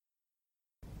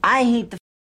I hate the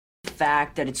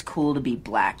fact that it's cool to be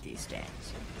black these days.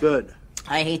 Good.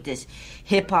 I hate this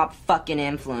hip-hop fucking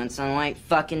influence on white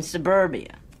fucking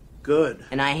suburbia. Good.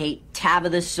 And I hate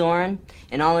Tabitha Soren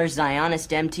and all her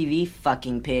Zionist MTV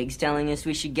fucking pigs telling us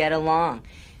we should get along.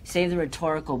 Save the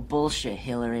rhetorical bullshit,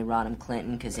 Hillary Rodham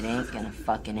Clinton, because it ain't gonna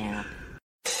fucking happen.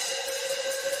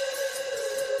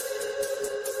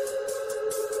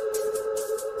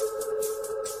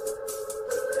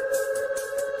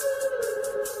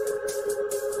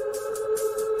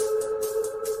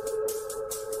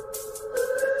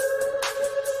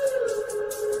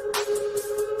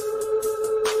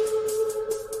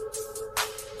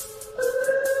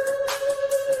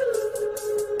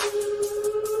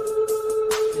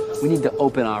 We need to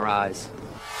open our eyes.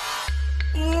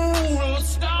 Ooh, the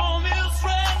storm is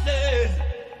ready.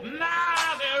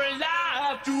 My very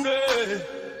life today.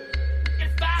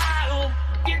 If I don't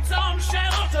get some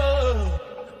shelter,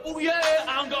 oh yeah,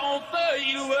 I'm gonna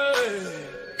fade away.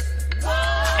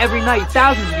 Every night,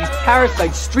 thousands of these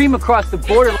parasites stream across the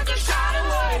border.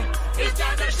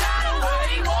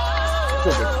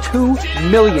 There's over 2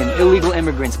 million illegal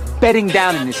immigrants bedding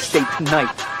down in this state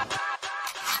tonight.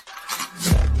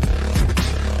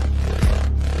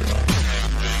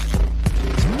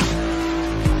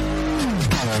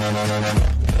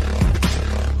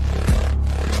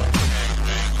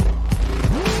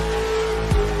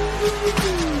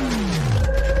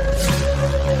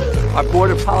 Our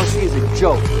border policy is a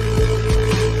joke.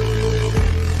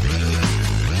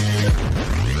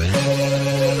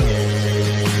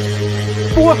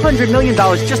 $400 million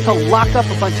just to lock up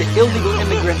a bunch of illegal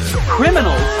immigrant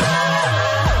criminals.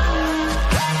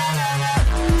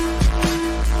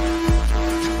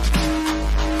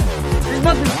 There's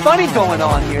nothing funny going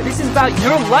on here. This is about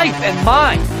your life and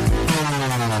mine.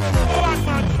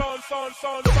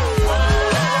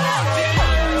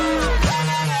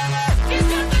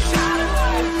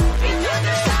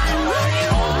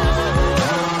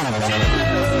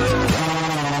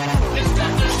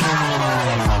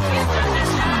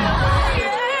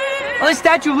 On the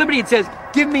Statue of Liberty, it says,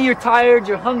 give me you're tired,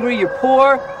 you're hungry, you're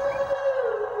poor.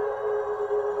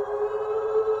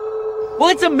 Well,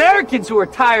 it's Americans who are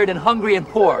tired and hungry and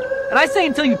poor. And I say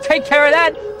until you take care of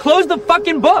that, close the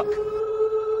fucking book.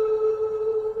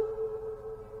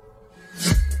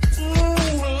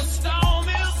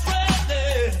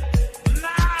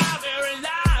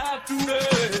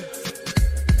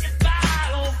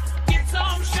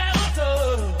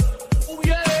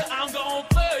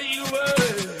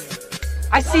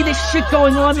 I see this shit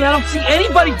going on and I don't see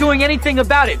anybody doing anything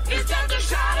about it.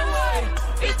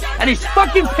 And it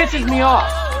fucking pisses me off.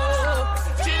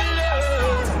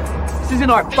 This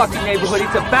isn't our fucking neighborhood,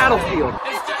 it's a battlefield.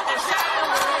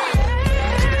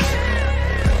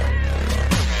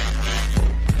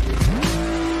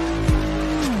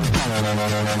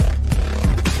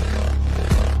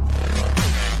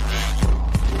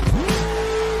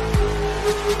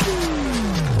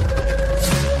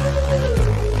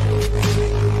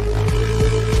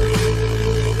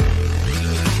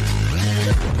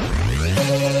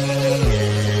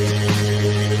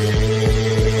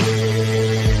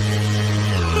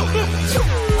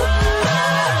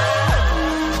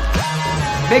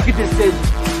 Make a decision.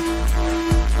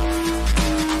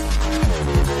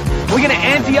 We're gonna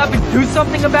ante up and do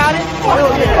something about it?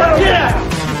 Oh, yeah!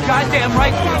 You're goddamn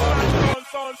right, kid.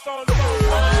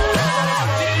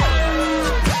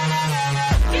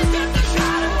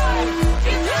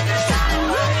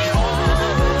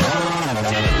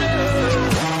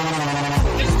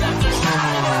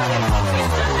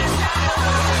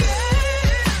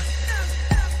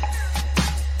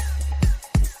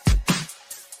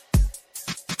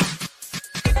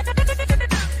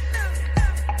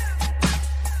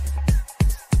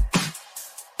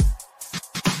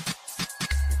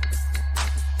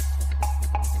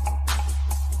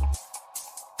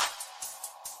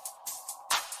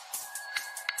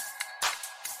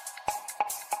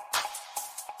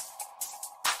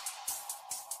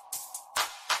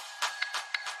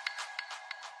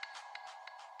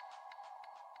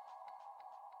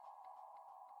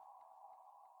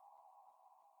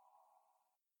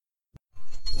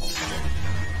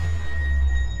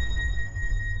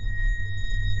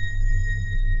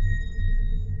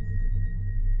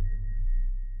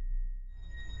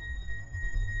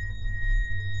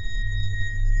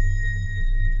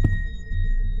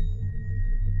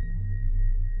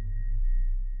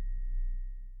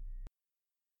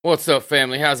 What's up,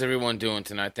 family? How's everyone doing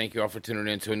tonight? Thank you all for tuning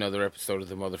in to another episode of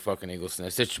the motherfucking Eagles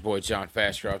Nest. It's your boy, John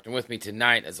Fastcraft, and with me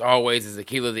tonight, as always, is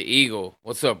Aquila the Eagle.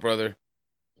 What's up, brother?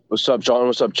 What's up, John?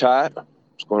 What's up, chat?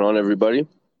 What's going on, everybody?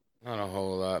 Not a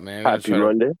whole lot, man. Happy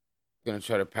Monday. Gonna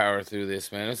try to power through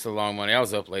this, man. It's a long Monday. I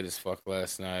was up late as fuck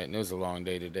last night, and it was a long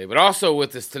day today. But also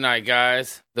with us tonight,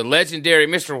 guys, the legendary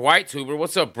Mr. Whitetuber.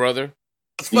 What's up, brother?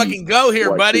 Let's fucking go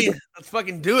here, buddy. Let's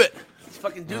fucking do it. Let's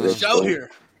fucking do the show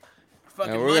here.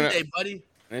 Fucking Monday, buddy.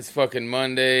 It's fucking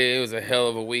Monday. It was a hell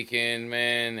of a weekend,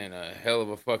 man, and a hell of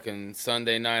a fucking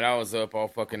Sunday night. I was up all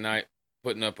fucking night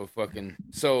putting up a fucking...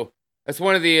 So, that's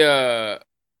one of the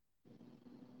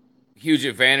huge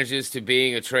advantages to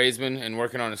being a tradesman and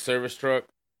working on a service truck.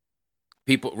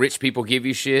 Rich people give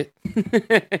you shit. You know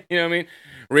what I mean?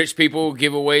 Rich people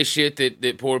give away shit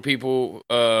that poor people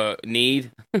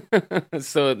need.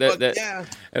 So that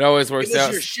it always works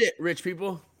out. Your shit, rich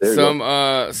people.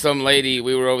 Some lady,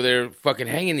 we were over there fucking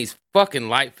hanging these fucking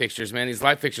light fixtures, man. These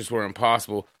light fixtures were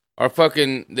impossible.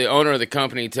 The owner of the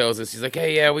company tells us, he's like,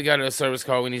 hey, yeah, we got a service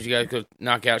call. We need you guys to go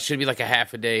knock out. Should be like a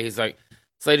half a day. He's like,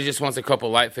 this lady just wants a couple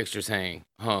light fixtures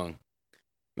hung.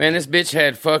 Man, this bitch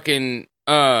had fucking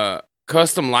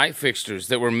custom light fixtures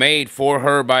that were made for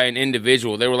her by an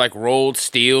individual. They were like rolled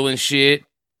steel and shit.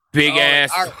 Big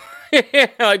ass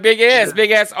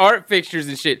art fixtures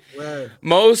and shit. Right.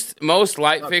 Most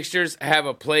light fixtures have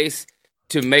a place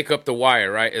to make up the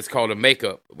wire, right? It's called a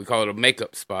makeup. We call it a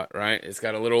makeup spot, right? It's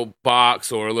got a little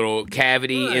box or a little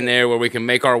cavity in there where we can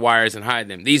make our wires and hide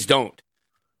them. These don't.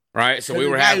 Right, so we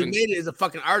were having. The guy who made it is a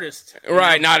fucking artist,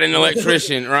 right? Not an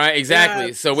electrician, right? Exactly.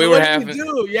 Yeah. So we were having.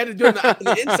 You had to do it on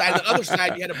the inside, the other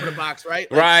side. You had to put a box, right?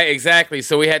 Right, exactly.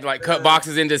 So we had to like cut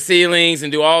boxes into ceilings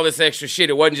and do all this extra shit.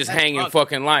 It wasn't just hanging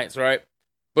fucking lights, right?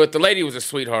 But the lady was a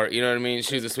sweetheart. You know what I mean?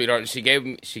 She was a sweetheart, and she gave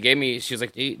me. She was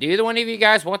like, "Do either one of you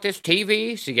guys want this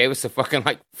TV?" She gave us a fucking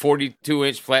like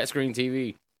 42-inch flat screen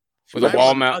TV. With a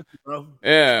wall mount.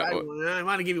 Yeah. I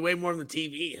want to give you way more than the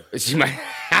TV.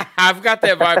 I've got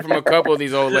that vibe from a couple of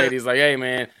these old ladies. Like, hey,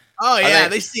 man. Oh, yeah.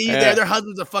 They see you there. Their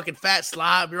husband's a fucking fat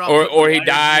slob. You're all or he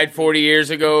died 40 years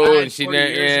ago. And she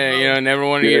never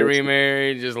wanted to get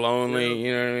remarried. Just lonely.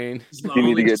 You know what I mean? You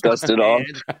need to get dusted off.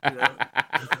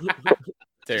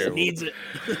 Terrible. Needs it.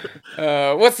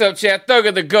 What's up, chat? Thug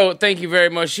of the Goat. Thank you very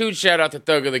much. Huge shout out to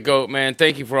Thug of the Goat, man.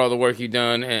 Thank you for all the work you've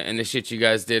done and the shit you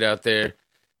guys did out there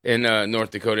in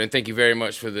North Dakota, and thank you very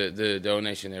much for the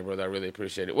donation there, brother. I really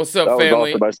appreciate it. What's up, family? That was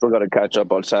awesome. I still got to catch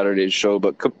up on Saturday's show,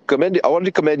 but I wanted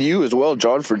to commend you as well,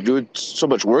 John, for doing so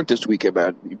much work this weekend,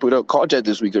 man. You put out content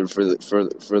this weekend for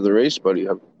the race, buddy.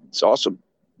 It's awesome.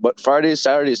 But Friday,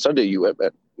 Saturday, Sunday, you went,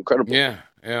 man. Incredible. Yeah,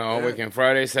 all weekend.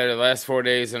 Friday, Saturday, last 4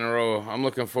 days in a row. I'm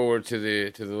looking forward to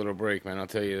the little break, man. I'll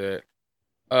tell you that.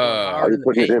 How you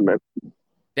putting it in, man?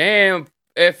 Damn.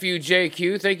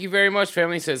 FUJQ, thank you very much,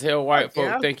 family. Says, Hail White Folk.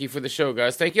 Yeah. Thank you for the show,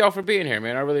 guys. Thank you all for being here,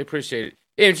 man. I really appreciate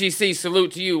it. MGC,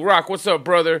 salute to you. Rock, what's up,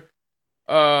 brother?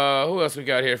 Who else we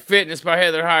got here? Fitness by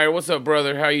Heather Heyer. What's up,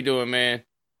 brother? How you doing, man?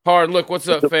 Hard Look, what's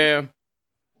up, fam?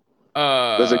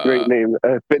 That's a great name.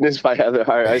 Fitness by Heather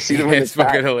Heyer. I see them in the chat.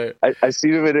 Fucking hilarious. I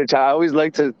see them in the chat. I always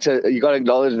like to you got to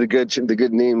acknowledge the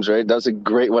good names, right? That's a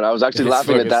great one. I was actually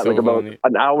laughing at that like about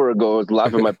an hour ago. I was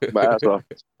laughing my ass off.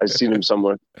 I seen him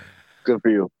somewhere. Good for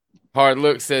you. Hard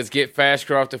Look says, get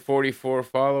Fastcroft to 44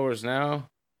 followers now.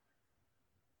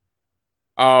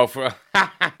 Oh,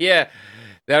 yeah.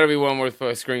 That'll be one worth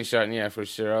screenshotting. Yeah, for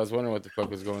sure. I was wondering what the fuck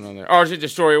was going on there. RJ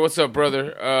Destroyer, what's up,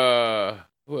 brother?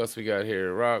 Who else we got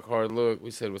here? Rock, Hard Look.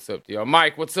 We said what's up to y'all.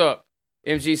 Mike, what's up?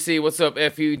 MGC, what's up?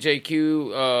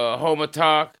 FUJQ, Homa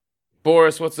Talk.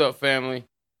 Boris, what's up, family?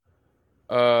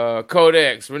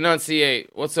 Codex, Renunciate.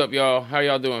 What's up, y'all? How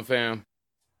y'all doing, fam?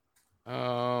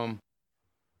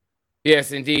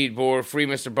 Yes, indeed, Bor. Free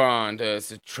Mr. Bond.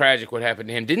 It's tragic what happened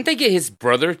to him. Didn't they get his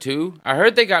brother, too? I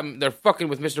heard they're fucking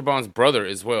with Mr. Bond's brother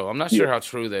as well. I'm not sure how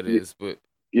true that is, but...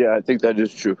 Yeah, I think that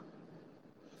is true.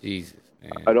 Jesus,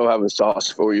 man. I don't have a sauce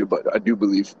for you, but I do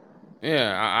believe.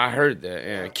 Yeah, I heard that,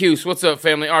 yeah. Cuse, what's up,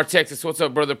 family? R Texas, what's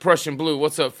up, brother? Prussian Blue,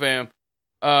 what's up, fam?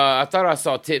 I thought I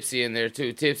saw Tipsy in there,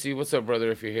 too. Tipsy, what's up, brother,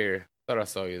 if you're here? Thought I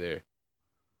saw you there.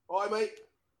 Hi, mate.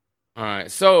 All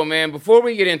right, so, man, before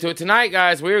we get into it, tonight,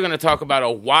 guys, we're going to talk about a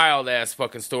wild-ass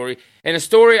fucking story, and a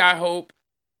story I hope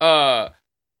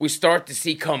we start to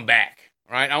see come back,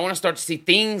 right? I want to start to see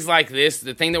things like this,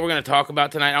 the thing that we're going to talk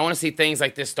about tonight, I want to see things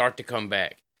like this start to come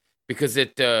back, because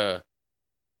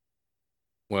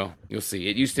well, you'll see.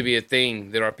 It used to be a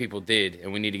thing that our people did,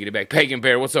 and we need to get it back. Pagan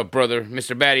Bear, what's up, brother?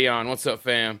 Mr. Battion, what's up,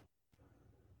 fam?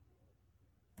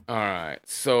 All right,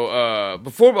 so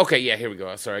here we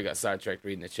go. Sorry, I got sidetracked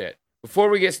reading the chat. Before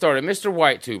we get started, Mr.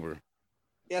 Whitetuber.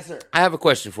 Yes, sir. I have a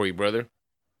question for you, brother.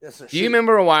 Yes, sir. Do you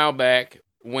remember a while back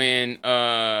when,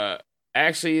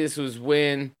 actually this was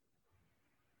when,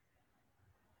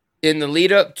 in the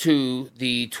lead up to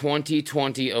the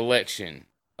 2020 election,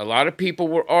 a lot of people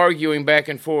were arguing back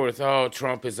and forth. Oh,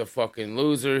 Trump is a fucking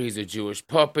loser. He's a Jewish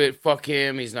puppet. Fuck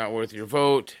him. He's not worth your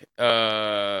vote.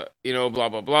 Blah,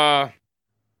 blah, blah.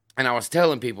 And I was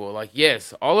telling people, like,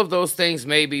 yes, all of those things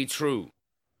may be true,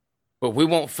 but we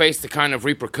won't face the kind of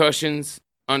repercussions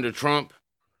under Trump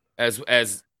as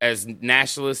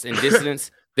nationalists and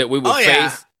dissidents that we would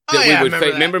face.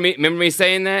 Remember me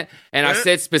saying that? And I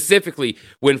said specifically,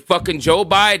 when fucking Joe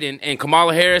Biden and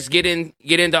Kamala Harris get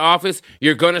into office,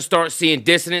 you're gonna start seeing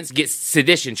dissidents get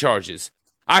sedition charges.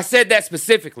 I said that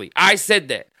specifically. I said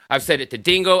that. I've said it to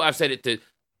Dingo. I've said it to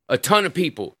a ton of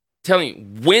people. Telling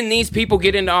you, when these people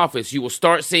get into office, you will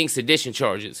start seeing sedition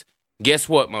charges. Guess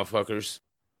what, motherfuckers?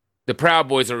 The Proud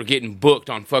Boys are getting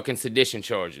booked on fucking sedition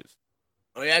charges.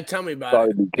 Oh yeah, tell me about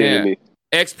it. Me.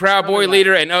 Ex-Proud Boy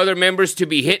leader and other members to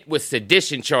be hit with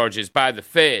sedition charges by the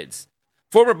feds.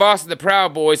 Former boss of the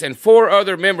Proud Boys and 4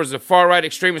 other members of far-right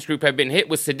extremist group have been hit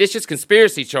with seditious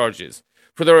conspiracy charges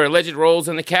for their alleged roles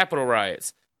in the Capitol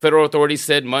riots, federal authorities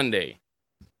said Monday.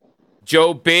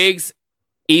 Joe Biggs,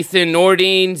 Ethan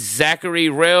Nordine, Zachary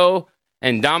Rell,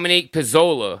 and Dominique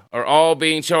Pizzola are all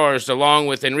being charged, along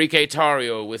with Enrique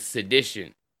Tarrio, with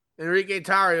sedition. Enrique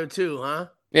Tarrio, too, huh?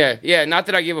 Yeah, not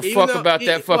that I give a fuck about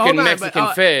that fucking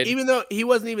Mexican Fed. Even though he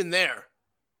wasn't even there.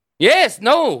 Yes,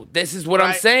 no, this is what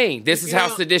I'm saying. This is how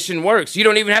sedition works. You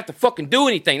don't even have to fucking do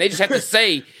anything. They just have to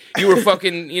say you were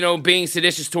fucking, being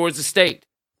seditious towards the state.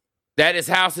 That is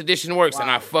how sedition works, and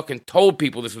I fucking told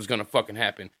people this was going to fucking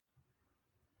happen.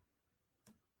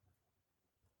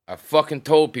 I fucking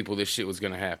told people this shit was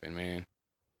going to happen, man.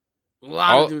 A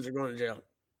lot of dudes are going to jail.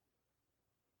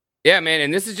 Yeah, man,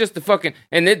 and this is just the fucking...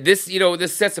 And this,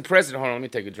 this sets a precedent. Hold on, let me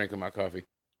take a drink of my coffee.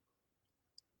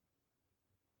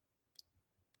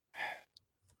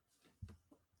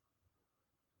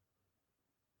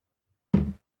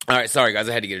 All right, sorry, guys,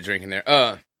 I had to get a drink in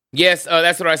there. Yes,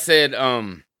 that's what I said,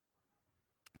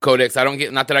 Codex.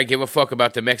 Not that I give a fuck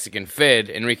about the Mexican Fed,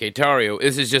 Enrique Tarrio.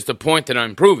 This is just a point that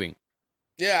I'm proving.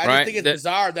 Yeah, I just think it's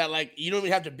bizarre that, like, you don't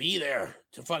even have to be there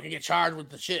to fucking get charged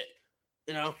with the shit.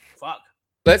 Fuck.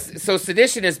 So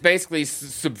sedition is basically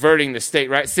subverting the state,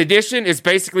 right? Sedition is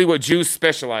basically what Jews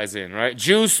specialize in, right?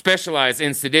 Jews specialize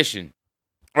in sedition,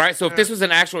 right? So if this was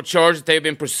an actual charge that they've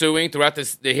been pursuing throughout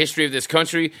the history of this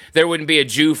country, there wouldn't be a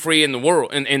Jew free in the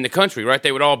world, in the country, right?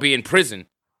 They would all be in prison.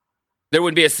 There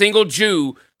wouldn't be a single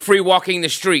Jew free walking the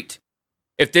street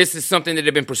if this is something that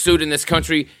had been pursued in this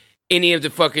country any of the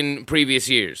fucking previous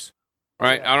years.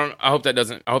 Right? Yeah. I hope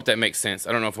that makes sense.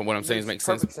 I don't know if what I'm saying makes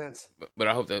sense. But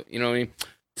I hope that, you know what I mean?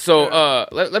 So,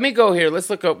 let me go here.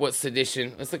 Let's look up what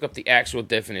sedition, let's look up the actual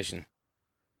definition.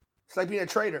 It's like being a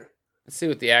traitor. Let's see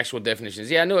what the actual definition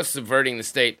is. Yeah, I know it's subverting the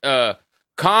state.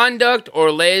 Conduct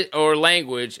or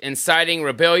language inciting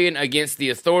rebellion against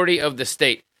the authority of the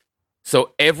state.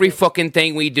 So every fucking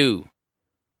thing we do.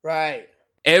 Right.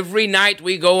 Every night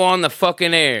we go on the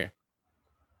fucking air.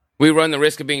 We run the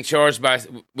risk of being charged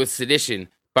with sedition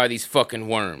by these fucking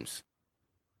worms.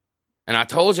 And I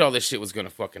told y'all this shit was going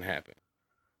to fucking happen.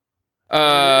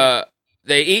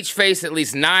 They each face at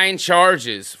least 9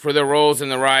 charges for their roles in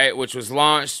the riot, which was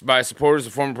launched by supporters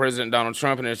of former President Donald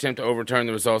Trump in an attempt to overturn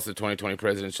the results of the 2020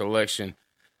 presidential election.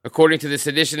 According to the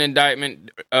sedition indictment,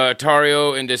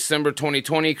 Tarrio in December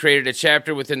 2020 created a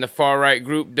chapter within the far-right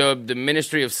group dubbed the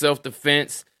Ministry of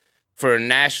Self-Defense for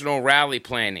National Rally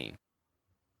Planning.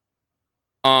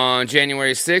 On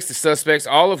January 6th, the suspects,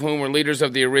 all of whom were leaders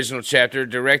of the original chapter,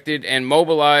 directed and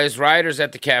mobilized rioters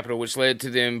at the Capitol, which led to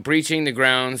them breaching the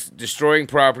grounds, destroying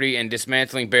property, and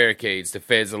dismantling barricades, the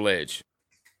feds allege.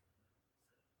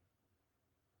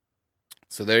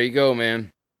 So there you go,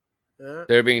 man.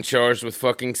 They're being charged with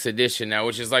fucking sedition now,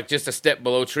 which is like just a step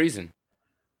below treason.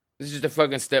 This is just a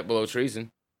fucking step below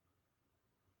treason.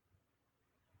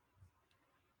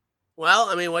 Well,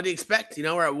 I mean, what do you expect?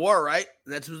 We're at war, right?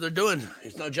 And that's what they're doing.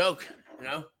 It's no joke,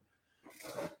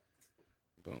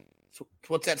 Boom. So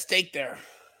what's at stake there?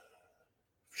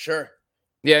 Sure.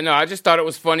 Yeah, no, I just thought it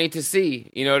was funny to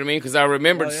see. You know what I mean? Because I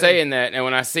remembered saying that, and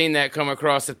when I seen that come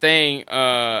across the thing,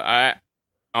 on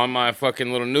my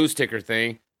fucking little news ticker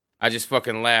thing, I just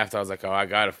fucking laughed. I was like, oh, I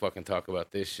gotta fucking talk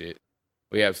about this shit.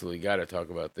 We absolutely gotta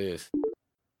talk about this.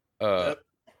 Uh-oh,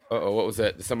 what was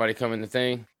that? Did somebody come in the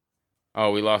thing?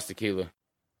 Oh, we lost Aquila.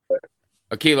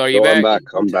 Aquila, are you back?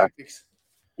 I'm back.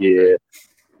 Yeah.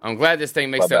 I'm glad this thing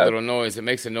makes that little noise. It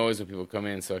makes a noise when people come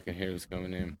in so I can hear who's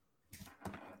coming in.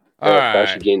 All right.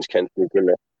 Ashley Gaines can't sneak in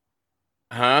there.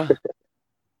 Huh?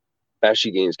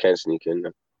 Ashley Gaines can't sneak in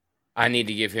there. I need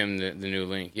to give him the new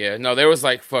link. Yeah. No, there was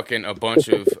like fucking a bunch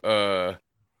of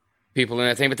people in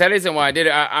that thing. But that isn't why I did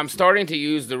it. I'm starting to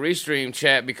use the Restream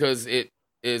chat because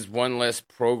is one less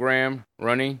program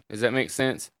running. Does that make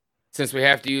sense? Since we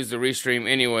have to use the Restream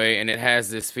anyway, and it has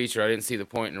this feature, I didn't see the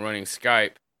point in running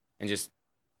Skype and just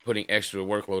putting extra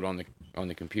workload on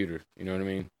the computer. You know what I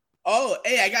mean? Oh,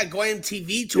 hey, I got Goyam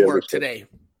TV to work today.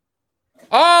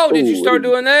 Oh, did you start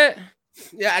doing that?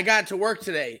 Yeah, I got it to work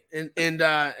today, and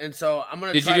so I'm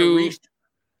gonna.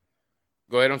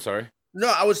 Go ahead. I'm sorry. No,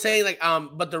 I was saying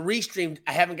but the Restream,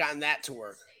 I haven't gotten that to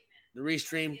work. The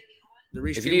Restream.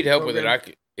 If you need help with it, I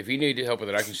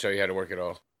can show you how to work it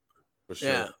all. For sure.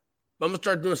 Yeah, but I'm gonna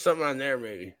start doing something on there.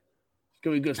 Maybe it's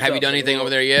gonna be good. Have you done anything over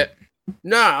there yet?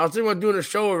 No, I was thinking about doing a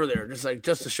show over there,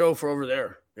 just a show for over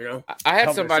there. You know, I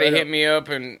had somebody hit me up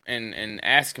and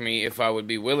ask me if I would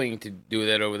be willing to do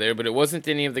that over there, but it wasn't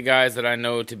any of the guys that I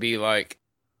know to be like,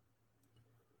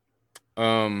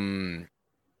 how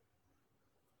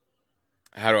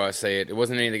do I say it? It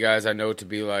wasn't any of the guys I know to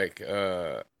be like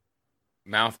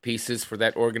mouthpieces for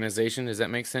that organization. Does that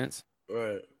make sense?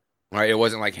 Right. It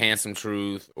wasn't like Handsome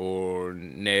Truth or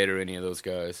Ned or any of those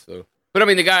guys. So, but I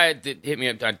mean, the guy that hit me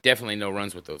up, I definitely know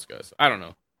runs with those guys. I don't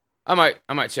know. I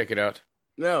might check it out.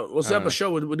 No, we'll set up a show.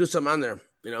 We'll do something on there.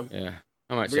 You know. Yeah,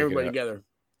 I might bring everybody together.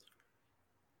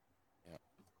 Yeah.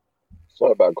 It's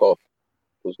not a bad call.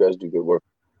 Those guys do good work.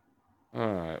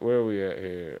 All right, where are we at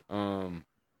here?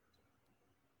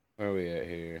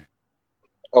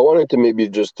 I wanted to maybe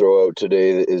just throw out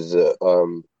today is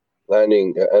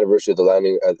landing anniversary of the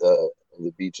landing at the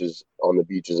beaches on the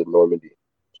beaches of Normandy.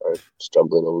 Sorry,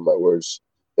 stumbling over my words.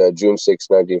 June 6,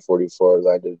 1944,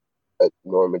 landed at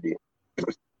Normandy.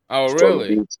 Oh,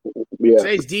 really? Yeah.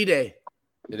 Today's D-Day.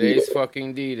 Today's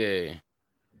fucking D-Day.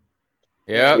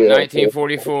 Yep,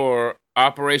 1944.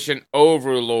 Operation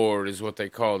Overlord is what they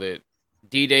called it.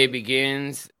 D-Day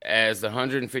begins as the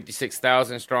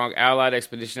 156,000-strong Allied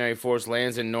Expeditionary Force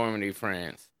lands in Normandy,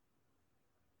 France.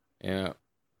 Yeah.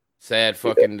 Sad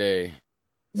fucking day.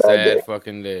 Sad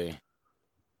fucking day.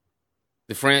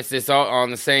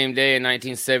 On the same day in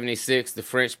 1976, the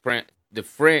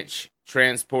French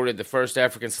transported the first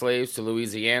African slaves to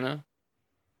Louisiana.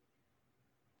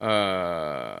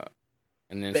 And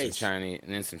then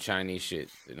some Chinese shit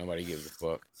that nobody gives a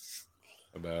fuck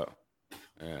about.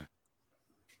 Yeah.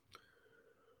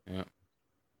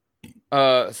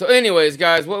 Yeah. So anyways,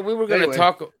 guys, what we were going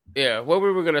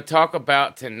to talk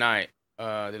about tonight.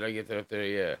 Did I get that up there?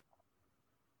 Yeah.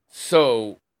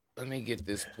 So, let me get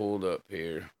this pulled up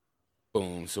here.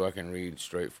 Boom, so I can read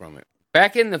straight from it.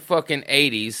 Back in the fucking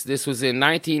 80s, this was in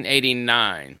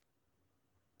 1989,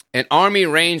 an Army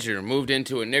Ranger moved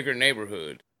into a nigger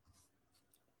neighborhood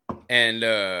and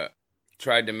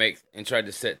tried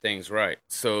to set things right.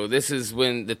 So this is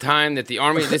when the time that the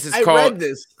Army this is called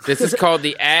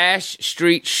the Ash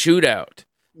Street Shootout.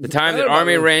 The time that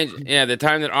Army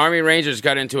Rangers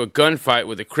got into a gunfight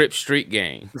with a Crip street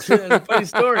gang. Yeah, it's a funny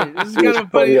story. This is kind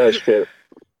of funny. Shit.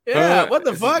 Yeah, what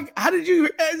the fuck? How did you?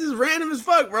 This is random as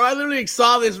fuck, bro. I literally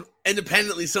saw this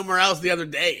independently somewhere else the other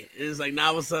day. It's like now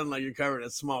all of a sudden, like you're covered in a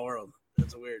small world.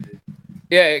 That's weird, dude.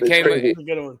 Yeah, It's a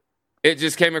good one. It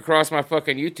just came across my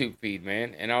fucking YouTube feed,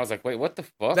 man, and I was like, "Wait, what the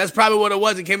fuck?" That's probably what it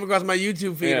was. It came across my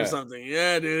YouTube feed or something.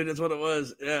 Yeah, dude, that's what it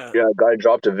was. Yeah. Yeah, a guy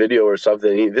dropped a video or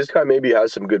something. This guy maybe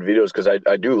has some good videos because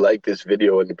I do like this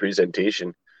video and the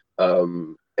presentation.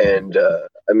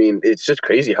 I mean, it's just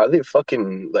crazy how they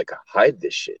fucking like hide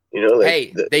this shit. You know,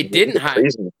 like they didn't hide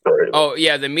it. Oh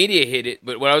yeah, the media hid it.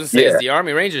 But what I was gonna say is the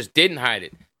Army Rangers didn't hide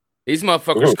it. These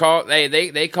motherfuckers called.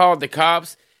 They called the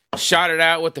cops. Shot it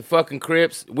out with the fucking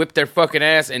Crips, whipped their fucking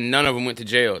ass, and none of them went to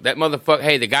jail. That motherfucker,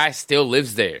 hey, the guy still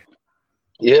lives there.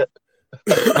 Yeah.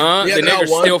 Huh? The nigger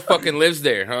still fucking lives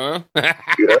there, huh?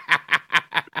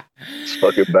 It's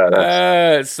fucking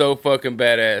badass. It's so fucking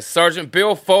badass. Sergeant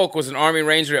Bill Folk was an Army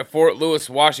Ranger at Fort Lewis,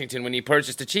 Washington, when he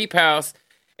purchased a cheap house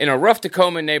in a rough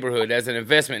Tacoma neighborhood as an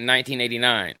investment in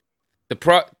 1989.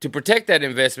 To protect that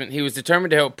investment, he was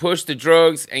determined to help push the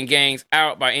drugs and gangs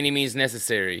out by any means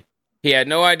necessary. He had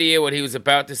no idea what he was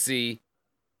about to see.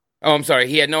 Oh, I'm sorry.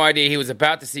 He had no idea he was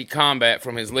about to see combat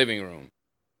from his living room.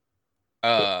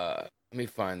 Let me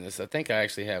find this. I think I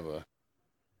actually have a...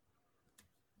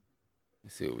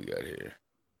 Let's see what we got here.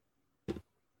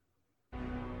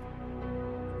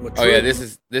 Oh yeah, this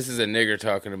is a nigger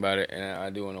talking about it, and I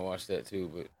do want to watch that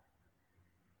too. But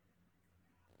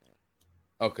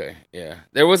okay, yeah,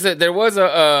 there was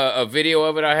a video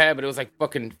of it I had, but it was like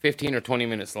fucking 15 or 20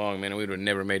 minutes long, man. And we would have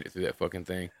never made it through that fucking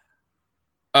thing.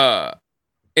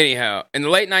 Anyhow, in the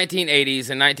late 1980s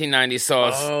and 1990s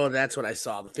saw. Oh, that's what I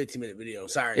saw. The 15-minute video.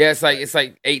 Sorry. Yeah, it's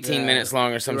like 18 minutes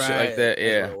long or some shit like that.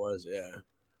 Yeah, that's what it was.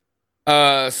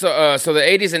 Yeah. So the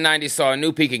 80s and 90s saw a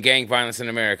new peak in gang violence in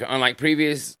America. Unlike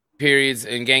previous periods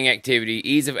in gang activity,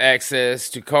 ease of access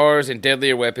to cars and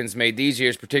deadlier weapons made these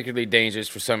years particularly dangerous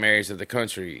for some areas of the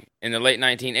country. In the late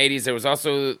 1980s, there was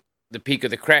also the peak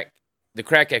of the crack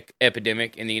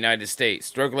epidemic in the United States.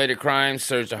 Drug-related crimes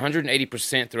surged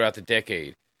 180% throughout the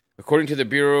decade. According to the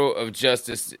Bureau of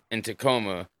Justice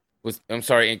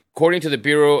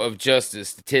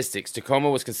Statistics, Tacoma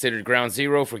was considered ground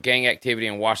zero for gang activity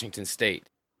in Washington state.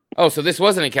 Oh, so this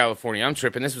wasn't in California. I'm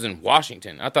tripping. This was in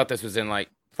Washington. I thought this was in like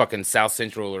fucking South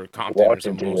Central or Compton or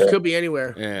something. It could be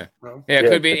anywhere. Yeah, it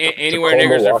could be anywhere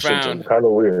Tacoma, niggers Washington. are found. Kind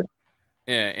of weird.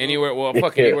 Yeah, anywhere. Well,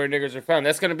 anywhere niggers are found.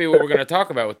 That's going to be what we're going to talk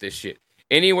about with this shit.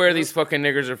 Anywhere these fucking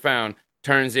niggers are found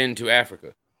turns into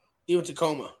Africa. Even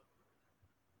Tacoma.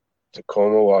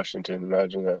 Tacoma, Washington.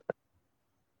 Imagine that.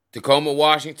 Tacoma,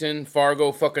 Washington,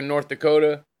 Fargo, fucking North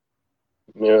Dakota.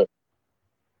 Yeah.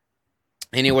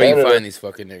 Anywhere Canada. You find these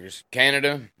fucking niggers.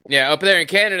 Canada. Yeah, up there in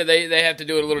Canada, they have to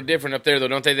do it a little different up there, though,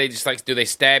 don't they? They just do they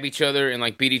stab each other and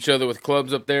like beat each other with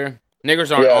clubs up there?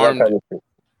 Niggers aren't armed. Kind of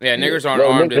niggers aren't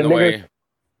armed in the way.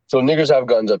 So niggers have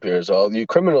guns up here. So you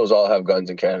criminals all have guns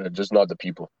in Canada, just not the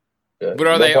people. Yeah. But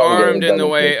are they armed in the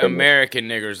way American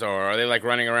niggers are? Are they like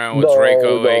running around with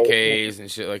Draco AKs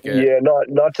and shit like that? Yeah,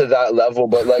 not to that level,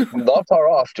 but like not far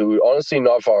off, dude. Honestly,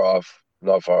 not far off.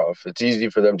 Not far off. It's easy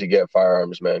for them to get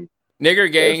firearms, man.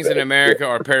 Nigger gangs in America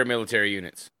are paramilitary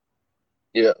units.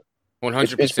 Yeah.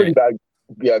 100%. It's pretty bad.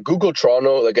 Yeah, Google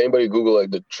Toronto. Like anybody Google like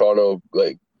the Toronto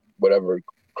like whatever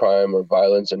crime or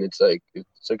violence, and it's like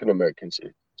an American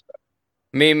city.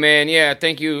 Man, yeah,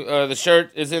 thank you. The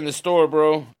shirt is in the store,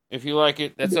 bro. If you like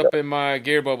it, that's up in my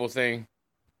gear bubble thing.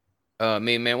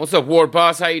 Man, what's up, Ward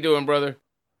Boss? How you doing, brother?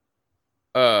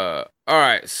 All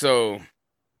right, so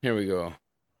here we go.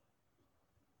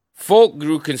 Folk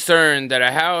grew concerned that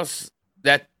a house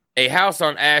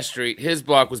on Ash Street, his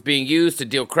block, was being used to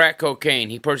deal crack cocaine.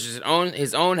 He purchased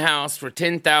his own house for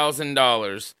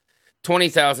 $10,000,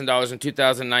 $20,000 in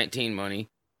 2019 money,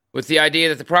 with the idea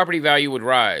that the property value would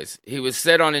rise. He was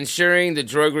set on ensuring the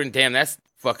drug-ridden... Damn, that's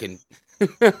fucking...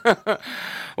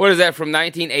 What is that, from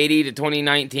 1980 to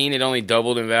 2019, it only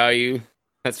doubled in value?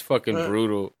 That's fucking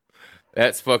brutal.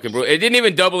 That's fucking brutal. It didn't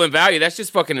even double in value. That's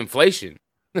just fucking inflation.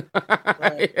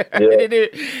 That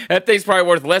thing's probably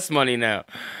worth less money now.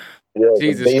 Yeah,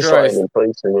 Jesus Christ.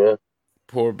 Inflation, yeah.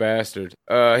 Poor bastard.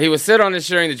 He was set on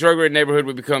ensuring the drug-ridden neighborhood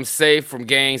would become safe from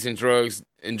gangs and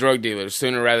drug dealers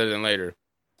sooner rather than later.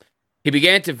 He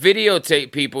began to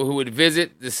videotape people who would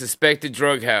visit the suspected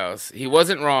drug house. He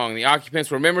wasn't wrong. The occupants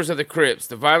were members of the Crips,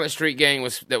 the violent street gang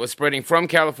that was spreading from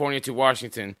California to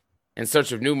Washington in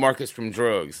search of new markets from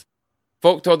drugs.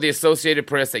 Folk told the Associated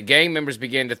Press that gang members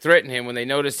began to threaten him when they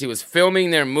noticed he was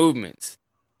filming their movements.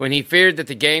 When he feared that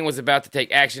the gang was about to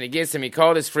take action against him, he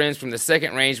called his friends from the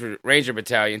 2nd Ranger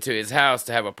Battalion to his house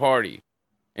to have a party,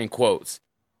 in quotes,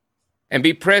 and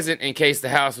be present in case the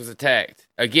house was attacked.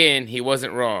 Again, he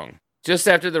wasn't wrong. Just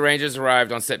after the Rangers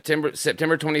arrived on September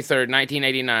 23rd,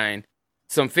 1989,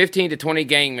 some 15 to 20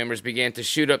 gang members began to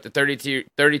shoot up the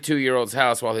 32-year-old's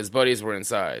house while his buddies were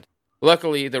inside.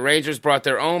 Luckily, the Rangers brought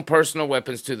their own personal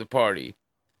weapons to the party.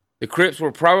 The Crips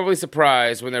were probably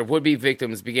surprised when their would-be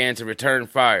victims began to return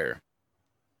fire.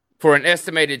 For an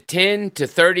estimated 10 to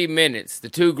 30 minutes, the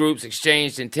two groups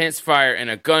exchanged intense fire in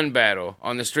a gun battle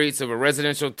on the streets of a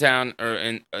residential town,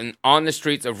 on the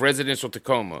streets of residential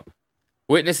Tacoma.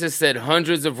 Witnesses said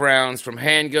hundreds of rounds from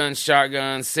handguns,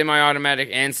 shotguns,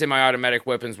 semi-automatic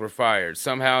weapons were fired.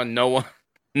 Somehow, no one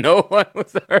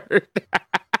was hurt.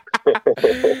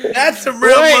 That's some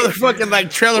real motherfucking like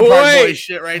trailer park boy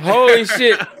shit right there. Holy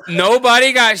shit.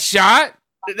 Nobody got shot?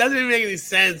 It doesn't even make any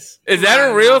sense. Is that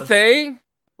a real thing?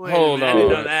 Hold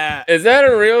on. Is that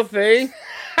a real thing?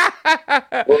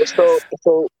 Well,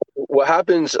 so what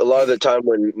happens a lot of the time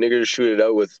when niggers shoot it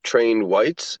out with trained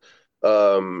whites,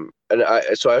 and I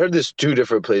heard this 2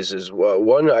 different places.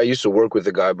 One, I used to work with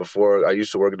a guy before. I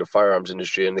used to work in the firearms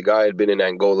industry, and the guy had been in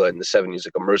Angola in the 70s,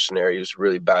 like a mercenary. He was a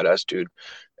really badass dude.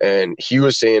 And he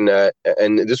was saying that,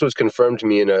 and this was confirmed to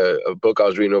me in a book I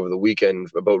was reading over the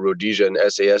weekend about Rhodesia and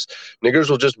SAS,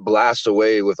 niggers will just blast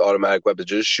away with automatic weapons,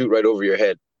 just shoot right over your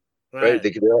head, right?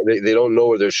 They don't know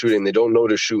where they're shooting. They don't know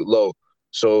to shoot low.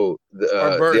 So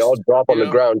they all drop on the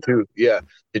ground too. Yeah,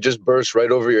 it just bursts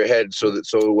right over your head. So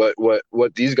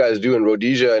what these guys do in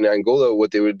Rhodesia and Angola, what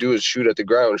they would do is shoot at the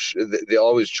ground. They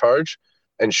always charge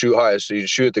and shoot high. So you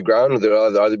shoot at the ground,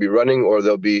 they'll either be running or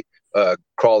they'll be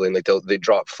crawling. Like they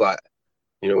drop flat,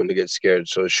 when they get scared.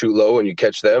 So shoot low and you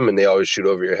catch them, and they always shoot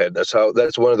over your head. That's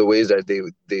one of the ways that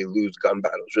they lose gun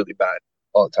battles really bad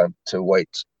all the time to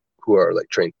whites who are like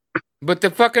trained. But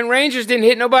the fucking Rangers didn't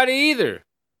hit nobody either.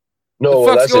 No,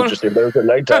 well, that's interesting. But it was at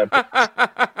nighttime.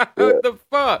 What the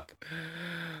fuck?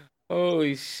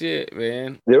 Holy shit,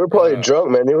 man. They were probably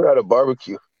drunk, man. They were at a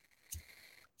barbecue.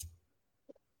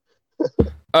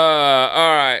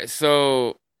 All right,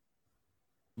 so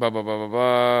the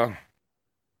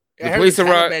police the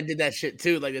Taliban did that shit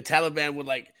too. Like the Taliban would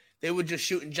they would just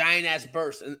shoot in giant ass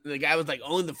bursts, and the guy was like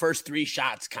only the first 3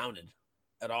 shots counted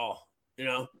at all. You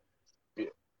know.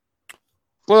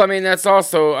 Well, I mean that's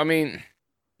also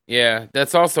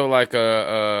that's also like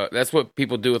that's what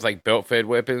people do with like belt-fed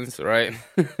weapons, right?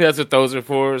 That's what those are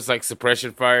for. It's like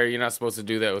suppression fire. You're not supposed to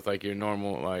do that with like your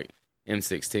normal like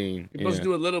M16. You're supposed to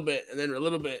do a little bit, and then a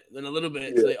little bit, then a little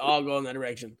bit, so they all go in that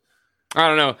direction. I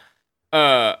don't know.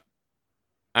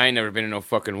 I ain't never been in no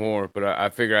fucking war, but I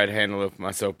figure I'd handle it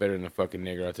myself better than a fucking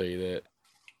nigger. I'll tell you that.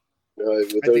 No,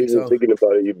 without even thinking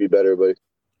about it, you'd be better, but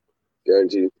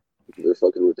guaranteed, they're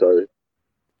fucking retarded.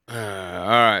 All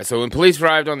right. So when police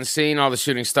arrived on the scene, all the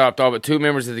shooting stopped. All but 2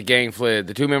 members of the gang fled.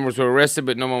 The 2 members were arrested,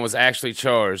 but no one was actually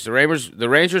charged. The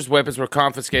Rangers' weapons were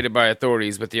confiscated by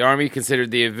authorities, but the Army considered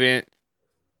the event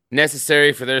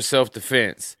necessary for their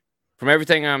self-defense. From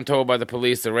everything I'm told by the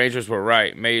police, the Rangers were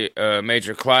right.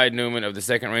 Major Clyde Newman of the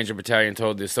 2nd Ranger Battalion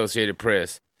told the Associated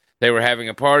Press. They were having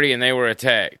a party and they were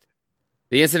attacked.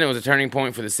 The incident was a turning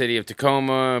point for the city of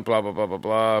Tacoma, blah, blah, blah, blah,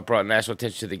 blah, brought national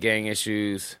attention to the gang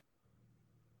issues.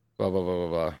 Blah, blah, blah, blah,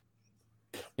 blah.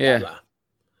 Yeah. Blah, blah.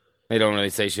 They don't really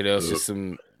say shit else. Just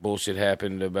some bullshit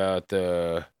happened about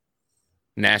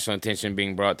national attention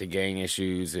being brought to gang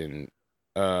issues and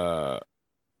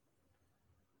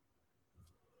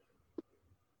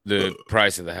the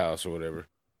price of the house or whatever.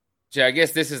 Yeah, I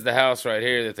guess this is the house right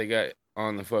here that they got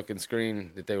on the fucking screen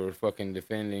that they were fucking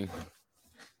defending.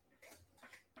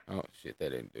 Oh, shit,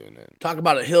 that ain't doing that. Talk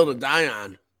about a hill to die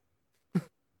on.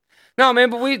 No, man,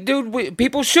 but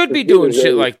people should be doing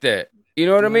shit like that. You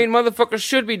know what I mean? Motherfuckers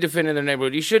should be defending their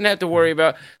neighborhood. You shouldn't have to worry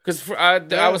about because I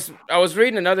was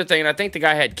reading another thing, and I think the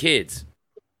guy had kids.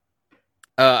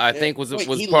 I think was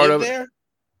part of it.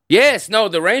 Yes, no,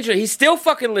 the Ranger. He still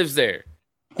fucking lives there.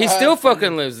 He still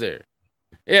fucking lives there.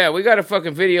 Yeah, we got a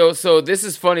fucking video. So this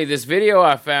is funny. This video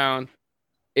I found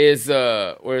is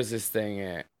where's this thing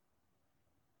at?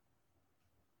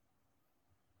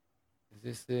 Is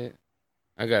this it?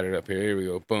 I got it up here. Here we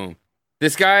go. Boom.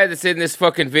 This guy that's in this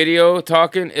fucking video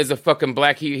talking is a fucking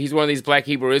he's one of these black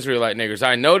Hebrew Israelite niggers.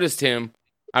 I noticed him.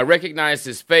 I recognized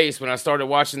his face when I started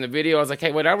watching the video. I was like,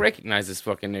 hey, wait, I recognize this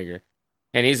fucking nigger.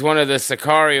 And he's one of the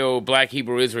Sicario black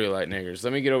Hebrew Israelite niggers.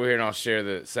 Let me get over here and I'll share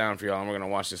the sound for y'all. And we're going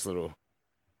to watch this little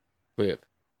clip.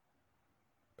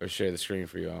 Or share the screen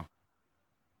for y'all.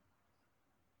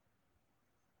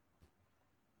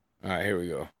 All right, here we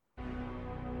go.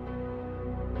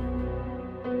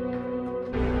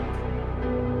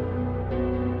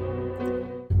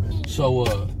 So,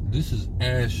 this is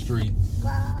Ash Street,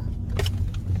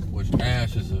 which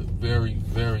Ash is a very,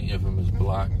 very infamous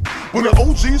block. When the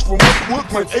OGs from Wood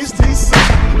claim HTC.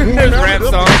 There's rap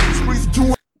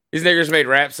songs. These niggers made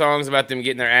rap songs about them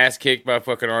getting their ass kicked by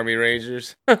fucking Army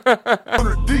Rangers. Niggers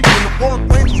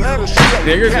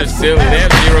are silly. They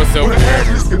have zero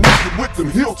self-awareness.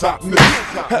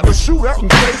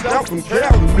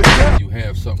 You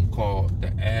have something called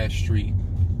the Ash Street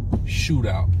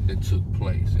shootout that took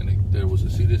place, and there was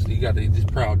he got this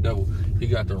proud devil. He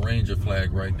got the Ranger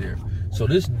flag right there. So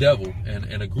this devil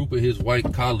and a group of his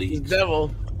white colleagues. This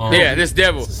devil. This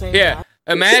devil. Yeah.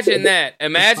 Imagine that.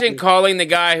 Imagine calling the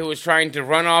guy who was trying to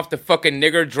run off the fucking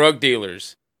nigger drug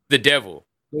dealers the devil.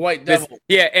 The white devil.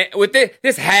 And with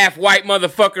this half white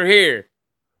motherfucker here.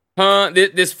 Huh?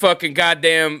 This fucking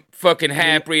goddamn fucking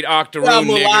half-breed octoroon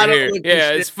nigger here.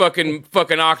 Yeah, it's fucking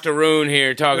octoroon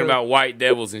here talking about white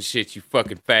devils and shit, you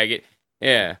fucking faggot.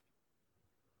 Yeah.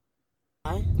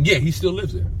 Yeah, he still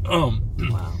lives there.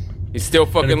 Wow. He still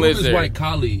fucking lives there. His white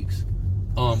colleagues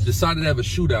decided to have a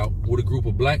shootout with a group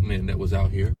of black men that was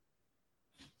out here.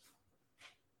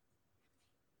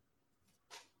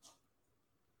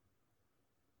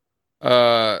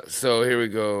 So here we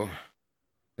go.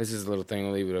 This is a little thing.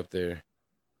 I'll leave it up there.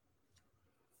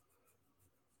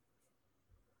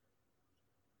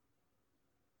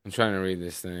 I'm trying to read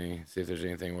this thing, see if there's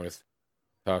anything worth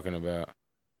talking about.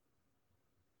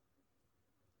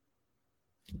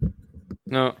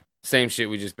 No, same shit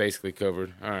we just basically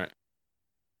covered. All right.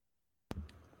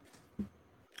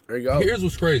 There you go. Here's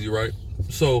what's crazy, right?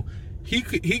 So he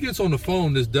gets on the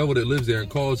phone, this devil that lives there, and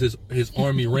calls his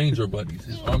Army Ranger buddies,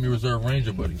 his Army Reserve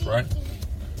Ranger buddies, right?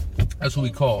 That's who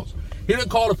he calls. He didn't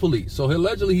call the police. So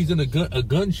allegedly he's in a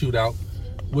gun shootout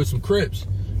with some Crips,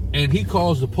 and he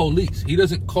calls the police. He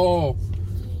doesn't call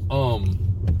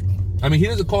he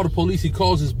doesn't call the police, he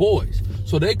calls his boys.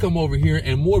 So they come over here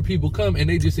and more people come and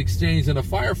they just exchange in a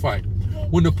firefight.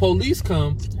 When the police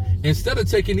come, instead of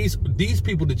taking these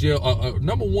people to jail,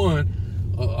 number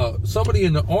one, somebody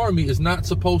in the army is not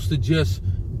supposed to just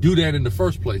do that in the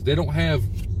first place. They don't have.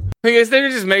 This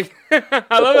nigga just make.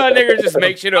 I love how niggas just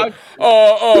make shit up.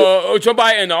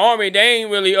 Somebody in the army, they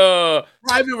ain't really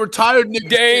private retired niggas.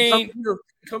 They ain't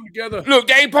come together. Look,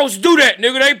 they ain't supposed to do that,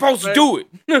 nigga. They ain't supposed to do it.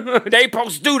 They ain't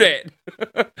supposed to do that.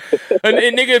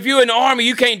 and nigga, if you in the army,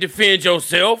 you can't defend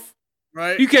yourself.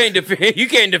 Right? You can't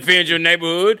defend your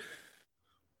neighborhood.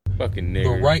 Fucking nigga.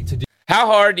 The right to. How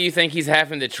hard do you think he's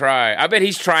having to try? I bet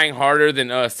he's trying harder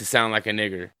than us to sound like a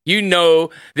nigger. You know,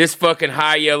 this fucking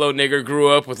high yellow nigger grew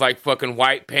up with like fucking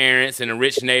white parents in a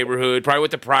rich neighborhood, probably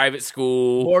went to private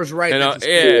school. Moore's right.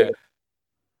 Yeah.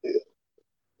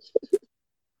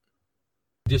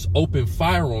 Just open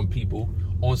fire on people,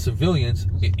 on civilians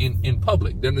in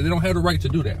public. They don't have the right to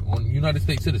do that on United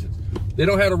States citizens. They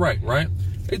don't have the right?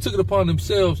 They took it upon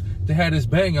themselves to have this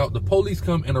bang out. The police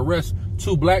come and arrest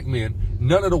 2 black men.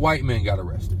 None of the white men got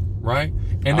arrested, right?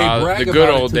 And they brag the good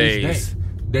about old it to days. this day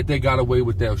that they got away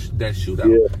with that shootout.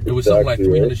 Yeah, it was something like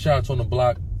 300 shots on the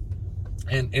block,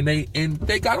 and they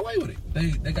got away with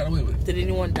it. They got away with it. Did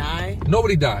anyone die?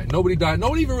 Nobody died. Nobody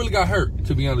even really got hurt,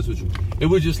 to be honest with you. It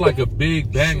was just like a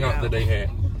big bang out that they had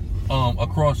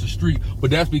across the street. But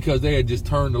that's because they had just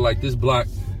turned to like this block.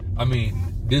 I mean,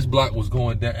 this block was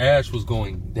going down. Ash was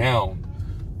going down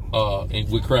and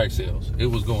with crack sales. It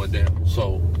was going down.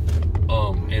 So,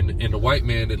 and the white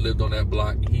man that lived on that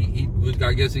block,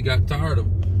 I guess he got tired of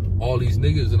all these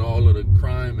niggas and all of the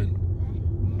crime and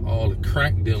all the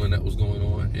crack dealing that was going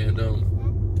on. And,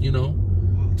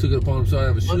 took it upon himself to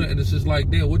have a shootout. And it's just like,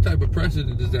 damn, what type of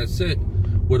precedent does that set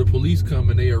where the police come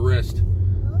and they arrest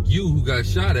you who got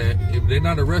shot at if they're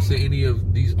not arresting any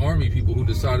of these army people who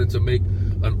decided to make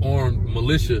an armed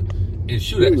militia and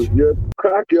shoot at you? You're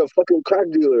a fucking crack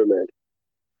dealer, man.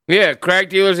 Yeah, crack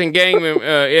dealers and gang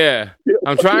members. Yeah.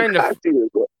 I'm trying to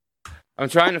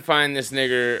find this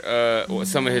nigger,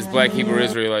 some of his Black Hebrew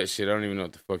Israelite shit. I don't even know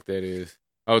what the fuck that is.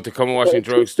 Oh, Tacoma, Washington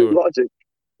drugstore. Logic.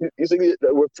 You think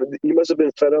he must have been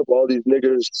fed up all these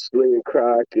niggers slinging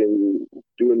crack and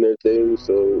doing their thing,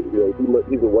 so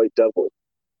he's a white devil.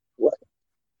 What?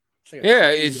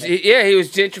 Yeah, he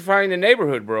was gentrifying the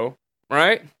neighborhood, bro.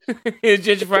 Right? He was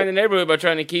gentrifying the neighborhood by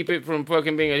trying to keep it from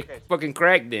fucking being a fucking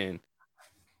crack den.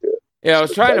 Yeah, I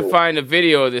was trying to find a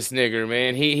video of this nigger,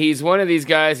 man. He's one of these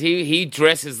guys. He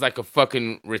dresses like a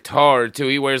fucking retard too.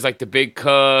 He wears like the big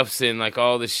cuffs and like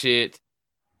all the shit.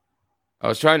 I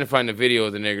was trying to find a video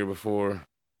of the nigger before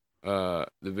the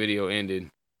video ended,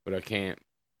 but I can't.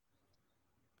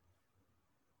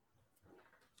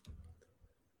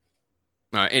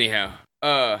 Anyhow,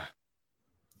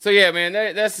 so yeah, man,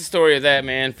 that's the story of that,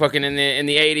 man. Fucking in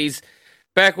the 80s,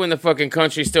 back when the fucking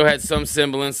country still had some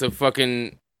semblance of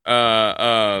fucking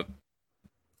just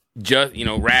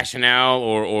rationale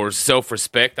or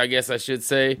self-respect, I guess I should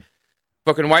say.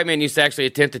 Fucking white men used to actually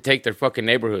attempt to take their fucking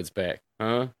neighborhoods back,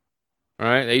 huh? All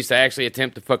right, they used to actually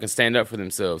attempt to fucking stand up for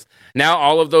themselves. Now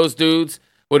all of those dudes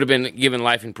would have been given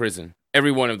life in prison.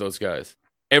 Every one of those guys.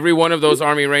 Every one of those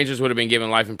Army Rangers would have been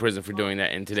given life in prison for doing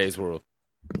that in today's world.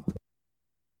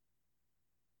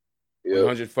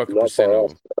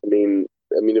 100% I mean,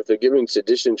 if they're giving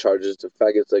sedition charges to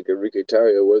faggots like Enrique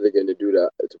Tarrio, what are they going to do to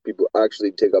people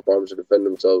actually take up arms to defend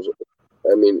themselves?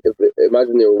 I mean,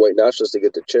 imagine they were white nationalists to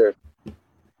get the chair.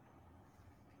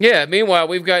 Yeah, meanwhile,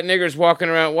 we've got niggers walking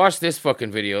around. Watch this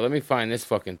fucking video. Let me find this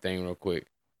fucking thing real quick.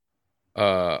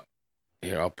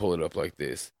 Here, I'll pull it up like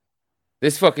this.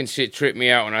 This fucking shit tripped me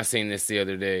out when I seen this the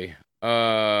other day.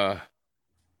 Where's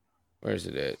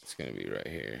it at? It's gonna be right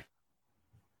here.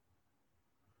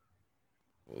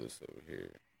 Pull this over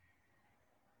here.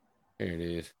 Here it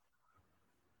is.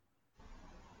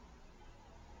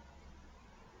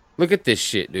 Look at this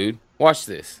shit, dude. Watch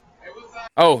this.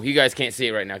 Oh, you guys can't see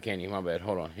it right now, can you? My bad.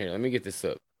 Hold on. Here, let me get this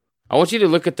up. I want you to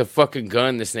look at the fucking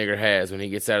gun this nigger has when he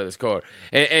gets out of this car.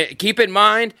 And keep in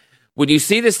mind, when you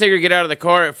see this nigger get out of the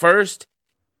car at first,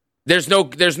 there's no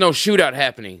shootout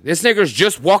happening. This nigger's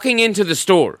just walking into the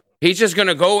store. He's just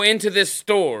gonna go into this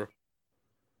store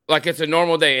like it's a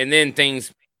normal day, and then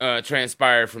things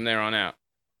transpire from there on out.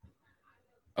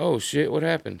 Oh shit! What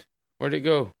happened? Where'd it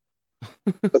go? I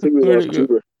think we lost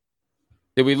Tuber.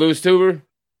 Did we lose Tuber?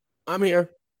 I'm here.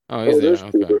 Oh, he's there.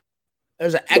 Okay.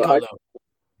 There's an echo though.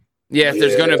 Yes,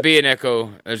 there's gonna be an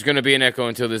echo. There's gonna be an echo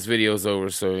until this video's over.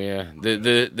 So yeah,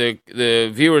 the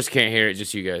viewers can't hear it,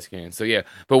 just you guys can. So yeah,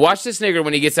 but watch this nigger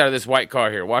when he gets out of this white car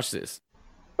here. Watch this.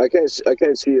 I can't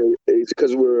see it. It's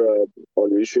because we're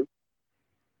on restream.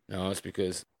 No, it's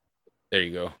because there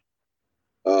you go.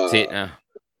 See it now.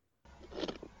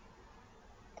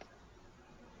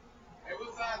 Hey,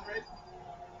 what's up, Rich?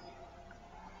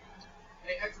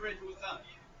 Hey, X-Rich, what's up?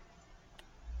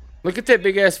 Look at that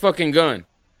big ass fucking gun.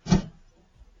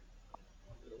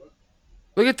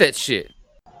 Look at that shit.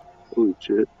 Holy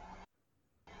shit.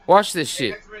 Watch this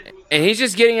shit. And he's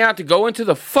just getting out to go into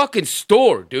the fucking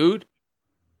store, dude.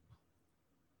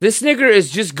 This nigger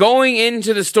is just going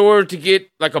into the store to get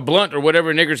like a blunt or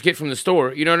whatever niggers get from the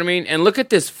store. You know what I mean? And look at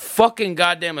this fucking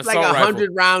goddamn assault rifle. Like a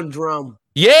 100-round drum.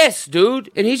 Yes, dude.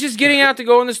 And he's just getting out to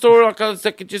go in the store like it's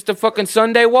like just a fucking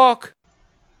Sunday walk.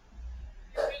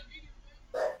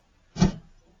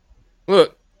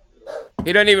 Look.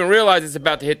 He doesn't even realize it's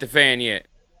about to hit the fan yet.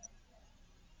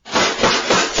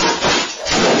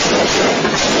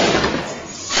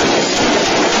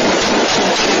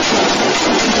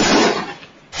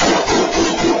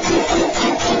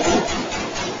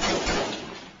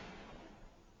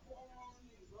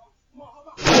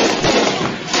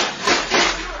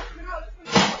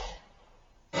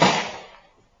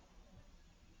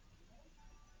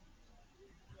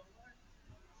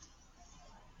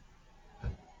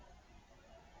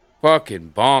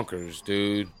 Fucking bonkers,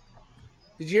 dude.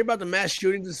 Did you hear about the mass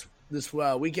shooting this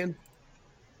weekend?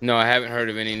 No, I haven't heard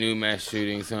of any new mass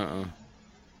shootings.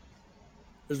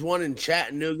 There's one in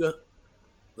Chattanooga.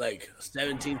 Like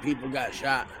 17 people got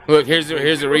shot. Look, here's the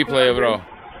replay of it all.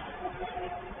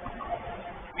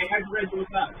 Hey, X-Rich, what's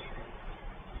up?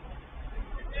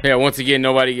 Yeah, once again,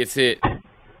 nobody gets hit.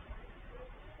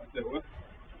 What?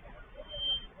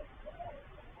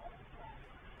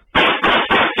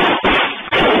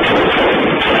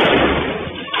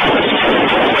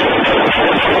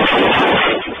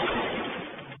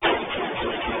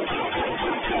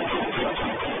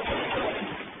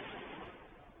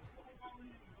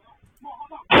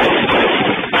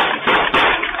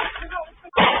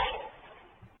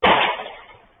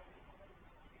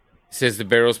 Says the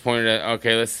barrel's pointed at.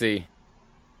 Okay, let's see.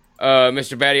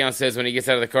 Mr. Badion says when he gets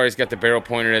out of the car, he's got the barrel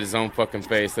pointed at his own fucking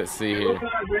face. Let's see here.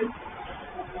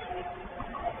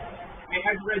 Hey,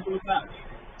 X-Rich, what's up?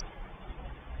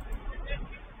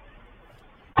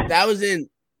 That was in,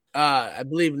 I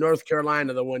believe, North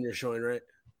Carolina, the one you're showing, right?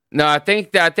 No, I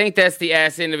think that's the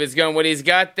ass end of his gun. What he's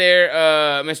got there,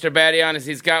 Mr. Badion, is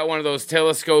he's got one of those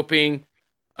telescoping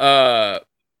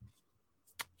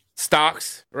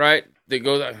stocks, right? That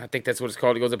goes. I think that's what it's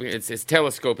called. It goes up. It's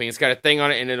telescoping. It's got a thing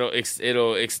on it, and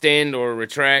it'll extend or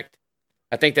retract.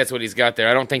 I think that's what he's got there.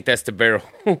 I don't think that's the barrel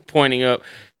pointing up.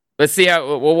 Let's see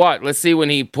how. Well, what? Let's see when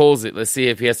he pulls it. Let's see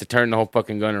if he has to turn the whole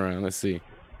fucking gun around. Let's see.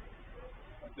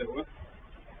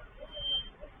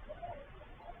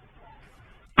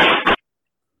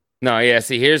 No, yeah.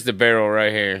 See, here's the barrel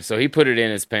right here. So he put it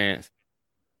in his pants.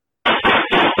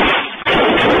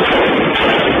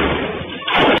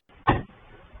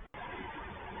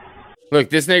 Look,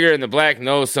 this nigger in the black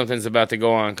knows something's about to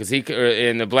go on because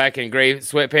in the black and gray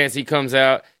sweatpants, he comes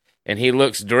out and he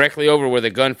looks directly over where the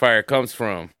gunfire comes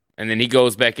from. And then he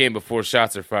goes back in before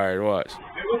shots are fired. Watch.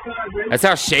 That's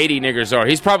how shady niggers are.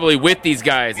 He's probably with these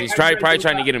guys. He's probably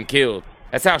trying to get them killed.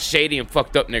 That's how shady and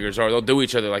fucked up niggers are. They'll do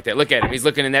each other like that. Look at him. He's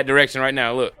looking in that direction right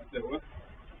now. Look.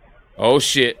 Oh,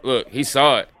 shit. Look, he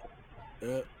saw it.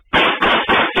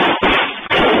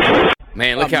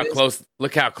 Man, look how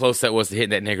close that was to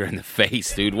hitting that nigger in the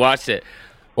face, dude. Watch it.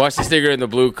 Watch this nigger in the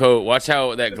blue coat. Watch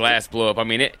how that glass blew up. I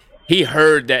mean, he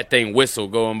heard that thing whistle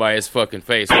going by his fucking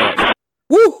face. Watch.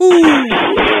 Woohoo!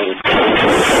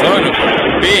 Son of a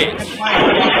bitch.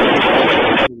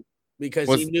 Because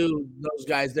he knew those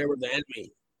guys there were the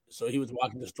enemy. So he was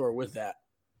walking the store with that.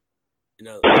 You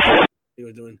know, he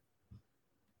was doing.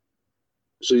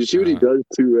 So you see what he does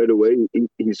too right away?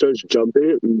 He starts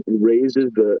jumping and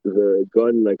raises the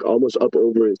gun like almost up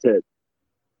over his head.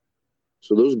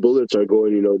 So those bullets are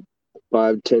going,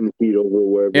 5-10 feet over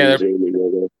wherever he's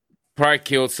aiming. Probably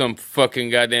killed some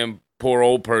fucking goddamn poor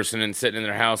old person and sitting in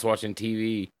their house watching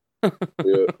TV.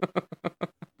 Yeah.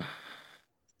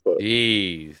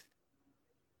 Jeez.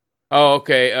 Oh,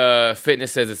 okay.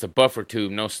 Fitness says it's a buffer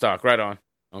tube, no stock. Right on.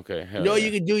 Okay. You know what you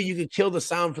could do? You could kill the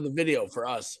sound for the video for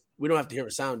us. We don't have to hear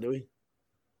a sound, do we?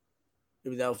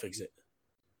 Maybe that'll fix it.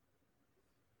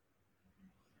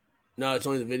 No, it's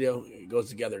only the video. It goes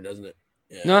together, doesn't it?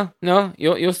 Yeah. No.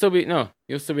 You'll still be able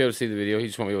to see the video. You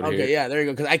just won't be able to hear it. Okay, yeah, there you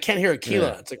go. Because I can't hear Aquila.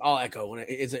 Yeah. It's like all echo when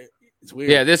it's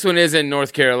weird. Yeah, this one is in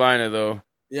North Carolina though.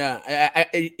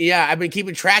 Yeah, I've been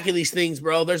keeping track of these things,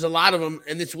 bro. There's a lot of them.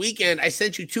 And this weekend, I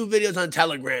sent you 2 videos on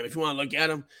Telegram if you want to look at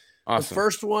them. Awesome. The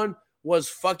first one was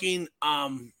fucking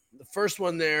the first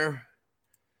one there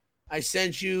I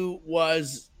sent you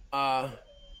was I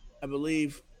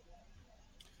believe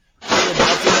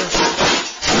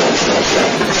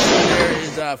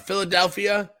There is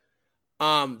Philadelphia.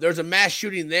 There's a mass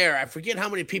shooting there. I forget how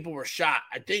many people were shot.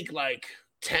 I think like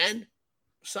 10,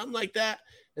 something like that.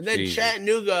 And then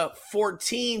Chattanooga,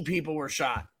 14 people were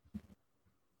shot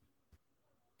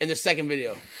in the second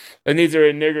video. And these are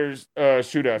in Niggers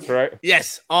shootouts, right?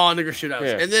 Yes, all Nigger shootouts.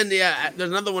 Yeah. And then there's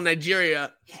another one,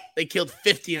 Nigeria. They killed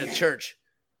 50 in a church.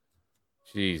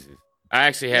 Jesus. I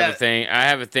actually have a thing. I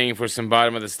have a thing for some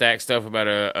bottom of the stack stuff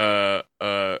about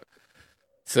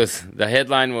so the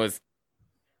headline was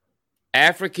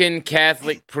African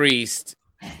Catholic priest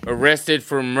arrested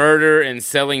for murder and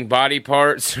selling body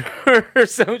parts or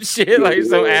some shit. Like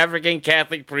some African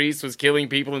Catholic priest was killing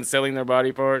people and selling their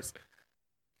body parts.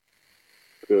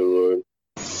 Good Lord.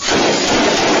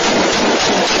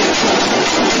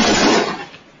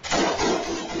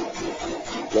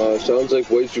 It sounds like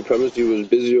white supremacy was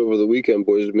busy over the weekend,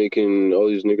 boys, making all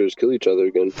these niggers kill each other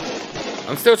again.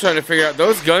 I'm still trying to figure out,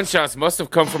 those gunshots must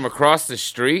have come from across the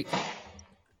street.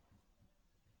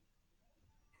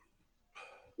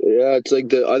 Yeah, it's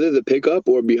like either the pickup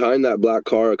or behind that black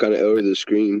car, kind of out of the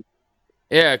screen.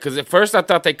 Yeah, because at first I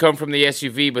thought they come from the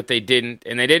SUV, but they didn't.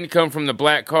 And they didn't come from the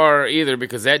black car either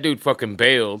because that dude fucking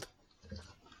bailed.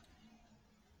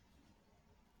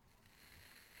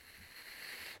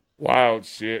 Wild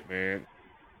shit, man.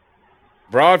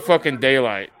 Broad fucking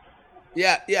daylight.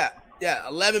 Yeah.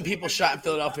 11 people shot in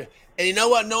Philadelphia. And you know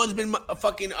what? No one's been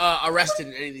fucking arrested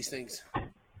in any of these things.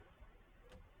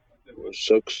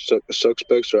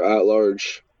 Suspects are at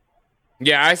large.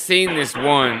 Yeah, I seen this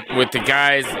one with the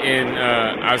guys in.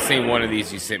 I've seen one of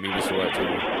these you sent me before.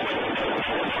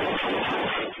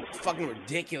 It's fucking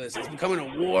ridiculous. It's becoming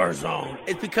a war zone.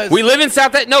 It's because we live in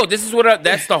South. No, this is what.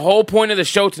 That's the whole point of the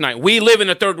show tonight. We live in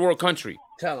a third world country.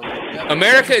 Tell them. Yep.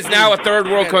 America is now a third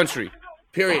world country.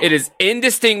 Period. It is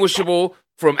indistinguishable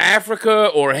from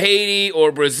Africa or Haiti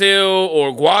or Brazil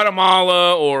or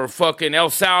Guatemala or fucking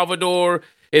El Salvador.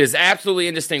 It is absolutely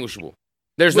indistinguishable.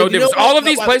 There's no difference. All of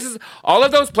these places, all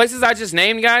of those places I just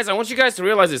named, guys, I want you guys to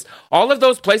realize this. All of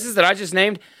those places that I just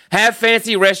named have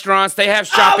fancy restaurants. They have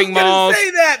shopping malls.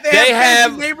 Say that. They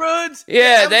have neighborhoods.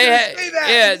 Yeah,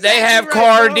 they have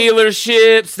car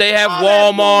dealerships. They have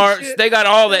Walmarts. They got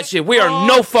all that shit. We are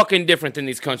no fucking different than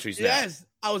these countries now. Yes,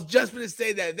 I was just going to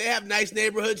say that. They have nice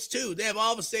neighborhoods, too. They have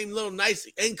all the same little nice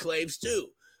enclaves, too.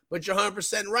 But you're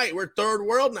 100% right. We're third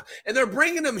world now. And they're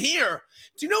bringing them here.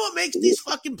 Do you know what makes these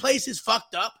fucking places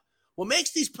fucked up? What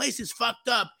makes these places fucked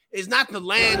up is not the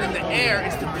land and the air.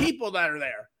 It's the people that are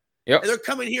there. Yep. And they're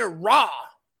coming here raw,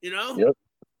 you know? Yep.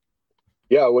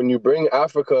 Yeah, when you bring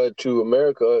Africa to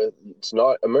America, it's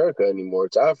not America anymore.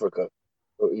 It's Africa.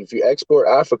 If you export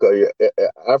Africa,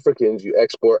 Africans, you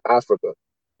export Africa.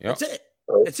 Yep. That's it.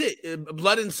 Right? That's it.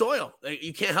 Blood and soil. Like,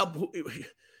 you can't help...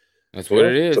 That's what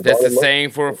it is. That's the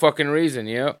saying for a fucking reason.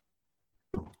 Yep.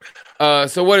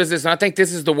 So what is this? I think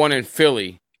this is the one in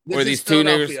Philly where these two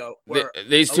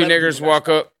niggers walk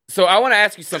up. So I want to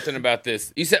ask you something about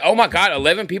this. You said, "Oh my God,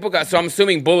 11 people got." So I'm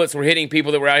assuming bullets were hitting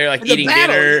people that were out here like eating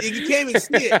dinner. You can't even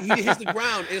see it. He hits the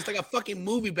ground, and it's like a fucking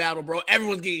movie battle, bro.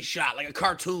 Everyone's getting shot like a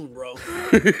cartoon, bro. God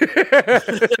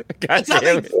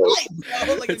damn it. Bro.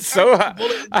 Like it's so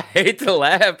I hate to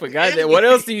laugh, but goddamn, what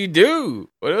else do you do?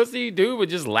 What else do you do but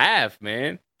just laugh,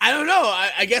 man? I don't know.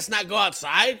 I guess not go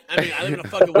outside. I mean, I live in a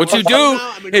fucking. What you do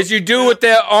is you do what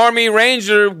that Army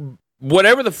Ranger,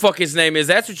 whatever the fuck his name is.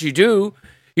 That's what you do.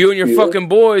 You and your fucking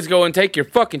boys go and take your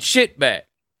fucking shit back.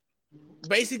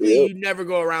 Basically, you never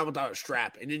go around without a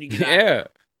strap, and then you get out. Yeah.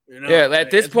 You know? Yeah,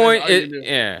 at this point,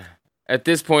 at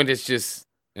this point, it's just,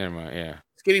 never mind,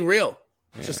 It's getting real.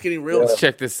 It's just getting real. Let's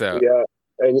check this out. Yeah,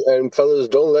 and fellas,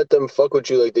 don't let them fuck with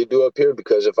you like they do up here,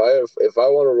 because if I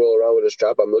want to roll around with a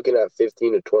strap, I'm looking at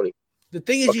 15 to 20. The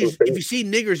thing is, if you see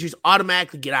niggers, you just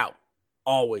automatically get out.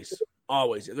 Always.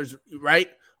 There's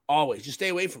always. Just stay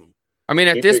away from them. I mean,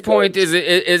 at this point, is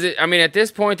it? I mean, at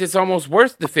this point, it's almost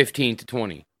worth the 15 to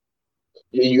 20.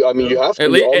 You have to. You almost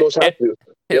have to.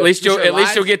 At least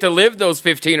you'll get to live those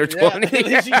 15 or 20. At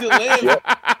least you can live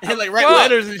and like write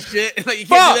letters and shit. Like you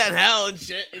can't do that in hell and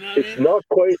shit. You know what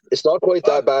I mean? It's not quite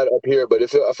that bad up here. But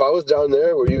if I was down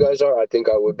there where you guys are, I think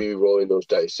I would be rolling those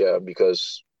dice. Yeah,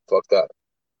 because fuck that.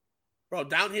 Bro,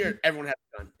 down here, everyone has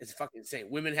a gun. It's fucking insane.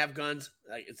 Women have guns.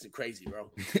 Like, it's crazy, bro.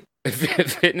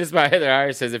 Fitness by Heather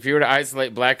Iyer says, if you were to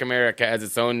isolate Black America as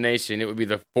its own nation, it would be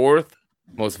the 4th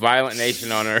most violent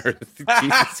nation on earth.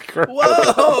 Jesus Christ.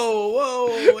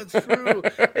 Whoa, it's true.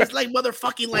 It's like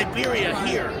motherfucking Liberia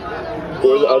here.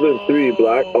 Or the other 3,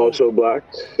 black, also black.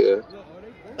 Yeah.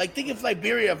 Like, think of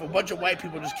Liberia if a bunch of white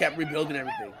people just kept rebuilding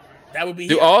everything. That would be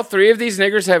Do all 3 of these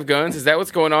niggers have guns? Is that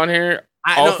what's going on here?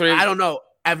 I don't know.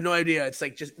 I have no idea. It's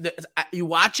like just you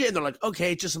watch it and they're like,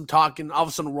 okay, it's just some talking. All of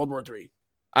a sudden, World War III.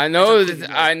 I know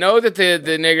that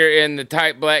the nigger in the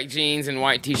tight black jeans and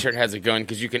white t-shirt has a gun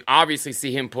because you can obviously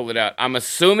see him pull it out. I'm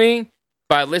assuming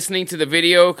by listening to the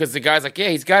video, because the guy's like, yeah,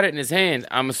 he's got it in his hand.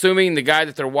 I'm assuming the guy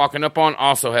that they're walking up on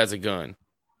also has a gun.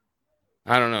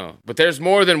 I don't know. But there's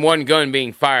more than one gun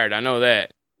being fired. I know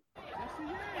that.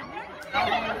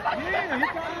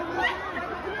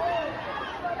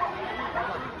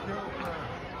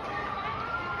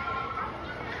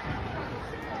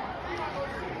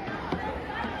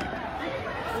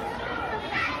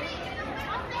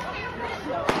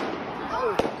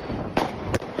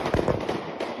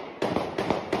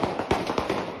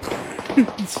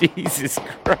 Jesus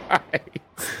Christ.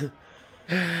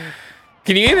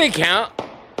 Can you even count?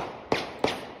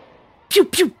 Pew,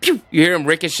 pew, pew. You hear him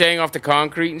ricocheting off the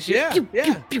concrete and shit? Yeah, pew, yeah.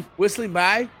 Pew, pew. Whistling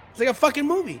by. It's like a fucking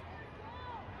movie.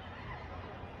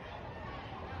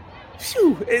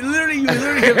 Phew. You literally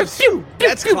hear the phew.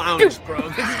 That's clownish, bro.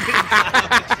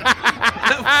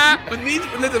 When these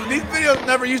videos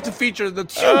never used to feature the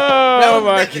phew. Oh,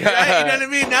 my God. You know what I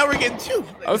mean? Now we're getting phew.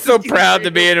 Like, I'm so proud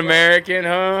to be an American,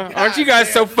 huh? God, aren't you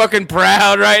guys so fucking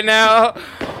proud right now?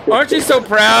 Aren't you so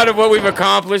proud of what we've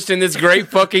accomplished in this great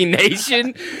fucking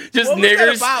nation? Just what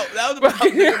niggers. That was about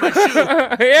nigger my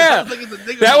shoe. Yeah.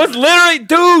 That was literally,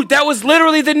 dude, that was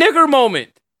literally the nigger moment.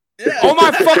 Yeah. Oh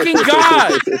my fucking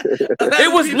God.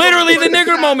 It was literally the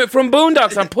nigger moment from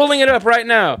Boondocks. I'm pulling it up right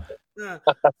now. God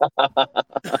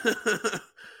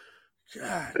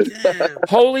damn.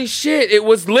 Holy shit. It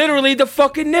was literally the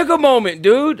fucking nigger moment,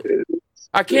 dude.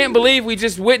 I can't believe we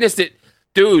just witnessed it.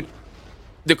 Dude,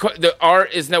 the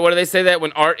art is now, what do they say that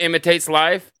when art imitates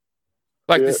life?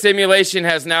 Like the simulation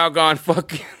has now gone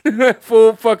fucking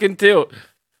full fucking tilt.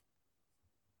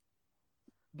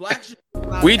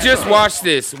 We just watched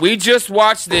this. We just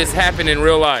watched this happen in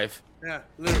real life. Yeah,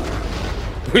 literally.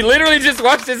 We literally just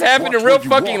watched this happen in real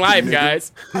fucking life,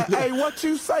 guys. Hey, what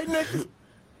you say, nigga?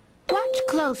 Watch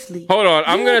closely. Hold on,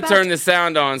 I'm gonna turn the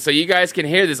sound on so you guys can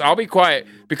hear this. I'll be quiet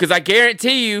because I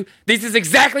guarantee you, this is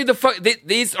exactly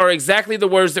these are exactly the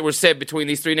words that were said between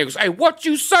these three niggas. Hey, what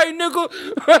you say, nigga?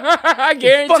 I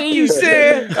guarantee you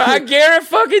said. I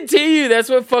guarantee you that's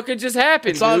what fucking just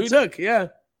happened. That's all dude. it took, yeah.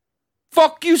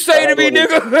 Fuck you say to me,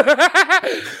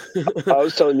 nigga. I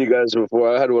was telling you guys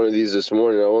before, I had one of these this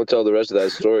morning. I won't tell the rest of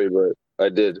that story, but I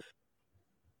did.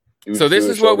 So this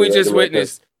is what we just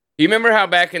witnessed. You remember how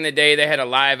back in the day they had a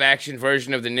live action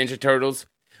version of the Ninja Turtles?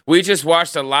 We just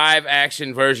watched a live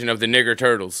action version of the Nigger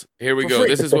Turtles. Here we go.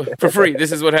 This is what for free.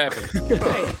 This is what happened. Look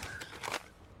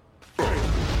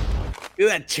at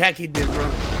that check he did, bro.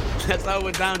 That's how it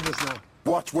went down just now.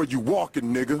 Watch where you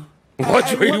walking, nigga.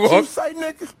 Watch where you walking. walk. You say,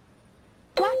 nigga?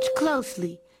 Watch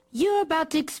closely. You're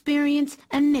about to experience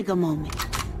a nigger moment.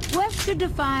 Webster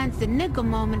defines the nigger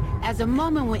moment as a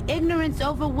moment when ignorance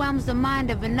overwhelms the mind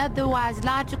of an otherwise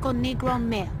logical Negro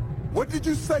male. What did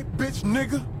you say, bitch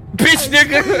nigga? Bitch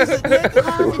nigga!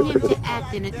 Causing him to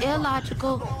act in an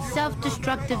illogical,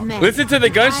 self-destructive manner. Listen to the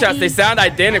gunshots. They sound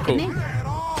identical.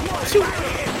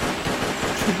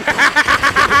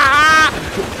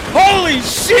 Holy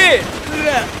shit!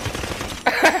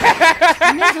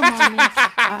 Nigger moments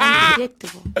are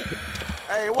unpredictable.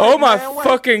 Hey, oh my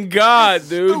fucking God,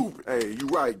 dude. Stupid. Hey, you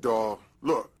right, dawg.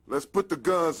 Look, let's put the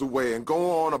guns away and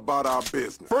go on about our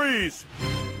business. Freeze!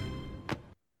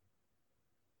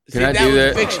 Can I do was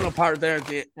that? The fictional part there at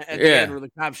the end where the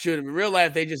cops shoot him. In real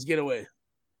life, they just get away.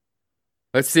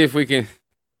 Let's see if we can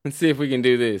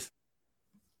do this.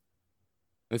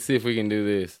 Let's see if we can do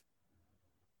this.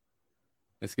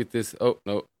 Let's get this. Oh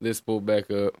no, this pulled back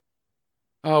up.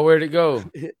 Oh, where'd it go?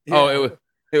 Yeah. Oh,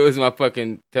 it was my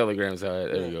fucking Telegram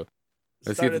side. There we go.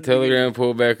 Let's get the Telegram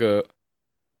pulled back up.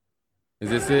 Is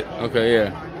this it? Okay,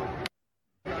 yeah.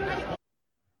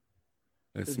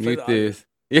 Let's mute this.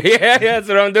 Yeah, that's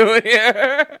what I'm doing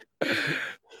here.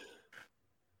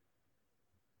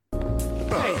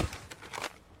 Hey.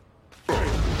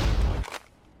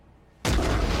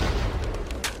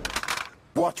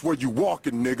 Watch where you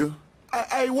walking, nigga.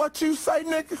 Hey, what you say,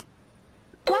 nigga?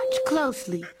 Watch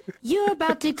closely. You're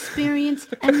about to experience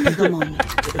a nigger moment.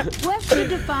 Webster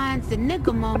defines the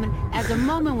nigger moment as a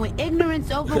moment when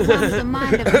ignorance overwhelms the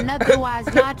mind of an otherwise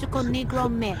logical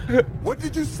Negro male. What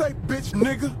did you say, bitch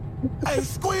nigga? Hey,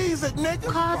 squeeze it, nigga.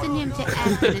 Causing him to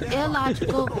act in an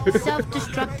illogical,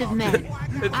 self-destructive manner,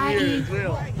 i.e.,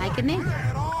 like a nigger.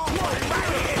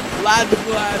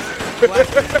 Logical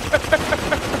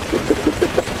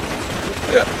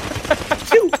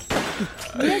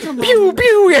Pew,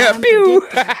 pew, yeah, pew.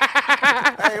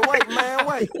 Hey, wait, man,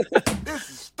 wait. This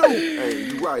is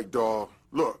Hey, you right, dawg.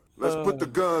 Look, let's put the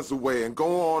guns away and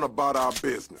go on about our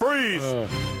business. Freeze!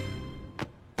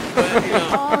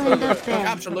 All in the family.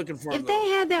 Cops are looking for If them. they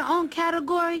had their own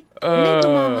category, Nigger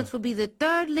Moments would be the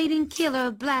third leading killer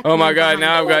of black Oh my men God! behind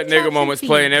Now I've got Chuck nigger moments and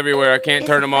playing Feed. everywhere. I can't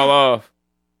turn them all off.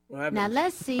 Now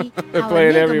let's see They're how a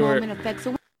playing Nigger everywhere. Moment affects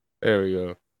a There we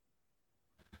go.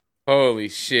 Holy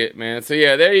shit, man. So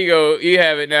yeah, there you go. You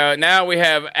have it now. Now we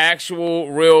have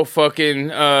actual real fucking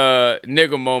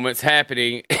nigger moments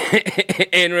happening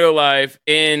in real life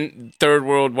in third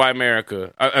world white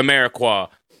America. Ameriqua.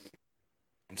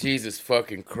 Jesus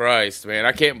fucking Christ, man.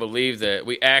 I can't believe that.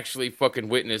 We actually fucking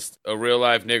witnessed a real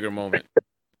life nigger moment.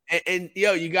 And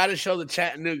yo, you got to show the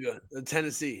Chattanooga, the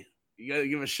Tennessee. You got to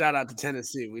give a shout out to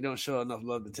Tennessee. We don't show enough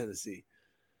love to Tennessee.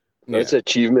 That's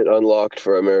achievement unlocked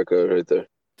for America right there.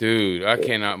 Dude, I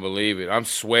cannot believe it. I'm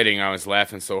sweating. I was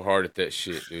laughing so hard at that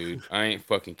shit, dude. I ain't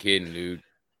fucking kidding, dude.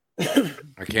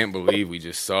 I can't believe we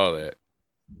just saw that.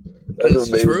 That's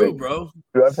amazing. True, bro.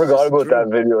 Dude, I forgot about that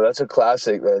video. That's a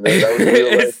classic, man. That was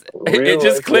real life. Real It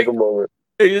just life clicked. nigga moment.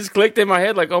 It just clicked in my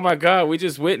head like, oh my God, we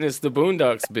just witnessed the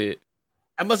Boondocks bit.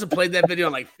 I must have played that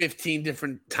video like 15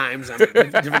 different times on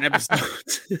different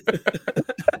episodes.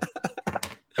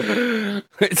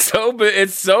 It's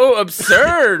so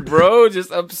absurd, bro.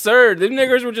 Just absurd. Them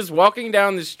niggers were just walking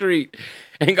down the street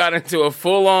and got into a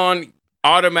full-on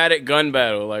automatic gun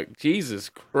battle. Like, Jesus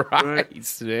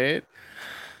Christ, man.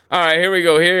 All right, here we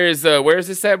go. Here's where's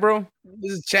this at, bro?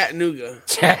 This is Chattanooga.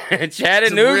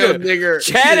 Chattanooga,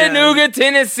 Chattanooga,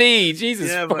 Tennessee.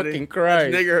 Jesus fucking buddy.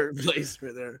 Christ. That's nigger place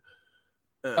right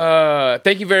there.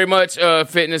 Thank you very much,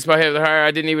 Fitness by Heather Hire.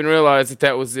 I didn't even realize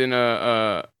that was in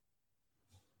a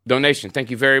donation.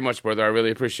 Thank you very much, brother. I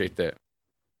really appreciate that.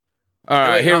 All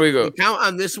right, here we go. The count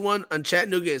on this one on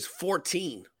Chattanooga is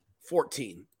 14.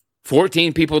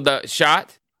 14 people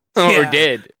shot or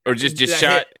dead or just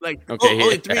shot. Like okay,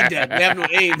 only 3 dead. We have no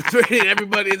aim.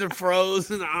 Everybody either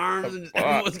froze in the arms and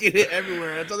everyone's getting hit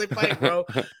everywhere. That's how they fight, bro.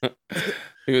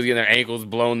 He was getting their ankles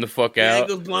blown the fuck out.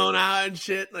 Ankles blown out and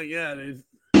shit. Like dude.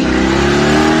 Turn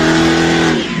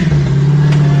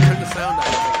the sound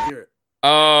down so I can hear it.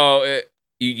 Oh,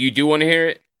 you do want to hear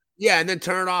it? Yeah, and then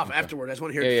turn it off afterward. I just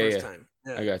want to hear it the first time.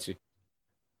 Yeah. I got you.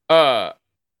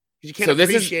 You can't so this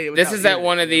is at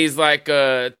one of these like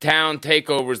town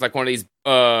takeovers, like one of these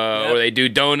where they do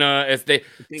donuts.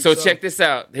 So check this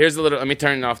out. Here's a little. Let me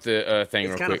turn off the thing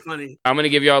real quick. Funny. I'm gonna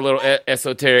give y'all a little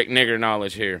esoteric nigger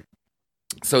knowledge here.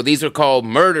 So these are called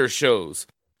murder shows.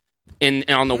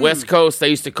 On the West Coast, they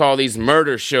used to call these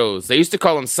murder shows. They used to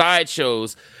call them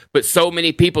sideshows, but so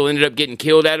many people ended up getting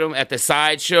killed at them at the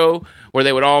sideshow where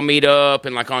they would all meet up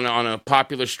and like on a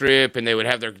popular strip, and they would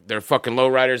have their fucking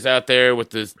lowriders out there with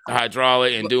the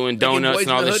hydraulic and doing donuts and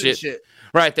all this shit.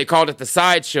 Right, they called it the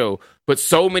sideshow, but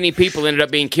so many people ended up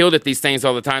being killed at these things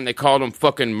all the time. They called them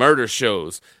fucking murder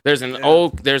shows. There's an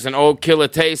old Killer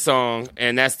Tay song,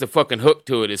 and that's the fucking hook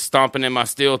to it. Is stomping in my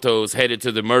steel toes, headed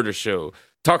to the murder show.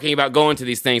 Talking about going to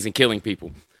these things and killing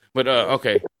people. But,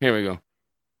 okay, here we go.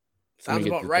 Sounds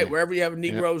about right. Wherever you have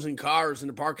Negroes and cars in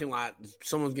the parking lot,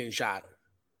 someone's getting shot.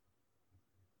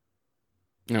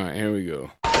 All right, here we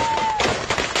go.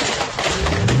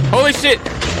 Holy shit!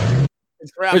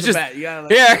 It's right off the bat. You gotta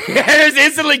there's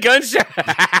instantly gunshot.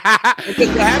 Because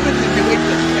what happens is you wait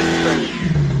till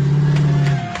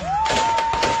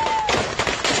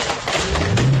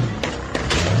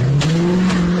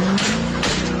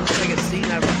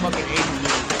fucking 80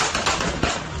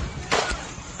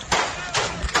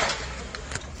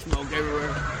 smoke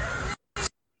everywhere.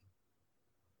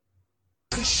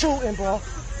 He's shooting, bro.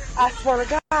 I swear to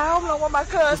God, I don't know what my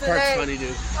cousin is. This part's funny,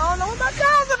 dude. I don't know what my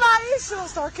cousin is.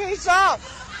 Sarkeisha.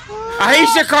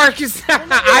 Aisha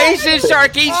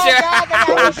Sharkeisha.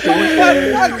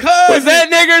 Was that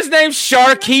nigger's name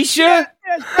Sharkeisha?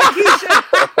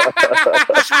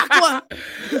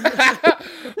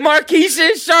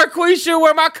 Marquisha and Sharquisha,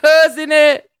 where my cousin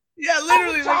at? Yeah,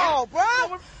 literally. Bro.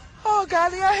 Oh,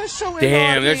 God, he out here shooting.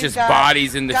 Damn, there's just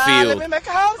bodies in the field. Let me make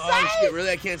a whole shit, really?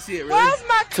 I can't see it, really. Where's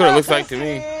my That's what it looks like to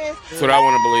me. That's what I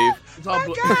want to believe. It's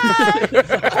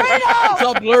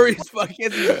all blurry as fuck. I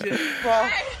can't see shit. Bro,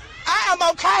 I am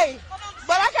okay,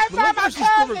 but I can't find my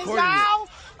cousins now.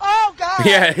 Oh, God.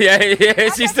 Yeah.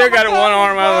 She still got one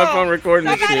arm out of the phone recording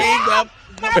this shit. My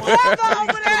brother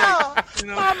over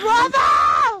there. My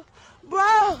brother.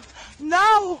 Bro,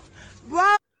 no.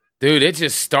 Bro. Dude, it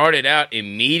just started out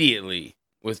immediately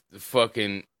with the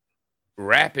fucking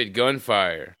rapid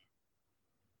gunfire.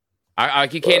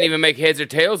 You can't even make heads or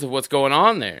tails of what's going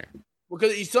on there. Well,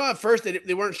 because you saw at first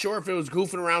they weren't sure if it was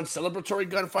goofing around celebratory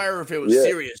gunfire or if it was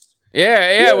serious.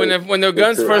 Yeah. When the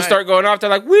guns first start going off, they're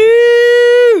like,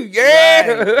 woo,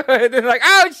 yeah. Right. They're like,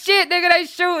 oh shit, nigga, they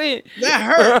shooting. That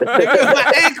hurt, nigga.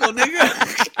 My ankle,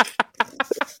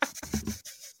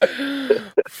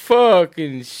 nigga.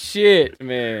 Fucking shit,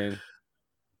 man.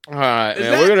 All right,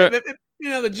 man. We're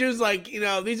gonna. The Jews like, these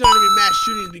aren't gonna be mass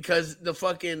shootings because the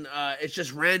fucking it's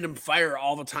just random fire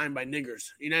all the time by niggers.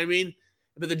 You know what I mean?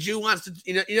 But the Jew wants to,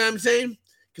 you know what I'm saying?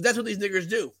 Because that's what these niggers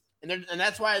do. And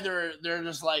that's why they're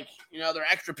just like, they're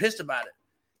extra pissed about it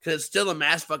because it's still a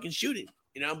mass fucking shooting,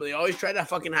 but they always try to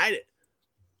fucking hide it.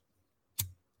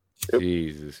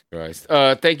 Jesus Christ.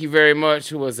 Thank you very much.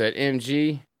 Who was that?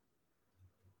 MG?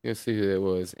 Let's see who that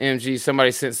was. MG,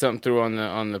 somebody sent something through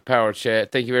on the power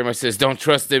chat. Thank you very much. Says, don't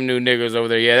trust them new niggers over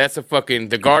there. Yeah, that's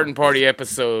the garden party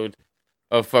episode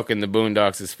of fucking the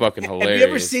Boondocks is fucking hilarious. Have you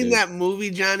ever seen that movie,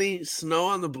 Johnny? Snow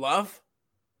on the Bluff?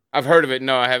 I've heard of it.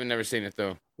 No, I haven't never seen it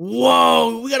though.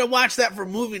 Whoa, we gotta watch that for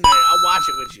movie night. I'll watch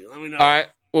it with you. Let me know. All right,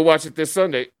 we'll watch it this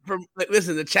Sunday.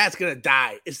 Listen, the chat's gonna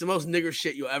die. It's the most nigger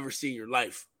shit you'll ever see in your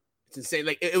life. It's insane.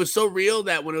 Like it was so real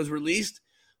that when it was released,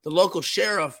 the local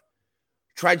sheriff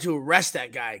tried to arrest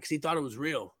that guy because he thought it was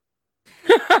real.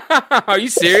 Are you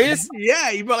serious?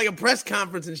 Yeah, he brought like a press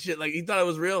conference and shit. Like he thought it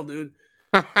was real, dude.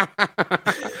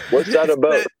 What's that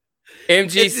about?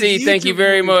 MGC, thank you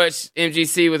very much.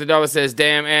 MGC with $1 says,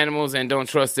 damn animals and don't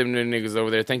trust them new niggas over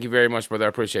there. Thank you very much, brother. I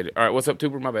appreciate it. All right, what's up,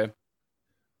 Tuber? My bad.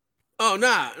 Oh,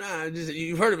 nah.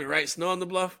 You've heard of it, right? Snow on the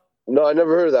Bluff? No, I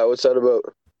never heard of that. What's that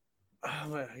about?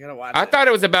 Oh, I gotta watch I thought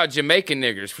it was about Jamaican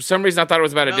niggers. For some reason, I thought it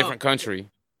was about a different country.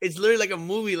 It's literally like a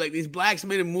movie. Like these blacks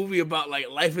made a movie about like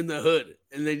life in the hood,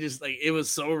 and they just like it was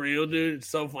so real, dude. It's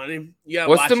so funny. Yeah.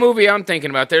 What's the movie I'm thinking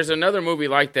about? There's another movie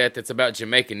like that's about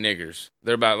Jamaican niggers.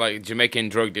 They're about like Jamaican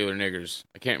drug dealer niggers.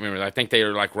 I can't remember. I think they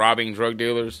are like robbing drug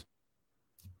dealers.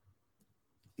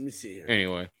 Let me see here.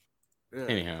 Anyway. Yeah.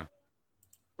 Anyhow.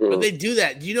 But they do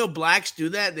that. Do you know blacks do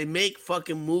that? They make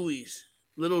fucking movies,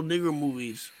 little nigger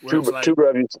movies. Tuber,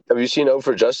 have you seen Out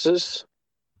for Justice?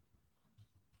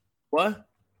 What?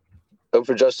 Out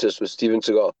for Justice with Steven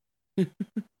Seagal.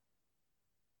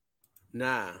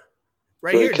 Nah.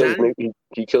 Right here, Johnny.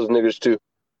 He kills niggers too.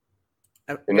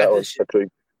 And that one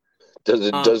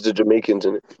does the Jamaicans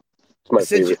in it. It's my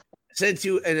favorite. Sent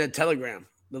you in a telegram,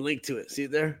 the link to it. See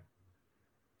it there?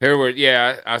 Herward,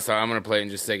 yeah, I saw. I'm going to play it in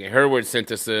just a second. Herward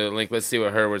sent us a link. Let's see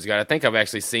what Herward's got. I think I've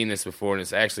actually seen this before, and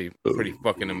it's actually pretty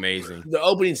fucking amazing. The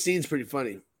opening scene's pretty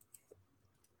funny.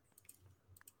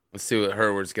 Let's see what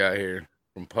Herward's got here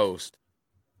from Post.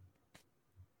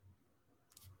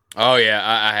 Oh, yeah,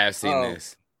 I have seen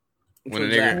this. When a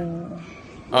nigger...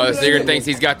 Oh, this nigger thinks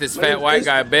he's got this fat white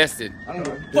guy bested.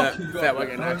 Fat white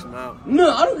guy knocks him out.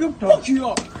 No, I don't give a fuck you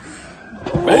up.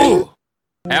 Oh,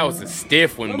 that was a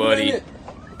stiff one, buddy.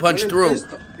 Punch through,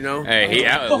 you know? Hey,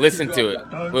 listen to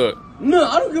it. Look. No,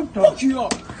 I don't give a fuck you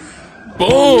up.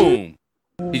 Boom!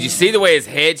 Did you see the way his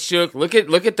head shook? Look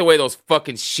at the way those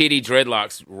fucking shitty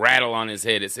dreadlocks rattle on his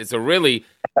head. It's a really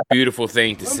beautiful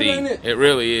thing to see. It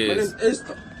really is.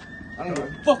 I don't give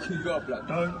a fuck you up, like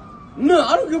that. No,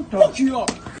 I don't give a fuck you up.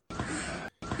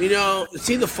 You know,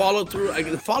 see the follow through.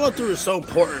 Like the follow through is so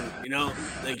important. You know,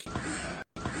 like.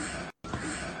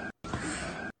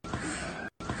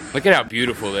 Look at how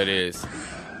beautiful that is.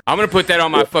 I'm gonna put that on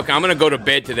my fucking. I'm gonna go to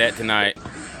bed to that tonight.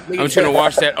 I'm just gonna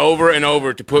watch that over and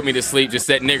over to put me to sleep. Just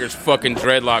that nigger's fucking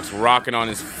dreadlocks rocking on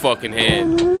his fucking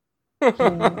head.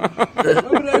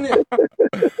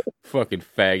 Fucking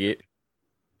faggot.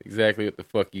 Exactly what the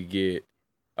fuck you get.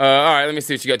 All right, let me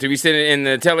see what you got. Did we send it in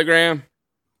the Telegram?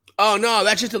 Oh no,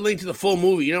 that's just a link to the full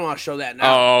movie. You don't want to show that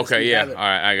now. Oh, okay, yeah. All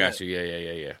right, I got you.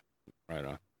 Yeah. Right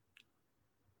on.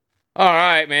 All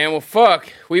right, man. Well, fuck.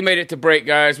 We made it to break,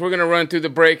 guys. We're going to run through the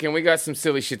break, and we got some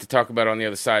silly shit to talk about on the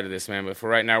other side of this, man. But for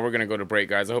right now, we're going to go to break,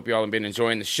 guys. I hope you all have been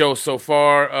enjoying the show so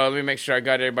far. Let me make sure I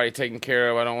got everybody taken care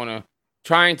of. I don't want to...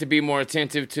 Trying to be more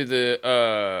attentive to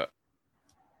the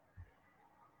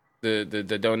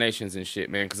donations and shit,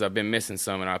 man, because I've been missing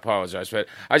some, and I apologize. But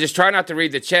I just try not to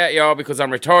read the chat, y'all, because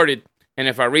I'm retarded, and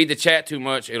if I read the chat too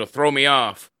much, it'll throw me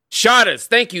off. Shot us.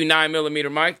 Thank you, 9mm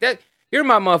Mike. You're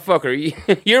my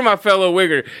motherfucker. You're my fellow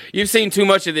wigger. You've seen too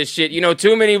much of this shit. You know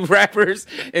too many rappers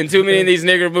and too many of these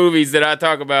nigger movies that I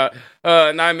talk about.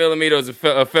 9mm is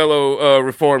a fellow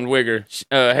reformed wigger.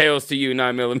 Hails to you,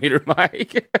 9mm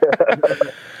Mike.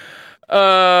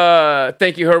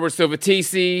 Thank you, Herbert Silva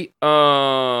TC.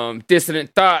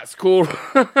 Dissident Thoughts. Cool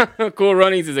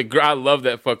Runnings is I love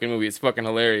that fucking movie. It's fucking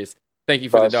hilarious. Thank you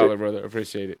for the $1, brother. I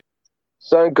appreciate it.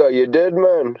 Sanka, you dead,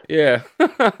 man? Yeah.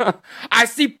 I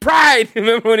see pride.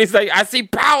 Remember when he's like, I see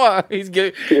power. He's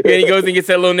good. And he goes and gets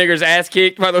that little nigger's ass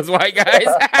kicked by those white guys.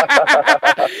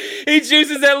 He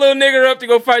juices that little nigger up to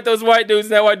go fight those white dudes,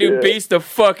 and that white dude beats the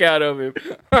fuck out of him.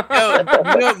 Yo,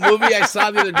 you know what movie I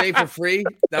saw the other day for free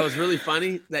that was really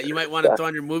funny that you might want to throw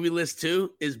on your movie list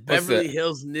too is Beverly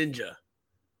Hills Ninja.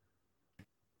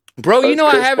 Bro, you know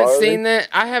I haven't seen that.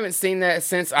 I haven't seen that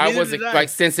since I was like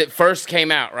since it first came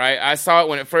out. Right, I saw it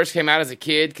when it first came out as a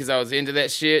kid because I was into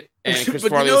that shit. And Chris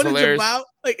Farley was hilarious. It's about?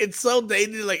 Like it's so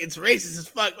dated, like it's racist as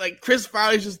fuck. Like Chris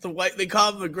Farley's just the white. They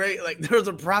call him the great. Like there was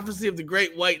a prophecy of the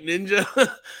great white ninja.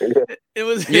 It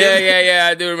was him. Yeah.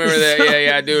 I do remember that.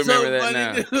 Yeah, I do remember that funny,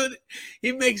 now. Dude.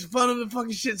 He makes fun of the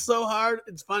fucking shit so hard.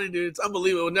 It's funny, dude. It's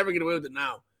unbelievable. We'll never get away with it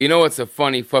now. You know what's a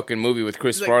funny fucking movie with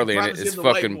Chris Farley in it? It's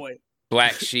fucking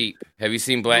Black Sheep. Have you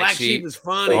seen Black Sheep? Is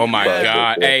funny. Oh my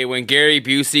god! Hey, when Gary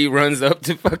Busey runs up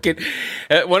to fucking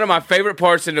one of my favorite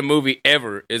parts in the movie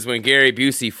ever is when Gary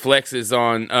Busey flexes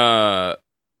on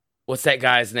what's that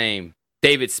guy's name?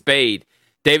 David Spade.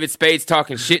 David Spade's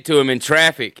talking shit to him in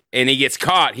traffic, and he gets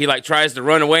caught. He like tries to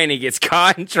run away, and he gets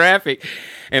caught in traffic,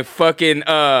 and fucking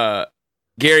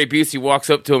Gary Busey walks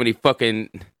up to him, and he fucking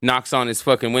knocks on his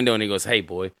fucking window, and he goes, "Hey,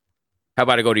 boy. How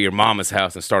about I go to your mama's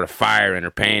house and start a fire in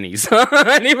her panties?"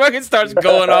 And he fucking starts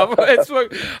going off. I'm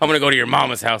going to go to your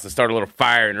mama's house and start a little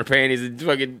fire in her panties. And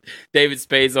fucking David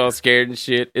Spade's all scared and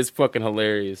shit. It's fucking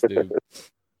hilarious, dude.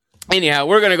 Anyhow,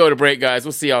 we're going to go to break, guys.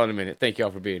 We'll see y'all in a minute. Thank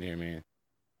y'all for being here, man.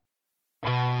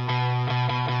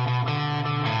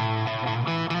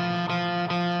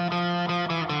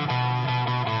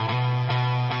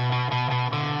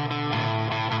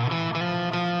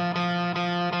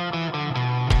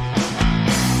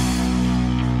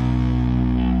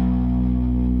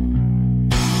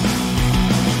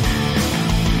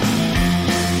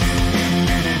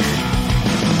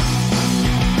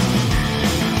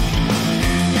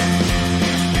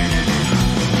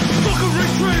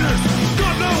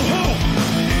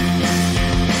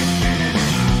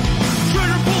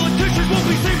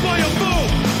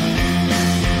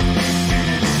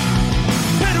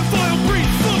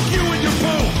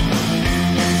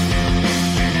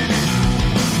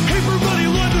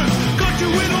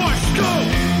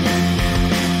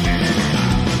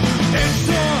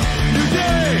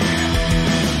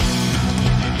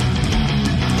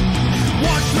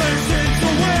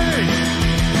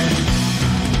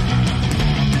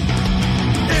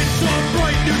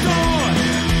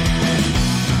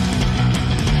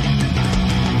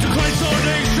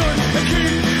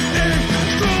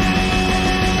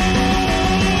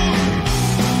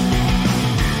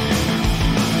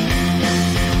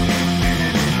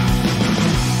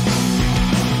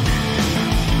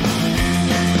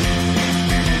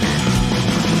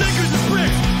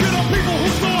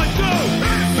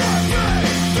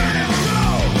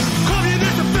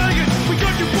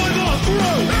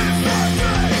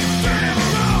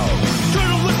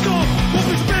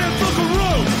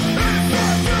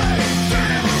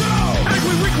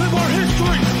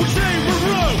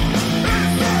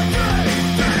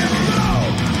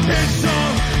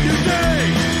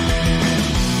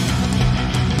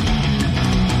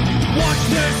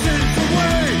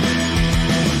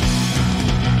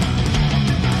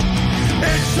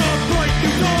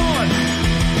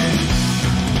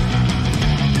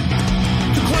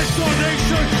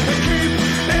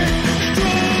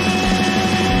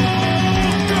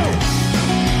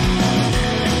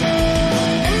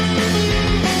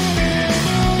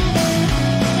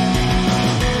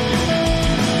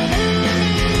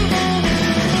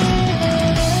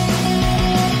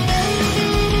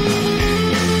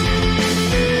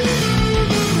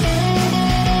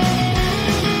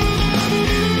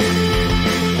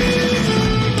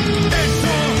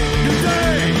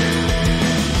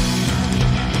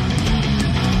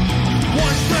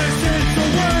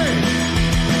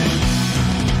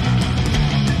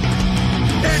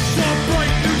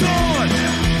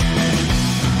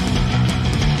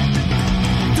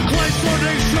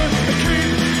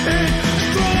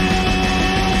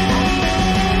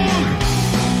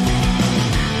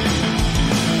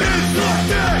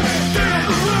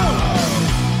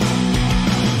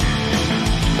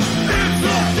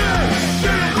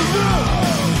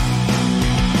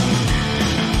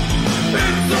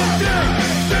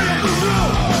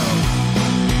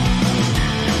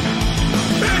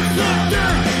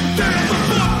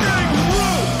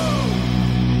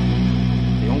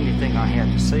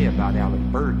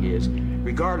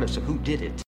 Regardless of who did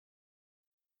it.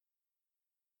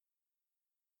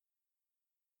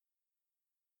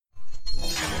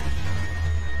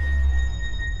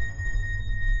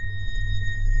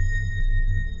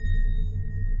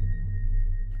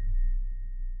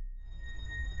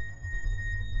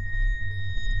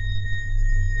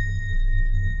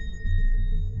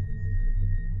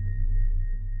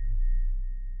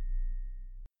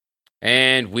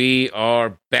 And we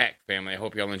are back, family. I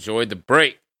hope y'all enjoyed the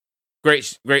break.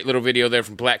 Great little video there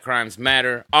from Black Crimes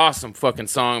Matter. Awesome fucking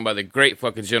song by the great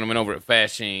fucking gentleman over at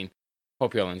Fast Sheen.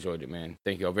 Hope y'all enjoyed it, man.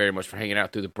 Thank y'all very much for hanging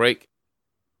out through the break.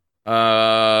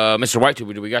 Mr.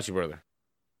 Whitetube, we got you, brother.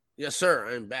 Yes, sir.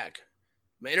 I'm back.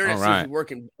 My internet seems to be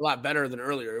working a lot better than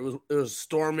earlier. It was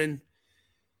storming.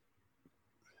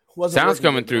 Sound's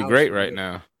coming through great right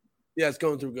now. Yeah, it's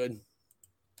going through good.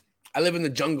 I live in the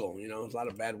jungle, you know. There's a lot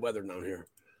of bad weather down here.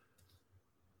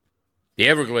 The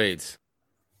Everglades.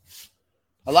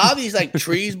 A lot of these like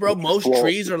trees, bro. Most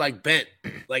trees are like bent,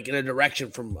 like in a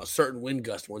direction from a certain wind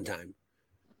gust one time.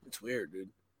 It's weird, dude.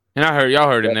 And y'all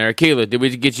heard him there. Akila, did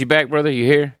we get you back, brother? You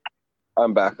here?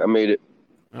 I'm back. I made it.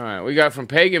 All right. We got from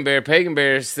Pagan Bear. Pagan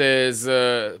Bear says,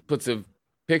 puts a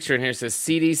picture in here, says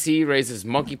CDC raises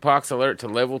monkeypox alert to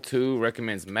level 2,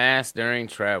 recommends masks during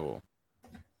travel.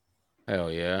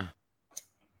 Hell yeah.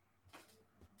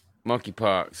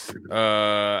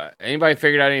 Monkeypox. Anybody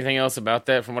figured out anything else about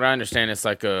that? From what I understand, it's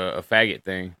like a faggot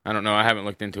thing. I don't know. I haven't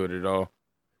looked into it at all.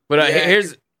 But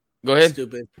here's... Go ahead.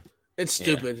 It's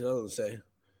stupid. I don't say.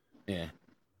 Yeah.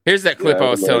 Here's that clip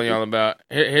I was telling y'all about.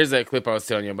 Here's that clip I was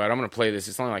telling you about. I'm going to play this.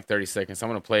 It's only like 30 seconds. So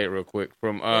I'm going to play it real quick.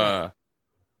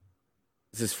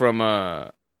 This is from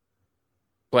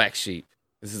Black Sheep.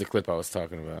 This is the clip I was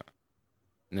talking about.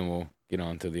 And then we'll get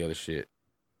on to the other shit.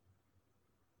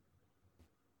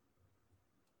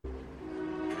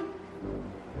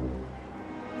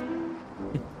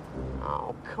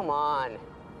 Oh, come on.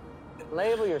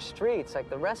 Label your streets like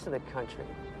the rest of the country.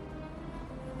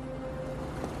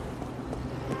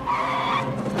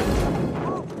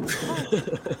 Oh,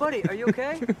 buddy, are you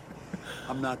okay?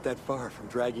 I'm not that far from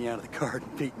dragging you out of the car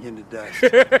and beating you into dust. You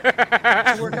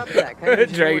work up to that. Kind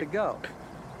of where to go.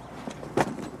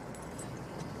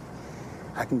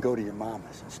 I can go to your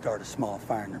mama's and start a small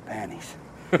fire in her panties.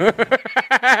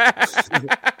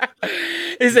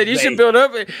 He said you should build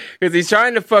up because he's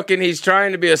trying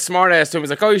to be a smart ass to him. He's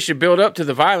like, oh, you should build up to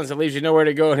the violence. It leaves you nowhere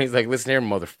to go. And he's like, listen here,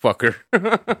 motherfucker.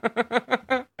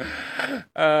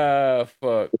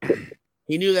 Fuck.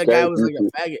 He knew that guy was like a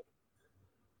faggot.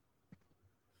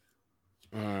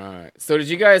 All right. So did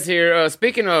you guys hear,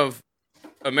 speaking of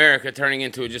America turning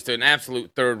into just an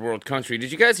absolute third world country,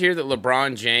 did you guys hear that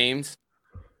LeBron James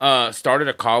started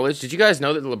a college? Did you guys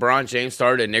know that LeBron James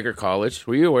started a nigger college?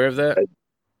 Were you aware of that?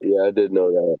 Yeah, I did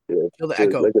know that. Yeah. Feel the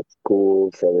echo. Like a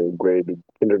school from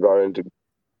kindergarten to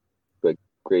like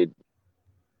grade.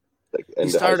 Like he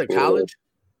started a college.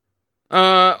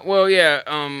 Well,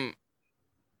 yeah.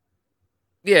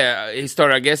 Yeah, he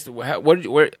started. I guess.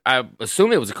 Where? I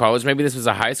assume it was a college. Maybe this was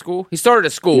a high school. He started a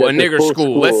school, a nigger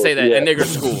school. Let's say that a nigger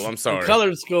school. I'm sorry.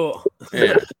 Colored school.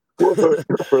 Yeah.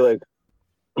 for like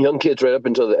young kids right up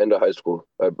until the end of high school.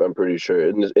 I'm pretty sure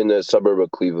in the suburb of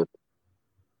Cleveland.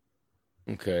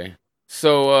 Okay.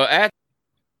 So at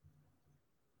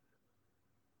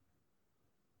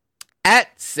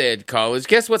said college,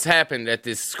 guess what's happened at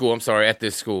this school? I'm sorry, at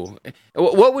this school.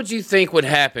 What would you think would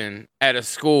happen at a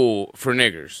school for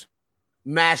niggers?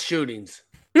 Mass shootings.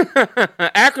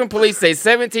 Akron police say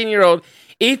 17-year-old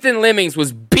Ethan Lemmings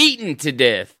was beaten to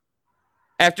death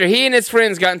after he and his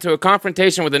friends got into a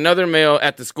confrontation with another male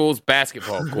at the school's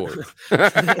basketball court.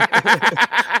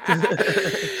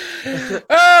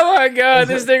 Oh my God!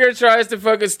 This nigger tries to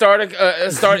fucking start,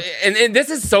 and this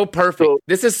is so perfect.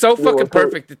 This is so fucking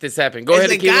perfect that this happened. Go ahead,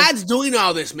 like Akila. God's doing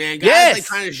all this, man. God's like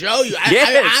trying to show you.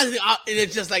 I honestly, and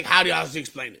it's just like, how do you honestly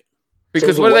explain it?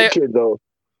 Because what are they? Kid, though.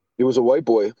 It was a white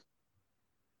boy.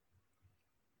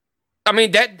 I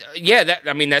mean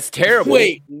that's terrible.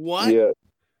 Wait, what? Yeah.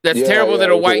 That's terrible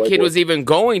that a white kid was even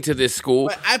going to this school.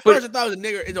 But at first, I thought it was a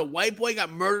nigger. Is a white boy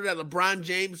got murdered at LeBron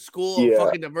James' school of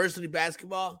fucking diversity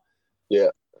basketball? Yeah.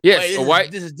 Yes,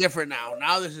 wait, this is different now.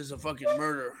 Now this is a fucking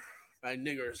murder by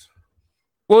niggers.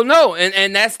 Well, no,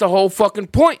 and that's the whole fucking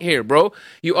point here, bro.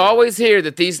 You always hear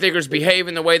that these niggers behave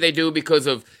in the way they do because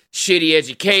of shitty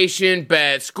education,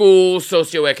 bad schools,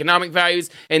 socioeconomic values,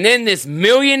 and then this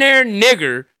millionaire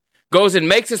nigger goes and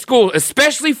makes a school,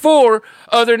 especially for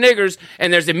other niggers,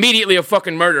 and there's immediately a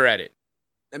fucking murder at it.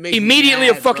 Immediately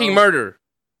a fucking murder.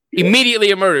 Yeah.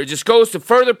 Immediately a murder. It just goes to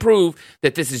further prove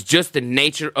that this is just the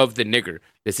nature of the nigger.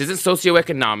 This isn't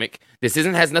socioeconomic. This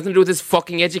has nothing to do with his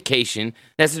fucking education.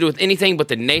 It has to do with anything but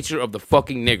the nature of the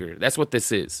fucking nigger. That's what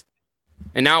this is.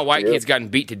 And now a white kid's gotten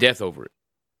beat to death over it.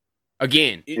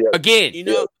 Again. Again. You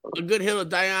know, a good hill to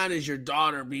die on is your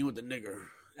daughter being with the nigger.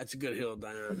 That's a good hill,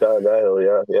 Dion. That hill,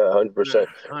 yeah, 100%.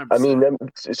 I mean,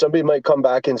 somebody might come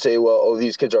back and say, well, oh,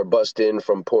 these kids are bussed in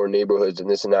from poor neighborhoods and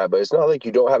this and that, but it's not like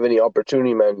you don't have any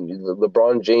opportunity, man.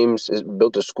 LeBron James has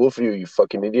built a school for you, you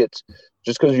fucking idiots.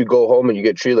 Just because you go home and you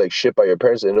get treated like shit by your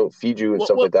parents and they don't feed you and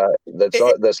stuff like that, this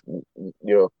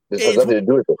has nothing to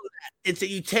do with it. It's that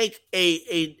you take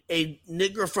a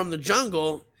nigger from the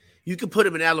jungle. You can put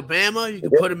him in Alabama. You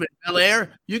can put him in Bel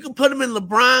Air. You can put him in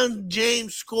LeBron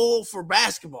James School for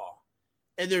basketball,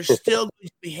 and they're still going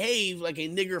to behave like a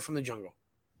nigger from the jungle.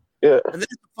 Yeah, and that's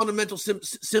the fundamental,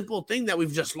 simple thing that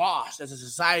we've just lost as a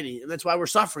society, and that's why we're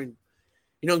suffering.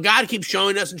 You know, God keeps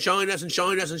showing us and showing us and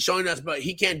showing us and showing us, but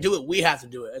He can't do it. We have to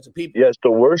do it as a people. Yeah, it's the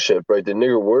worship, right? The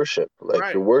nigger worship,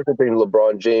 like the worshiping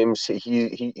LeBron James.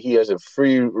 He has a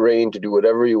free reign to do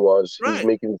whatever he wants. Right. He's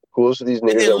making schools for these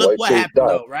niggers. And then look what happened,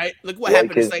 though, right? Look what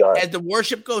happened. It's like as the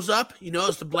worship goes up, you know,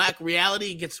 as the black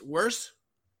reality gets worse.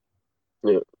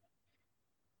 Yeah.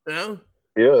 You know?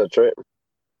 Yeah, that's right.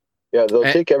 Yeah, they'll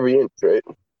take every inch, right?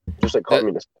 Just like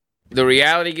communists. The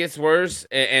reality gets worse,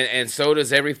 and so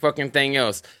does every fucking thing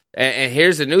else. And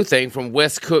here's a new thing from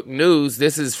West Cook News.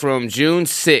 This is from June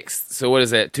 6th. So what is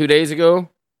that, 2 days ago?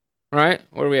 Right?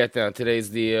 Where are we at now? Today's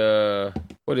the,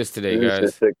 what is today,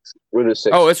 guys? We're the 6th.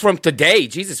 Oh, it's from today.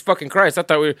 Jesus fucking Christ. I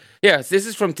thought we were, yes, this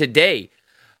is from today.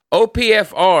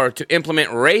 OPFR to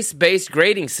implement race-based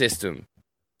grading system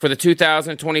for the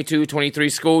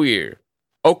 2022-23 school year.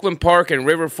 Oakland Park and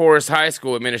River Forest High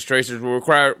School administrators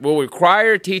will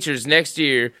require teachers next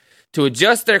year to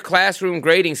adjust their classroom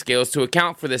grading scales to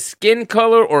account for the skin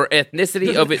color or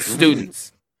ethnicity of its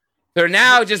students. They're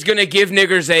now just going to give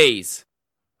niggers A's.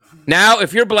 Now,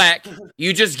 if you're black,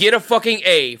 you just get a fucking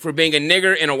A for being a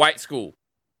nigger in a white school.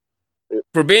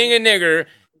 For being a nigger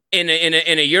in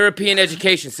a European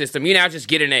education system, you now just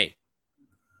get an A.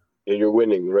 And you're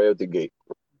winning right at the gate.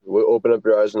 We'll open up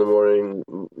your eyes in the morning,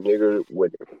 nigger,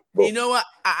 winning. Boom. You know what?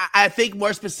 I think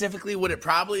more specifically what it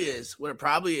probably is,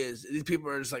 these people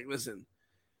are just like, listen,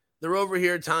 they're over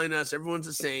here telling us everyone's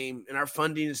the same and our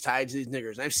funding is tied to these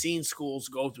niggers. And I've seen schools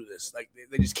go through this. Like,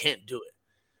 they just can't do it.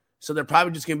 So they're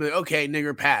probably just going to be like, okay,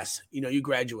 nigger, pass. You know, you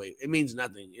graduate. It means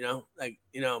nothing, you know? Like,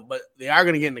 you know, but they are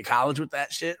going to get into college with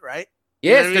that shit, right?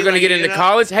 Yes, they're going to get into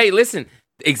college. Hey, listen.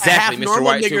 Exactly, Mr. Normal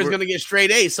White. Nigger is going to get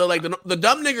straight A's. So, like, the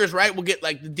dumb niggers, right, will get,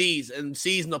 like, the D's and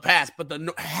C's and they'll pass. But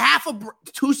the half a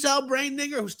two-cell brain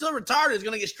nigger who's still retarded is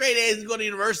going to get straight A's and go to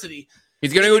university.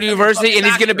 He's going to go to university and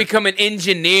he's going to become an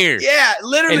engineer. Yeah,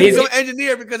 literally he's going to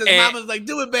engineer because his mama's like,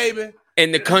 do it, baby.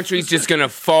 And the country's just going to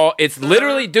fall. It's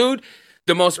literally, dude,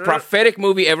 the most prophetic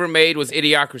movie ever made was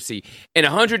Idiocracy. In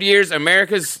 100 years,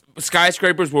 America's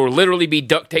skyscrapers will literally be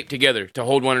duct taped together to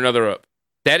hold one another up.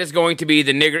 That is going to be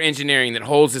the nigger engineering that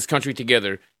holds this country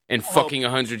together in fucking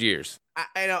 100 years.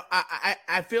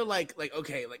 I feel like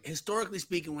okay, like historically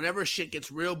speaking, whenever shit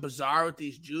gets real bizarre with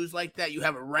these Jews like that, you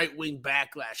have a right wing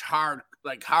backlash,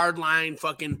 hardline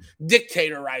fucking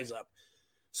dictator rise up.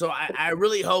 So I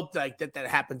really hope like that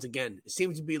happens again. It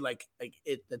seems to be like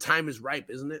the time is ripe,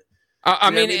 isn't it?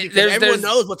 Everyone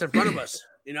knows what's in front of us.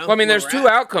 You know. Well, I mean, there's two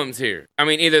outcomes here. I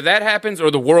mean, either that happens or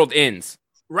the world ends.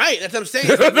 Right, that's what I'm saying.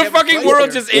 The fucking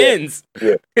world just ends.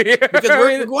 Yeah. Because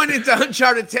we're going into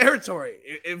uncharted territory.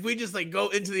 If we just like go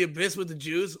into the abyss with the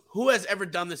Jews, who has ever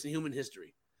done this in human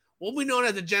history? We'll be known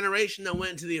as a generation that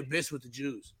went into the abyss with the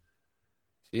Jews.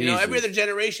 Jesus. You know, every other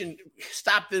generation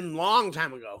stopped them long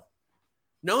time ago.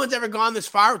 No one's ever gone this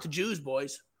far with the Jews,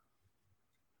 boys.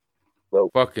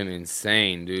 Nope. Fucking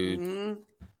insane, dude. Mm-hmm.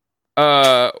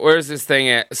 Where's this thing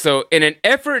at? So, in an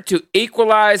effort to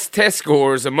equalize test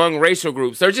scores among racial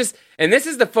groups, they're just, and this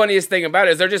is the funniest thing about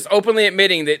it, is they're just openly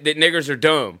admitting that niggers are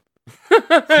dumb.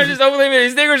 They're just openly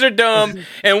admitting these niggers are dumb,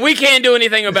 and we can't do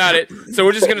anything about it, so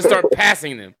we're just going to start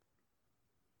passing them.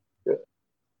 Yeah.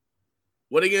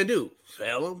 What are you going to do?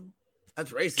 Fail them?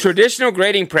 That's racist. Traditional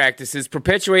grading practices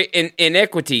perpetuate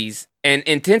inequities and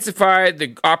intensify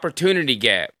the opportunity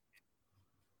gap.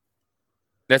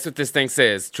 That's what this thing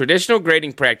says. Traditional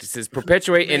grading practices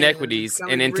perpetuate inequities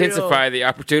and intensify the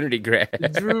opportunity gap.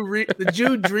 The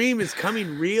Jew dream is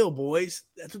coming real, boys.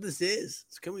 That's what this is.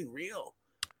 It's coming real.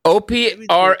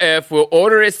 OPRF will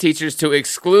order its teachers to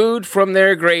exclude from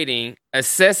their grading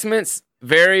assessment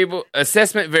variables.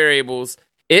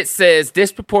 It says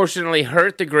disproportionately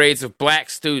hurt the grades of black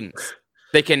students.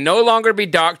 They can no longer be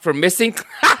docked for missing.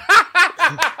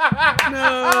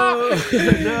 No,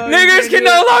 niggers can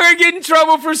no longer get in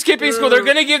trouble for skipping school. They're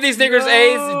going to give these niggers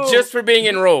A's just for being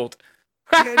enrolled.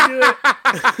 Can't do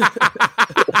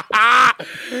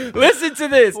it. Listen to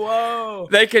this. Whoa.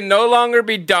 They can no longer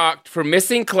be docked for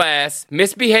missing class,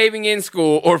 misbehaving in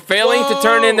school, or failing to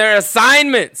turn in their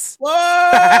assignments. Whoa!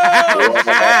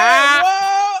 Whoa!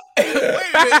 Wait a minute,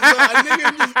 so a nigga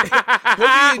just put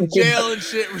me in jail and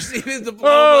shit, receive his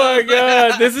diploma. Oh my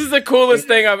god, this is the coolest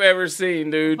thing I've ever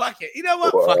seen, dude. Fuck it. You know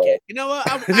what? Fuck it. You know what?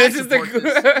 This is the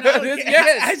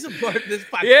yes. I support this.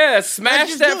 Fuck yeah,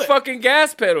 smash that fucking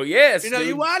gas pedal. Yes, you know, dude.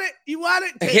 you want it? You want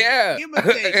it? Take yeah. It. Give him a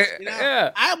taste. You know?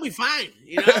 Yeah. I'll be fine.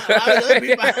 You know, I'll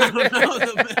be fine. I'll be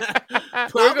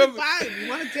fine. You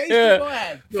want to taste it? Go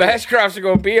ahead. Fast crops are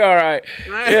gonna be all right.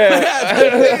 Yeah.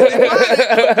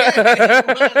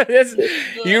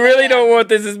 You really don't want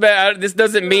this as bad. This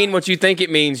doesn't mean what you think it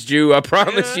means, Jew. I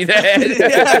promise you that.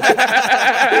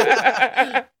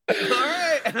 All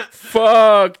right.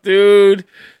 Fuck, dude.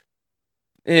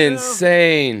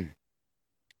 Insane.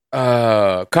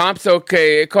 Comp's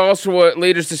okay. It calls for what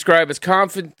leaders describe as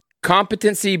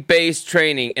competency-based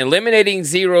training, eliminating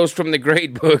zeros from the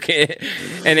grade book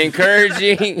and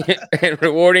encouraging and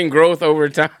rewarding growth over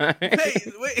time.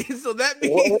 Wait, so that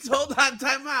means, hold on,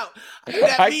 time out.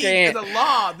 That means as a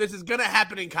law, this is going to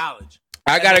happen in college.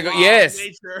 I gotta go. Yes,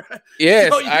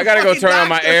 yes. So I gotta go turn on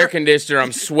my air conditioner.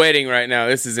 I'm sweating right now.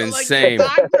 This is insane.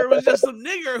 Like the doctor was just some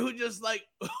nigger who just like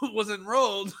was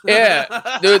enrolled.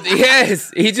 Yeah, dude.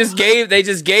 Yes, they just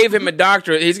gave him a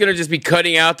doctorate. He's gonna just be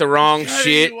cutting out the wrong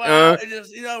shit.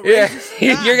 Just, you know, yeah,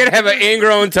 you're gonna have an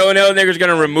ingrown toenail. Nigger's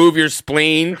gonna remove your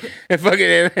spleen and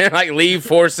fucking like leave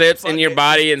forceps in your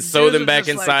body and sew them back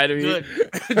inside of you.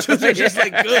 Jews are just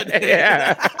like good.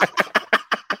 Yeah.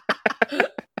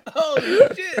 Holy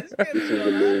shit.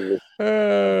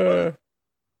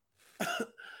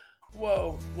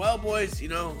 Whoa. Well, boys, you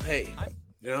know, hey,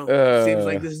 you know, seems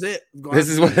like this is it. This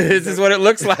is what it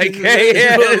looks like. Hey,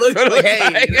 yeah, this is what it looks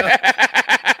like.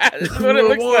 This is what it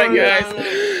looks like, guys.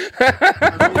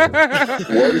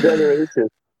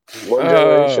 One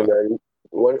generation, man.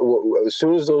 As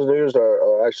soon as those niggers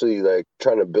are actually like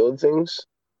trying to build things,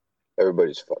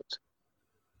 everybody's fucked.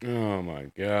 Oh my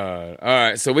god. All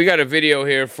right, so we got a video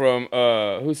here from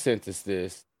who sent us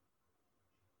this?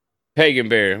 Pagan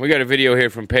Bear. We got a video here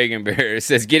from Pagan Bear. It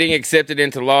says getting accepted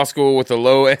into law school with a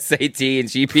low SAT and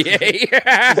GPA.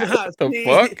 What the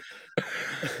fuck?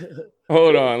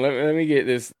 Hold on. Let me get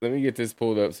this. Let me get this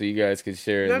pulled up so you guys can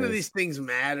share. None of these things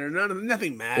matter.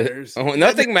 Nothing matters.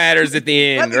 Nothing matters at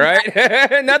the end, right?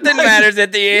 Nothing matters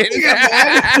at the end.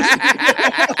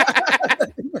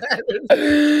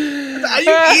 Are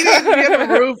you eating? Do you have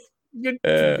a roof? Good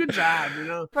job, you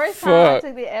know. First time I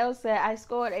took the LSAT, I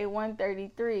scored a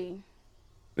 133.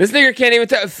 This nigger can't even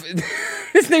talk.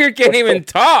 This nigger can't even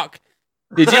talk.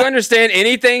 Did you understand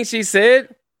anything she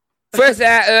said? First,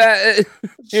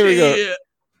 here we go.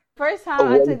 First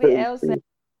time I took the LSAT.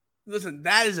 Listen,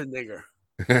 that is a nigger.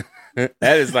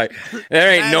 That is like,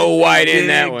 there ain't no white in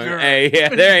that one. Hey, yeah,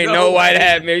 there ain't no white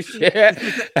admixture.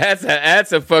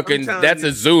 That's a fucking, that's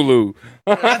a Zulu.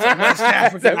 That's a West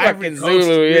African fucking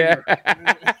Zulu, yeah.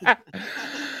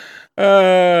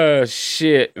 Oh,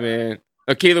 shit, man.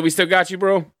 Akila, we still got you,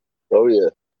 bro? Oh, yeah.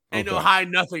 Ain't no high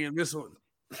nothing in this one.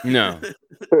 No.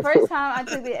 First time I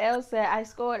took the LSAT, I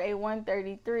scored a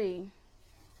 133.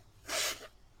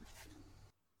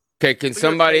 Okay, can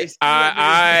somebody?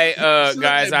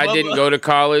 Guys, I didn't go to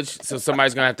college, so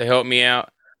somebody's gonna have to help me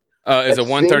out. Is a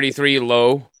 133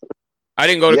 low? I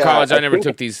didn't go to college. I never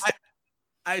took these.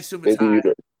 I assume it's high.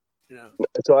 You know.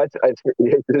 So I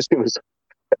this was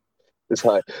it's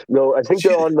high. No, I think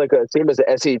they're on like a same as the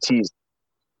SATs.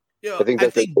 Yo, I think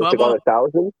that's on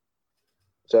 1,000.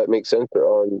 So that makes sense. They're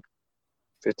on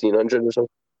 1,500 or something.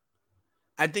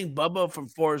 I think Bubba from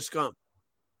Forrest Gump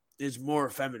is more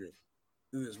feminine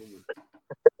than this woman.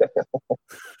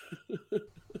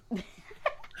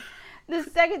 The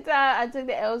second time I took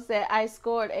the LSAT, I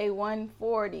scored a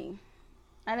 140.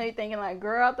 I know you're thinking like,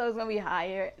 girl, I thought it was going to be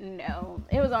higher. No,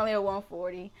 it was only a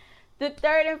 140. The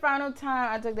third and final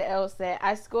time I took the LSAT,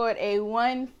 I scored a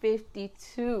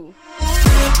 152.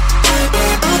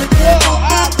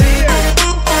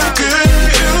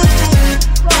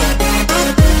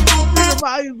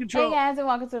 Hey guys, and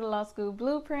welcome to the Law School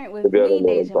Blueprint with me,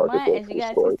 Deja Munt. As you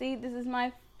guys can see, this is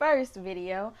my first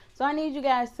video, so I need you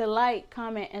guys to like,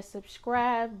 comment, and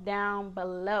subscribe down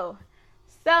below.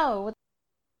 So,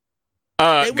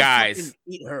 guys,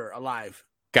 eat her alive.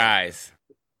 Guys,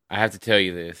 I have to tell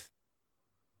you this.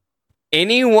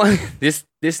 Anyone, this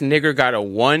nigger got a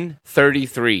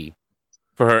 133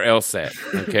 for her LSAT.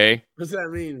 Okay, what's that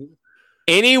mean?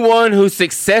 Anyone who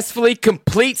successfully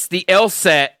completes the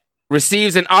LSAT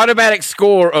receives an automatic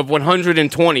score of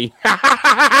 120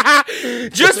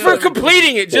 just for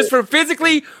completing it, just for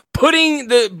physically putting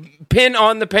the pen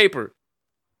on the paper.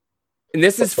 And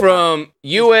this is from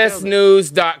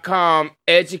usnews.com,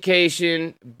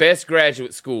 education, best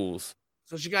graduate schools.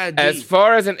 So she got a D. As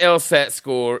far as an LSAT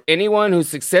score, anyone who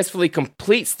successfully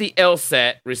completes the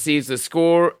LSAT receives a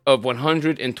score of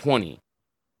 120.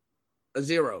 A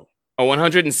 0. A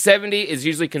 170 is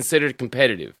usually considered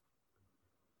competitive.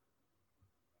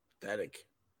 Pathetic.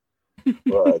 I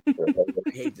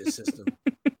hate this system.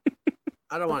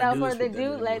 I don't want to do this. Without further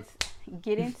ado, let's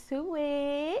get into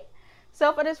it.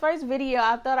 So for this first video,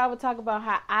 I thought I would talk about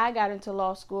how I got into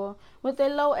law school with a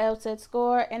low LSAT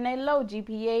score and a low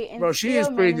GPA. And bro, she is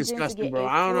pretty disgusting, bro.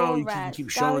 I don't know you can keep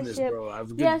showing this, bro. I have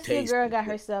good taste. Yes, the girl got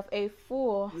herself a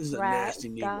full ride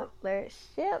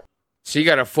scholarship. She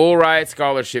got a full ride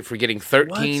scholarship for getting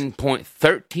 13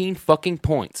 fucking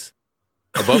points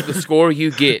above the score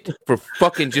you get for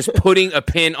fucking just putting a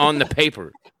pen on the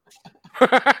paper. She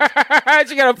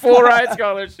got a full ride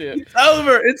scholarship. It's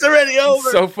over. It's already over.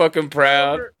 I'm so fucking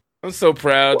proud. I'm so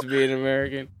proud to be an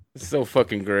American. It's so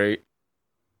fucking great.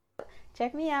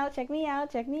 Check me out. Check me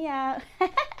out. Check me out.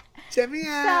 Check me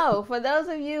out. So, for those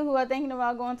of you who are thinking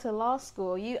about going to law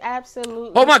school, you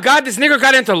absolutely... Oh my God, this nigga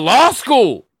got into law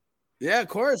school. Yeah, of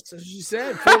course. As you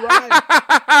said, full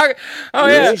ride. Oh,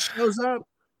 yeah. Shows up.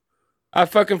 I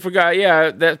fucking forgot.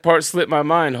 Yeah, that part slipped my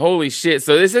mind. Holy shit.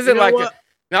 So this isn't not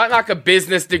like a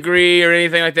business degree or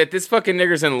anything like that. This fucking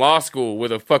nigger's in law school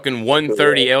with a fucking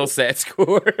 130 LSAT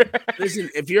score. Listen,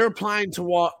 if you're applying to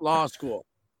law school,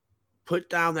 put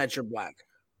down that you're black.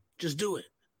 Just do it.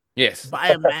 Yes. Buy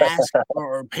a mask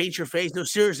or paint your face. No,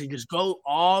 seriously, just go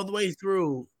all the way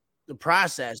through the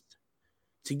process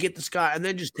to get the scar and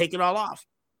then just take it all off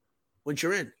once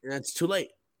you're in. And that's too late.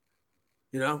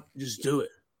 You know, just do it.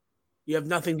 You have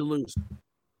nothing to lose.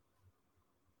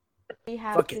 We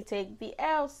have to take the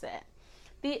LSAT.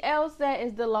 The LSAT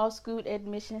is the law school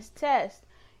admissions test.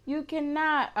 You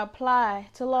cannot apply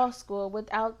to law school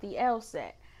without the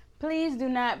LSAT. Please do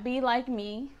not be like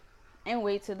me and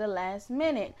wait till the last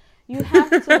minute. You have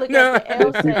to look at the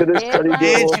LSAT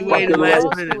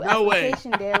No way.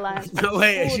 No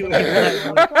way.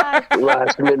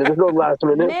 Last minute. There's no last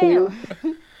minute for you.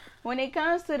 When it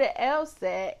comes to the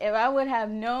LSAT, if I would have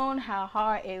known how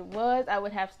hard it was, I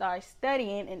would have started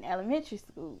studying in elementary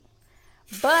school.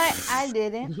 But I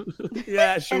didn't.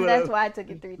 Yeah, sure. And that's why I took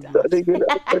it 3 times.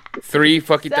 3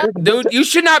 fucking times. Dude, you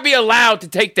should not be allowed to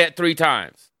take that 3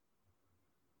 times.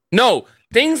 No,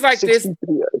 things like this.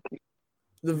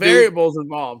 The variables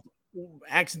involved.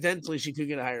 Accidentally, she could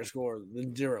get a higher score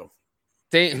than 0.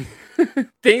 Things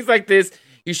like this,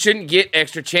 you shouldn't get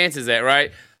extra chances at,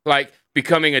 right? Like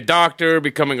becoming a doctor,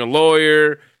 becoming a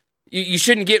lawyer. You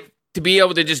shouldn't get to be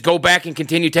able to just go back and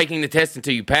continue taking the test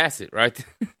until you pass it, right?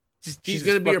 She's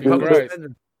going to be your public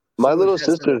defender. My little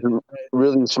sister's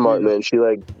really smart, man. She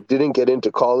didn't get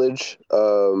into college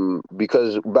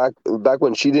because back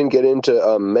when she didn't get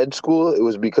into med school, it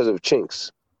was because of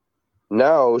chinks.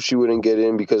 Now she wouldn't get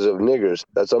in because of niggers.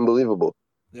 That's unbelievable.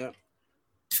 Yeah.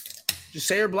 Just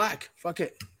say you're black. Fuck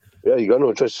it. Yeah, you got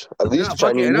no choice. At least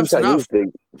Chinese,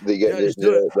 they get this.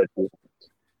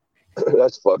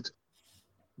 That's fucked.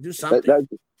 Do something. That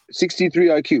 63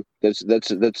 IQ.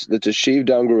 That's a shaved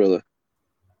down gorilla.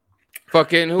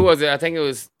 Fucking who was it? I think it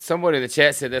was someone in the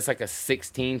chat said that's like a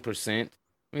 16%. Let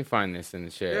me find this in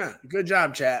the chat. Yeah, good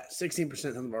job, chat. 16%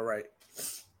 sounds about right.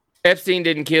 Epstein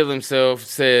didn't kill himself.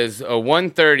 Says a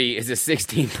 130 is a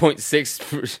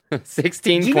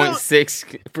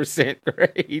 16.6%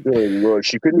 grade. Oh, Lord,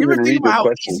 she couldn't even read the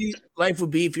question. Easy life would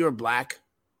be if you were black.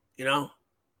 You know,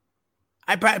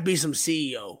 I'd probably be some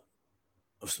CEO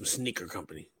of some sneaker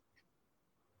company.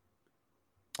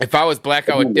 If I was black,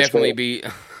 I would definitely be.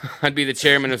 I'd be the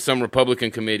chairman of some Republican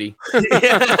committee. The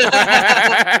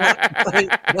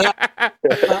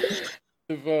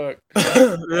fuck?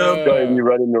 You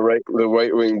running the right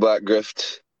wing black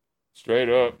grift. Straight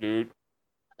up, dude.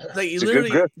 Like you literally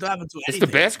don't have to do anything. It's the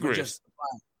best grift.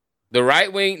 The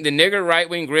right wing, the nigger right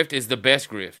wing grift is the best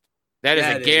grift. That is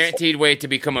a guaranteed way to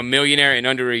become a millionaire in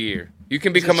under a year. You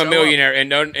can become a millionaire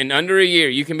in under a year.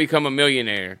 You can become a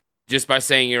millionaire just by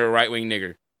saying you're a right wing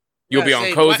nigger. You'll be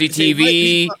on Cozy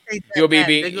TV. You'll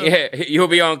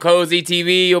be on Cozy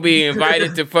TV. You'll be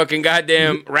invited to fucking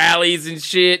goddamn rallies and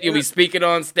shit. You'll be speaking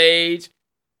on stage.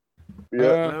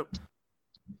 Yeah.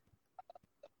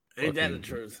 Ain't that the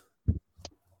truth?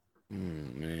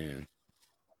 Man.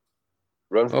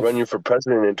 Run you for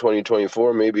president in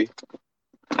 2024, maybe.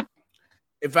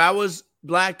 If I was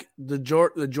black, the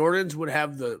Jordans would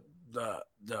have the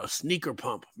sneaker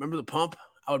pump. Remember the pump?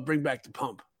 I would bring back the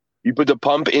pump. You put the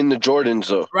pump in the Jordans,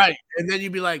 though. Right. And then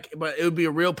you'd be like, but it would be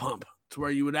a real pump to where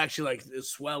you would actually like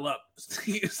swell up.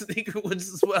 Your sneaker would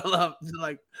swell up.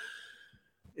 Like,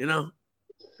 you know,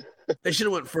 they should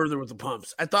have went further with the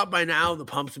pumps. I thought by now the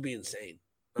pumps would be insane.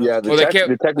 Yeah,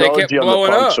 the technology on the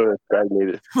pumps sort of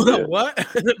stagnated. Yeah. What?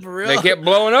 For real? They kept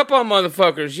blowing up on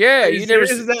motherfuckers. Yeah, you never.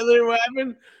 Is that literally what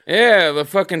happened? Yeah, the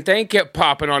fucking thing kept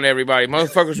popping on everybody.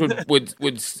 Motherfuckers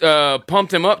would pump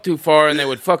them up too far and they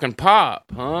would fucking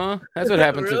pop, huh? That's what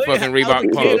happened to fucking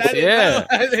Reebok pumps. Yeah,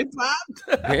 they popped.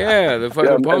 Yeah, the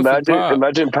fucking pumps would pop.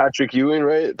 Imagine Patrick Ewing,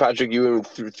 right? Patrick Ewing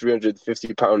with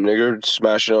 350-pound nigger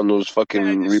smashing on those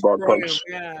fucking Reebok pumps.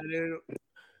 Yeah, dude.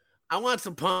 I want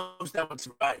some pumps that would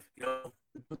survive. You know,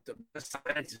 put the best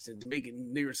scientists into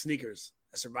making nigger sneakers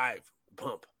that survive the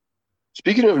pump.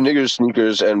 Speaking of nigger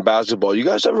sneakers and basketball, you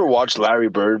guys ever watch Larry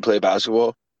Bird play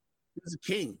basketball? He was a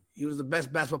king. He was the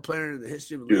best basketball player in the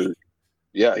history of the league.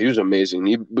 Yeah, he was amazing.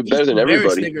 He was better than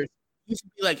everybody. He used to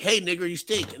be like, "Hey, nigger, you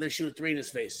stink," and then shoot a three in his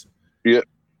face. Yeah.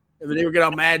 And then they would get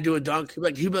all mad, do a dunk.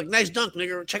 He'd be like, "Nice dunk,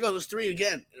 nigger. Check out this three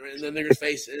again." And the nigger's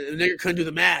face. And the nigger couldn't do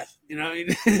the math, you know.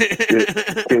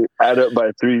 Add up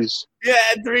by threes. Yeah,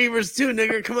 add 3 versus 2,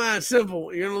 nigger. Come on,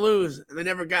 simple. You're gonna lose, and they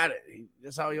never got it.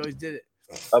 That's how he always did it.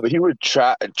 But he would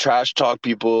trash talk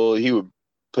people. He would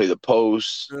play the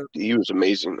post. He was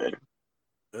amazing, man.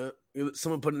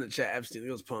 Someone put in the chat, Epstein.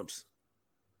 Those pumps.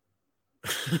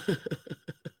 Pump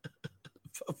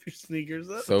your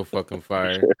sneakers up. So fucking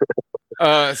fire.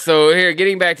 So here,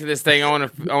 getting back to this thing, I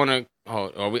want to.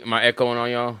 Oh, am I echoing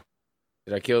on y'all?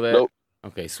 Did I kill that? Nope.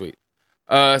 Okay, sweet.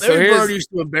 Larry Bird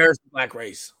used to embarrass the black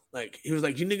race. Like he was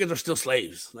like, "You niggas are still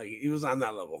slaves." Like he was on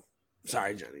that level.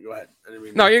 Sorry, Johnny. Go ahead.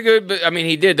 No, you're good. But I mean,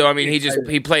 he did though. I mean,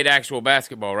 he played actual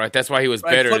basketball, right? That's why he was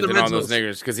better than all those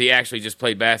niggers because he actually just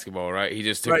played basketball, right? He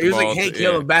just took the He was ball like Hank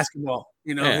Hill of basketball.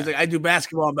 You know, he's like, I do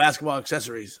basketball and basketball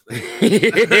accessories. Yeah,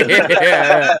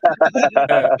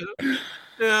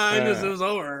 it was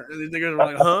over. And these niggas were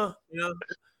like, huh? You know.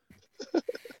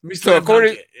 So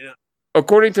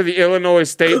according to the Illinois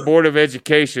State Board of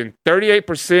Education,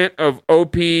 38% of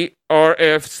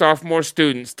OPRF sophomore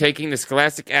students taking the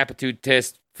Scholastic Aptitude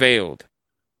Test failed.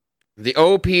 The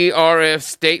OPRF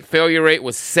state failure rate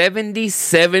was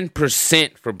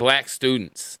 77% for black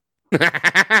students.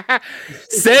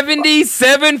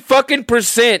 77 fucking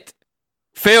percent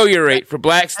failure rate for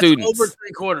black students. Over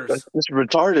 3/4. That's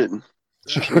retarded.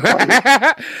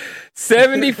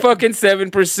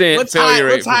 77% failure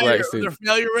rate for black students. Their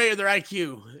failure rate or their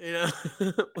IQ? You know,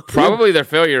 probably their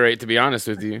failure rate. To be honest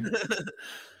with you,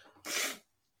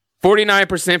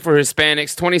 49% for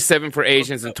Hispanics, 27% for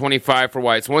Asians, and 25% for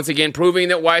whites. Once again, proving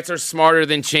that whites are smarter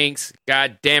than chinks.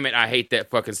 God damn it, I hate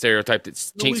that fucking stereotype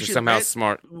that chinks are somehow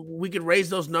smart. We could raise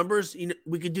those numbers. You know,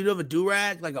 we could do a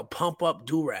do-rag, like a pump-up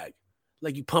do-rag.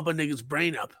 Like you pump a nigga's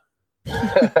brain up.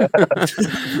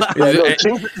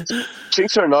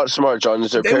 Chinks are not smart, John.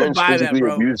 Their parents physically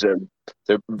abuse them.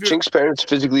 Chinks' parents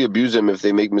physically abuse them if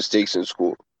they make mistakes in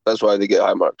school. That's why they get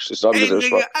high marks. It's not because they're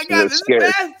smart. They're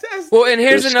scared. Well, and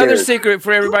here's another secret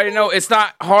for everybody to know. It's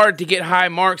not hard to get high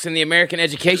marks in the American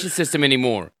education system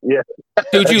anymore. Yeah.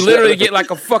 Dude, you literally get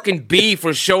like a fucking B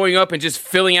for showing up and just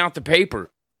filling out the paper.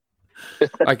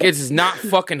 Like, it's not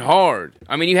fucking hard.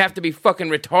 I mean, you have to be fucking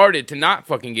retarded to not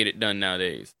fucking get it done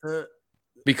nowadays.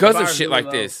 Because of shit like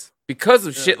this. Because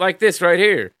of shit like this right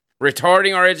here.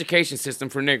 Retarding our education system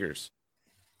for niggers.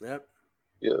 Yep.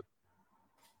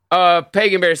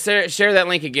 Pagan Bear, share that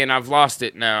link again. I've lost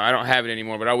it now. I don't have it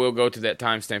anymore, but I will go to that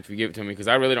timestamp if you give it to me, because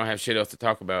I really don't have shit else to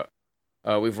talk about.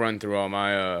 We've run through all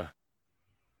my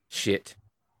shit.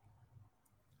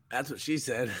 That's what she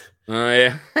said. Oh,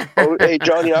 yeah. Hey,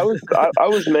 Johnny, I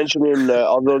was mentioning,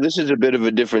 although this is a bit of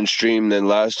a different stream than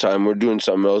last time, we're doing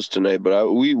something else tonight,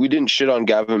 but we didn't shit on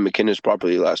Gavin McInnes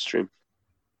properly last stream.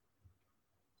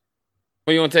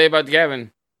 What do you want to tell you about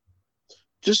Gavin?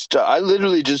 Just, I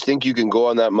literally just think you can go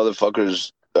on that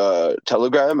motherfucker's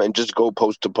Telegram and just go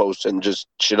post to post and just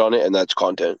shit on it, and that's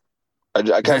content.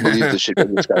 I can't believe the shit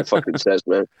that this guy fucking says,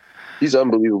 man. He's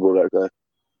unbelievable, that guy.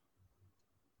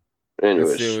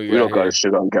 Anyways, we don't got to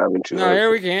shit on Gavin too. No,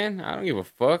 here we can. I don't give a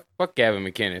fuck. Fuck Gavin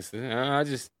McInnes. I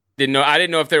just didn't know. I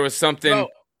didn't know if there was something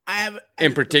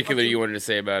in particular you wanted to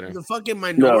say about him. The fucking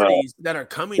minorities that are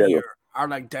coming here are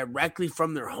like directly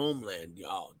from their homeland,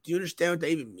 y'all. Do you understand what that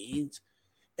even means?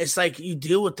 It's like you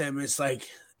deal with them. It's like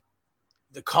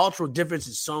the cultural difference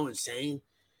is so insane.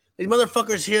 These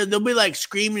motherfuckers here, they'll be like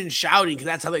screaming and shouting because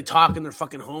that's how they talk in their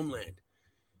fucking homeland.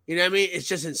 You know what I mean? It's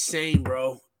just insane,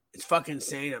 bro. It's fucking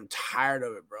insane. I'm tired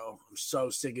of it, bro. I'm so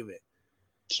sick of it.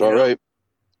 It's all right.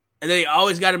 And they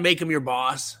always got to make him your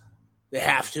boss. They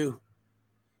have to.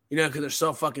 You know, because they're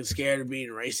so fucking scared of being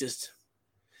racist.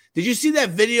 Did you see that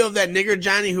video of that nigger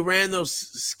Johnny who ran those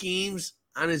schemes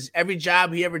on his every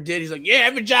job he ever did? He's like, yeah,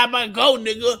 every job I go,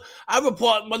 nigga, I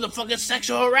report motherfucking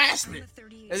sexual harassment.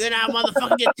 And then I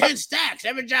motherfucking get 10 stacks.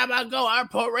 Every job I go, I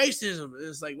report racism. And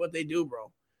it's like what they do,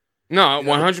 bro. No,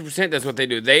 100% that's what they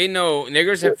do. They know,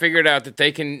 niggers have figured out that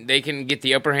they can get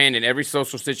the upper hand in every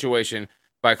social situation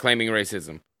by claiming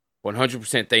racism.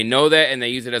 100%. They know that, and they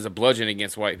use it as a bludgeon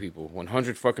against white people.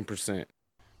 100%.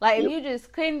 Like, if you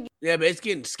just couldn't... Yeah, but it's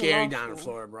getting scary down in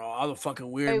Florida, bro. All the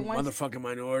fucking weird motherfucking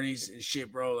minorities and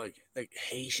shit, bro. Like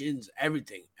Haitians,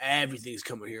 everything. Everything's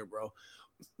coming here, bro.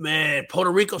 Man,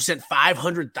 Puerto Rico sent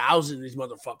 500,000 of these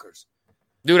motherfuckers.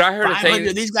 Dude, I heard a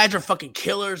thing. These guys are fucking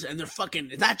killers, and they're fucking...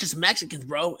 It's not just Mexicans,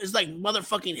 bro. It's like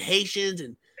motherfucking Haitians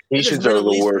and... Haitians are the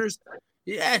worst.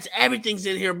 Yeah, everything's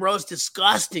in here, bro. It's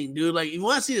disgusting, dude. Like, if you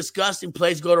want to see a disgusting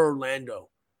place, go to Orlando.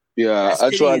 Yeah,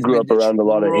 that's why I grew up around a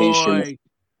lot of Haitians.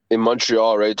 In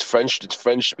Montreal, right? It's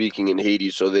French speaking in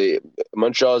Haiti. So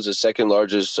Montreal is the second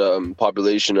largest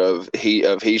population of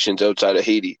Haitians outside of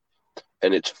Haiti.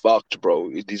 And it's fucked,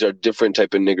 bro. These are different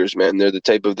type of niggers, man. They're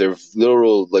they're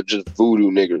literal, like, just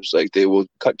voodoo niggers. Like, they will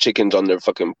cut chickens on their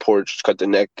fucking porch, cut the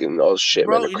neck and all shit,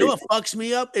 bro, man. You know what fucks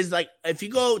me up is, like, if you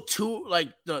go to, like,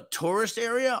 the tourist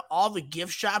area, all the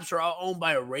gift shops are all owned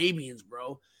by Arabians,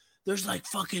 bro. There's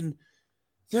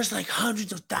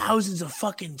hundreds of thousands of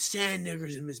fucking sand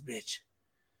niggers in this bitch.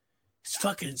 It's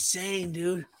fucking insane,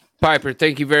 dude. Piper,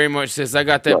 thank you very much, sis. I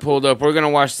got that pulled up. We're going to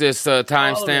watch this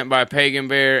timestamp by Pagan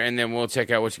Bear, and then we'll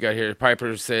check out what you got here.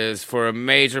 Piper says, for a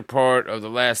major part of the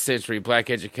last century,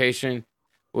 black education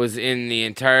was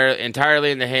entirely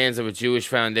in the hands of a Jewish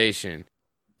foundation.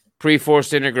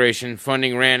 Pre-forced integration,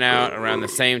 funding ran out around the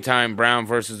same time Brown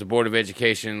versus the Board of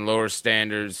Education, lower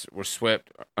standards were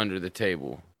swept under the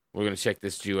table. We're going to check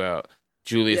this Jew out.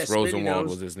 Julius Rosenwald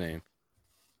was his name.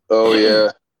 Oh,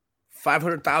 yeah.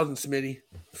 500,000, Smitty.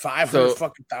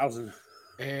 500,000.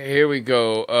 Here we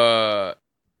go.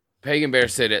 Pagan Bear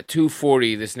said at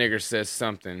 240, this nigger says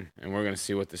something. And we're going to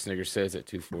see what this nigger says at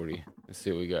 240. Let's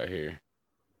see what we got here.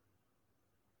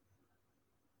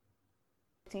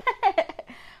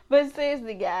 But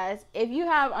seriously, guys, if you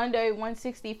have under a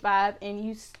 165 and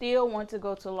you still want to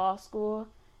go to law school,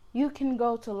 you can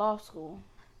go to law school.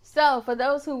 So, for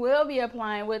those who will be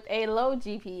applying with a low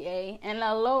GPA and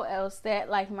a low LSAT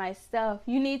like myself,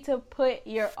 you need to put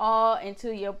your all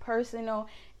into your personal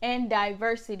and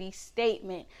diversity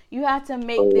statement. You have to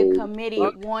make the committee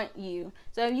want you.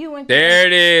 So, if you went to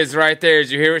it is right there. Did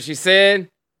you hear what she said?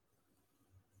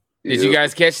 Did you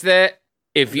guys catch that?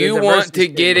 If you want to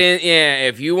get in,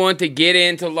 if you want to get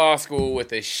into law school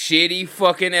with a shitty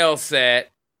fucking LSAT,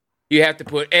 you have to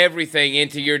put everything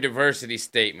into your diversity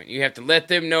statement. You have to let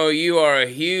them know you are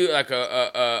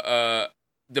the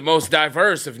most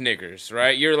diverse of niggers,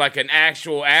 right? You're like an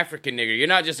actual African nigger. You're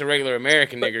not just a regular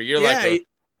American nigger. You're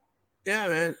yeah,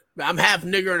 man. I'm half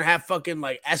nigger and half fucking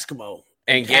like Eskimo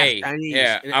and gay. Chinese.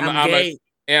 Yeah,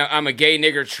 I'm a gay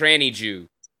nigger tranny Jew.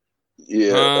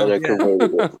 Yeah,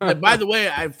 and by the way,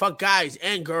 I fuck guys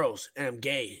and girls, and I'm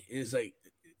gay. And it's like,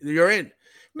 you're in.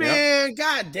 Man,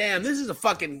 goddamn, this is a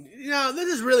fucking,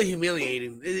 this is really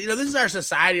humiliating. This is our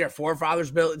society, our forefathers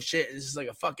built and shit. This is like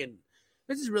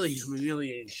this is really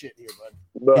humiliating shit here, bud.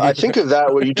 But I think of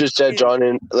that, what you just said, John,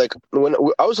 and like when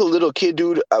I was a little kid,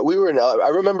 dude, I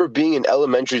remember being in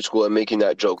elementary school and making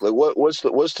that joke. Like, what's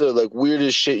the like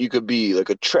weirdest shit you could be? Like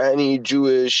a tranny,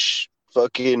 Jewish,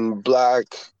 fucking black,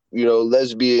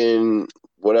 lesbian,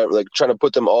 whatever, like trying to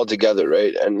put them all together,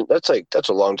 right? And that's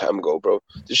a long time ago, bro.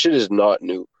 This shit is not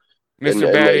new.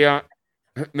 Mr.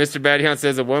 Badion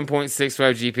says a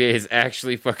 1.65 GPA is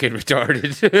actually fucking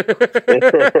retarded.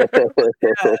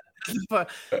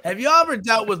 Have you ever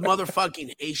dealt with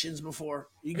motherfucking Haitians before?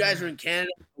 You guys are in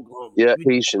Canada? Yeah,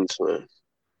 Haitians, man.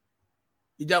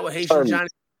 You dealt with Haitians, Johnny?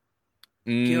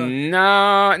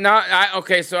 No.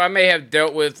 Okay, so I may have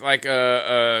dealt with like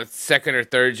a second or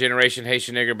third generation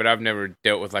Haitian nigger, but I've never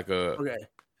dealt with like an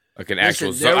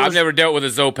actual. I've never dealt with a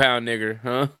Zopound nigger,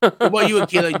 huh? Well, you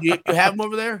have them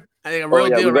over there? I think a real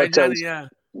deal right now.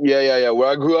 Yeah. Where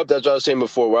I grew up, that's what I was saying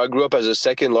before. Where I grew up as the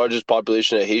second largest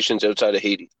population of Haitians outside of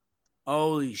Haiti.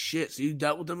 Holy shit! So you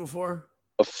dealt with them before?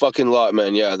 A fucking lot,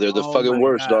 man. Yeah, they're the fucking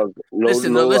worst, dog.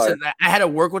 Listen. I had to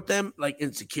work with them like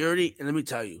in security, and let me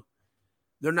tell you.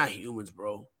 They're not humans,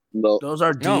 bro. No. Those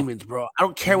are demons, bro. I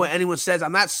don't care what anyone says.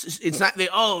 It's not,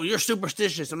 you're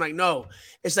superstitious. I'm like, no.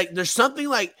 It's like, there's something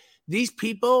like these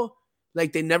people,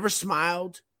 like they never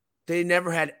smiled. They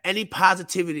never had any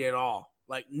positivity at all.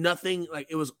 Like nothing, like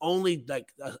it was only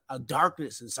like a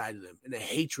darkness inside of them and a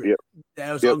hatred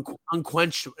that was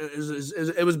unquenched.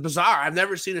 It was bizarre. I've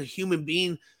never seen a human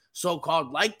being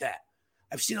so-called like that.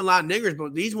 I've seen a lot of niggers,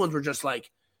 but these ones were just like,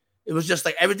 it was just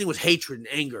like everything was hatred and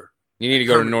anger. You need to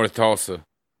go to North Tulsa.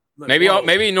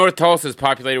 Maybe North Tulsa is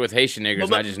populated with Haitian niggers,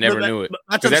 and I just never knew it.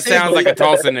 Because that sounds like a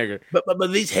Tulsa nigger.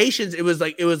 But these Haitians, it was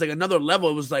like another level.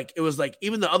 It was like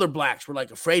even the other blacks were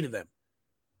like afraid of them.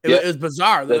 It was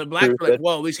bizarre. The blacks were like,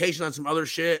 "Whoa, these Haitians on some other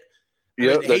shit."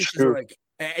 Yeah, the Haitians were like,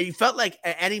 and you felt like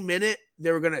at any minute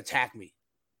they were gonna attack me,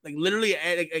 like literally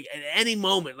at any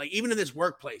moment, like even in this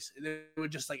workplace, they would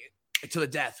just like to the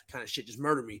death kind of shit, just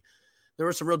murder me. There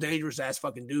were some real dangerous ass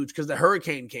fucking dudes because the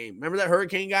hurricane came. Remember that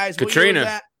hurricane, guys?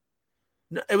 Katrina.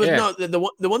 No, it was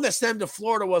the one that stemmed to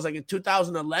Florida was like in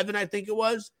 2011, I think it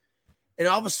was. And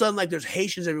all of a sudden, like there's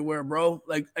Haitians everywhere, bro.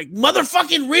 Like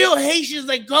motherfucking real Haitians,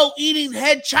 like go eating,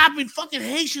 head chopping, fucking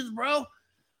Haitians, bro.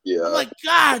 Yeah. I'm like,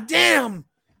 God damn,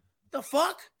 the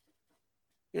fuck,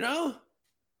 you know?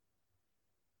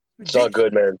 It's not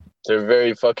good, man. They're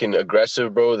very fucking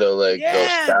aggressive, bro.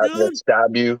 They'll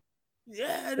stab you.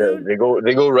 Yeah, dude. They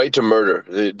go right to murder.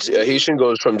 A Haitian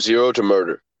goes from 0 to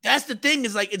murder. That's the thing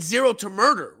is like it's 0 to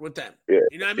murder with them. Yeah.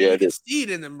 You know what I mean? You can see it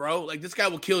in them, bro. Like this guy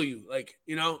will kill you. Like,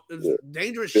 you know, it's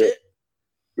dangerous shit.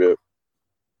 Yeah.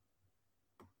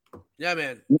 Yeah,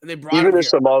 man. And they brought even a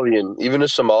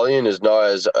Somalian is not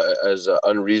as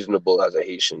unreasonable as a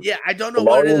Haitian. Yeah, I don't know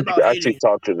what it is about actually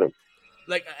talk to them.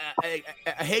 Like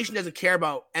a Haitian doesn't care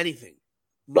about anything.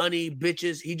 Money,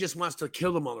 bitches. He just wants to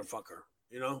kill the motherfucker,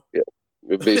 you know? Yeah.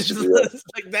 Basically,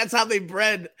 like that's how they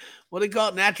bred. What do they call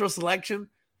it? Natural selection.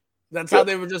 That's how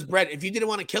they were just bred. If you didn't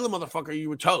want to kill a motherfucker, you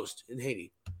were toast in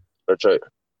Haiti. That's right.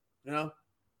 You know?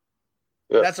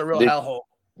 Yeah. That's a real hellhole.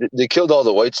 They killed all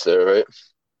the whites there, right?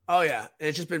 Oh yeah. And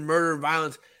it's just been murder and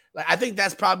violence. Like I think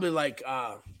that's probably like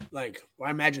what I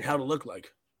imagine hell to look like,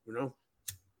 you know?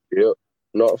 Yeah.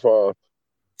 Not far.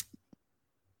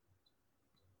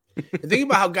 And think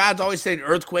about how God's always saying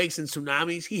earthquakes and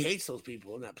tsunamis. He hates those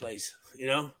people in that place. You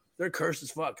know? They're cursed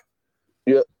as fuck.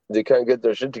 Yeah. They can't get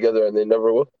their shit together and they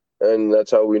never will. And that's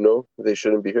how we know they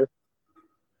shouldn't be here.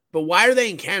 But why are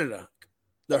they in Canada?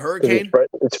 The hurricane?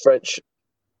 It's French.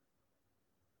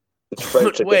 It's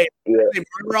French. Wait, they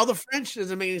murder all the French?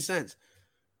 Doesn't make any sense.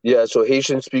 Yeah, so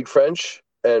Haitians speak French,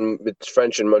 and it's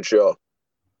French in Montreal.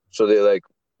 So they like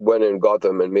went and got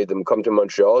them and made them come to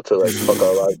Montreal to like fuck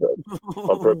our lives up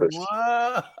on purpose.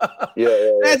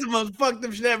 Yeah. That's the most fucked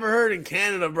up shit I ever heard in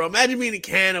Canada, bro. Imagine being in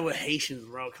Canada with Haitians,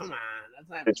 bro. Come on.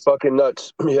 It's fucking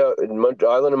nuts. Yeah,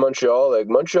 island of Montreal. Like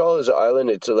Montreal is an island.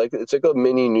 It's like a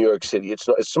mini New York City. It's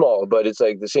small, but it's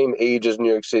like the same age as New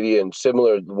York City and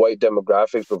similar white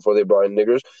demographics before they brought in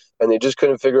niggers. And they just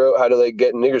couldn't figure out how to like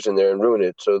get niggers in there and ruin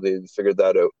it. So they figured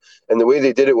that out. And the way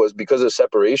they did it was because of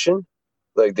separation.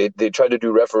 Like they tried to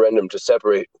do referendum to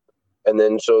separate, and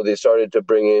then so they started to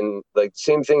bring in like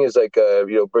same thing as like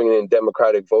bringing in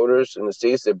Democratic voters in the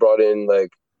States. They brought in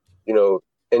like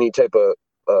any type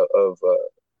of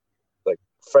like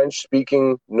French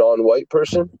speaking non-white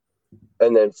person,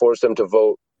 and then force them to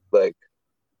vote like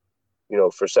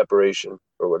for separation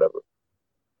or whatever.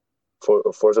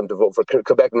 Force them to vote for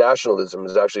Quebec nationalism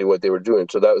is actually what they were doing.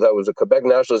 So that was a Quebec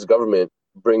nationalist government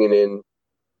bringing in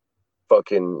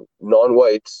fucking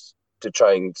non-whites to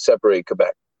try and separate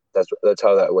Quebec. That's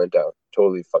how that went down.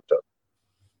 Totally fucked up.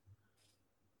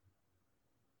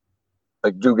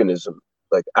 Like Duganism.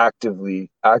 Like active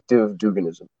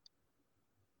Duganism.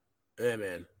 Yeah,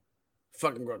 man.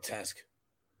 Fucking grotesque.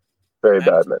 Very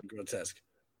bad, man. Grotesque.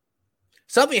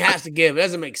 Something has to give. It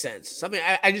doesn't make sense.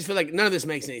 I just feel like none of this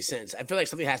makes any sense. I feel like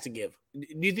something has to give.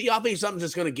 Do y'all think something's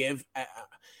just going to give?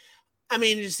 I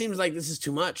mean, it just seems like this is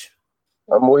too much.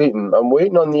 I'm waiting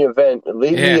on the event.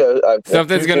 Lately,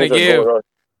 something's going to give.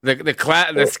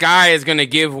 The sky is going to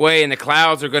give way and the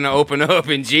clouds are going to open up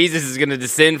and Jesus is going to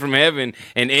descend from heaven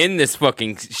and end this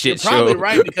fucking shit show. You're probably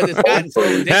right because it's gotten so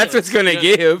ridiculous. That's what's going to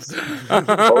give.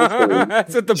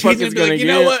 That's what the fuck is going to give.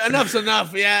 You know what? Enough's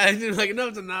enough. Yeah, like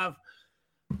enough's enough.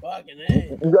 Fucking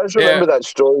hey. You guys remember that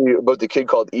story about the kid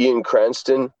called Ian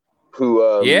Cranston? Who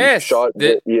shot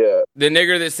the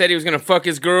nigger that said he was gonna fuck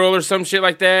his girl or some shit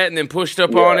like that, and then pushed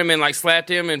up on him and like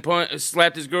slapped him and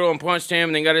slapped his girl and punched him,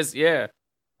 and then got his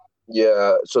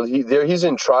So he's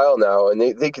in trial now, and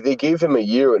they gave him a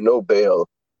year with no bail,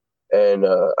 and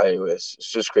anyways,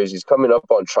 it's just crazy. He's coming up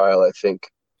on trial, I think.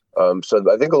 So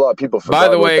I think a lot of people forgot. By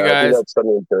the way, that. guys, I think that's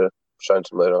something to shine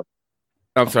some light on.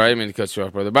 I'm sorry, I didn't mean to cut you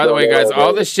off, brother. By the way, guys,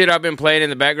 all this shit I've been playing in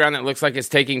the background that looks like it's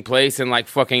taking place in like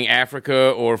fucking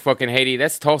Africa or fucking Haiti,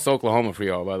 that's Tulsa, Oklahoma for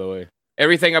y'all, by the way.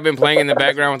 Everything I've been playing in the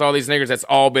background with all these niggers, that's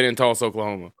all been in Tulsa,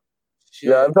 Oklahoma.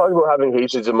 Yeah, I'm talking about having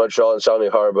Haitians in Montreal and sounding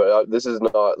hard, but this is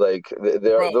not like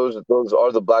those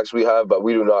are the blacks we have, but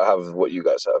we do not have what you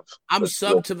guys have. I'm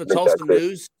sub to the Tulsa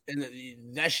News, and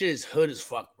that shit is hood as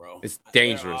fuck, bro. It's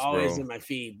dangerous, They're always bro. in my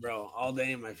feed, bro. All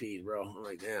day in my feed, bro. I'm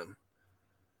like, damn.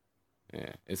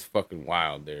 Yeah, it's fucking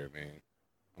wild there, man.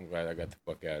 I'm glad I got the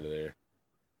fuck out of there.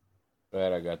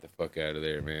 Glad I got the fuck out of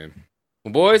there, man.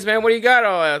 Well, boys, man, what do you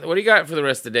got? What do you got for the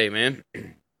rest of the day, man?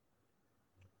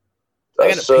 I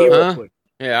gotta pee real quick.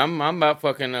 Yeah, I'm about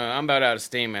fucking. I'm about out of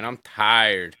steam, man. I'm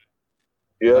tired.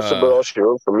 Yeah, that's about all she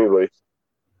wrote for me, buddy.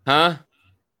 Huh?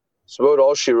 It's about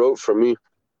all she wrote for me.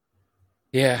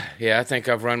 Yeah. I think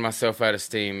I've run myself out of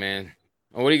steam, man.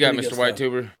 What do you got, Mr. White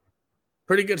Tuber?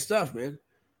 Pretty good stuff, man.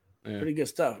 Yeah. Pretty good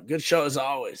stuff. Good show as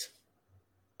always.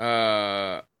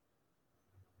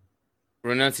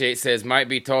 Renunciate says might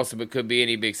be Tulsa, but could be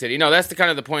any big city. No, that's the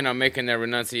kind of the point I'm making there.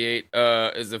 Renunciate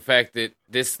is the fact that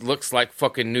this looks like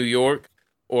fucking New York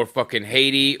or fucking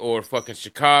Haiti or fucking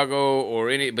Chicago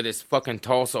or any, but it's fucking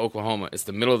Tulsa, Oklahoma. It's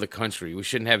the middle of the country. We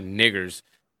shouldn't have niggers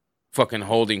fucking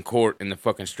holding court in the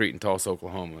fucking street in Tulsa,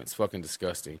 Oklahoma. It's fucking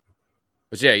disgusting.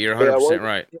 But yeah, you're 100%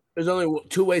 right. There's only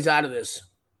two ways out of this: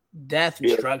 death,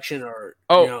 destruction, or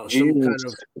some kind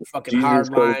of fucking hard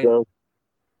line.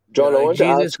 John, I want to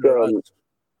ask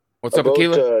what's up, about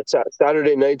Aquila?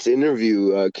 Saturday night's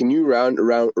interview. Can you round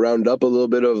up a little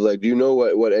bit of do you know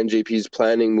what NJP is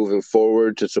planning moving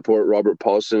forward to support Robert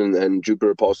Paulson and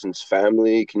Jupiter Paulson's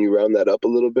family? Can you round that up a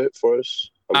little bit for us?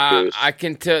 I'm curious. I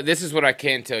can tell. This is what I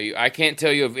can tell you. I can't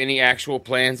tell you of any actual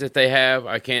plans that they have.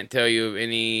 I can't tell you of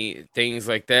any things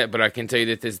like that. But I can tell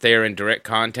you that they're in direct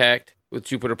contact with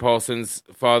Jupiter Paulson's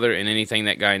father, and anything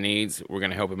that guy needs, we're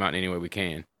going to help him out in any way we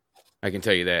can. I can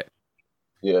tell you that.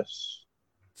 Yes.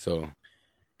 So.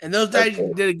 And those guys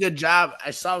did a good job. I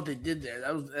saw what they did there.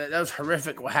 That was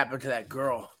horrific. What happened to that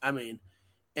girl? I mean,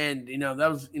 and that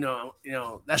was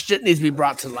that shit needs to be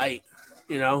brought to light.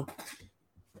 And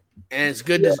it's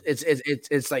good. Yeah.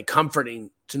 It's like comforting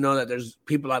to know that there's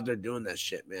people out there doing that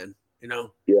shit, man.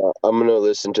 Yeah, I'm gonna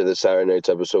listen to the Saturday night's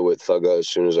episode with Thugga as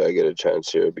soon as I get a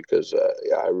chance here because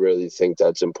I really think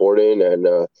that's important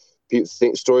and.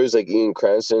 Think stories like Ian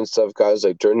Cranston and stuff, guys,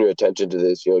 turn your attention to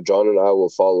this. John and I will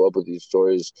follow up with these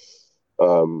stories,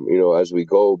 as we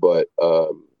go. But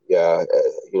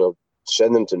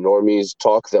send them to normies,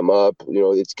 talk them up.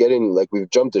 It's getting we've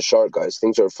jumped the shark, guys.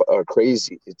 Things are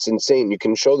crazy. It's insane. You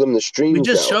can show them the streams. We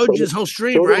just showed you this whole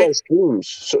stream, right? Streams.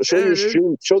 Show your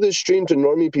stream. Show this stream to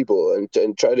normie people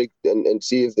and try to and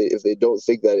see if they don't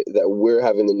think that we're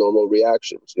having the normal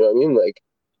reactions. You know what I mean?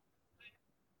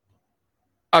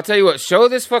 I'll tell you what, show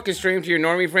this fucking stream to your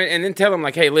normie friend and then tell him,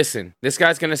 hey, listen, this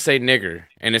guy's going to say nigger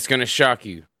and it's going to shock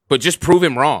you, but just prove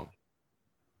him wrong.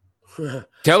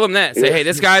 Tell him that. Say, hey,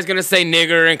 this guy's going to say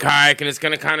nigger and kike and it's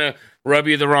going to kind of rub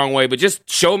you the wrong way, but just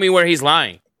show me where he's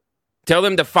lying. Tell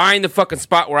him to find the fucking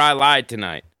spot where I lied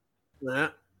tonight.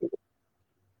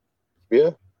 Yeah.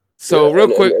 So real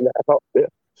quick.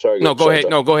 Sorry. No, go ahead.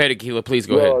 No, go ahead, Aquila. Please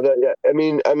go ahead. I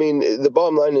mean, the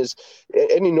bottom line is,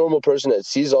 any normal person that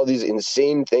sees all these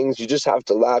insane things, you just have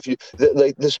to laugh.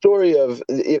 The story of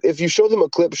if you show them a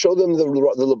clip, show them the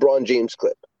LeBron James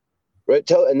clip, right?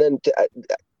 Try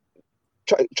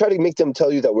to make them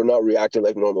tell you that we're not reacting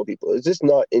like normal people. Is this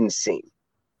not insane?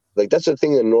 That's a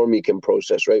thing that normie can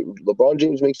process, right? LeBron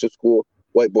James makes it to school,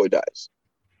 white boy dies.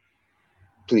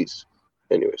 Please.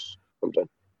 Anyways, I'm done.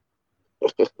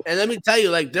 And let me tell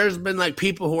you, there's been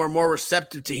people who are more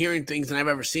receptive to hearing things than I've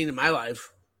ever seen in my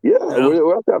life. Yeah,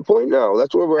 we're at that point now.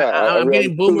 That's where we're at. I'm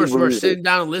getting boomers who are sitting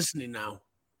down and listening now.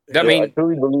 I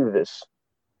truly believe this.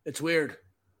 It's weird.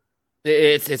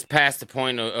 It's past the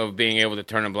point of being able to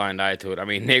turn a blind eye to it. I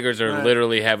mean, niggers are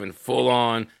literally having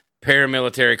full-on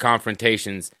paramilitary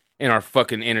confrontations in our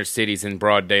fucking inner cities in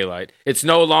broad daylight. It's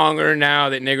no longer now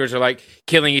that niggers are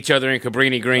killing each other in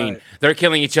Cabrini Green. Right. They're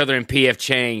killing each other in P.F.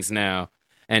 Chang's now.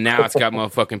 And now it's got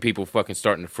motherfucking people fucking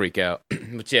starting to freak out.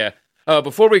 But yeah,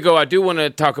 before we go, I do want to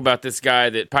talk about this guy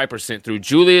that Piper sent through.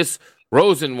 Julius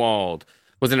Rosenwald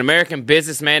was an American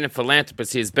businessman and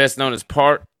philanthropist. He is best known as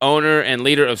part owner and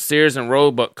leader of Sears and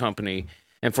Roebuck Company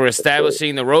and for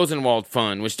establishing the Rosenwald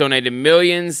Fund, which donated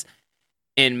millions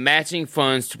in matching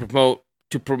funds to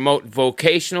promote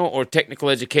vocational or technical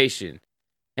education.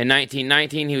 In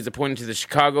 1919, he was appointed to the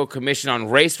Chicago Commission on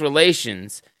Race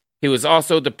Relations. He was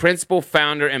also the principal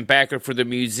founder and backer for the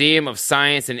Museum of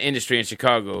Science and Industry in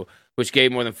Chicago, which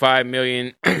gave more than $5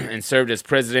 million and served as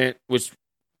president,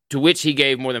 to which he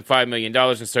gave more than $5 million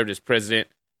and served as president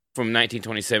from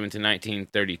 1927 to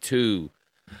 1932.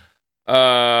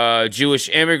 Jewish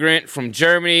immigrant from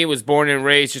Germany, was born and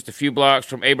raised just a few blocks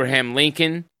from Abraham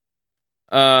Lincoln.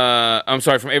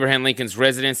 From Abraham Lincoln's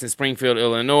residence in Springfield,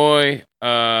 Illinois.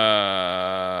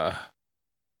 Let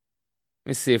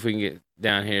me see if we can get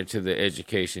down here to the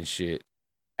education shit.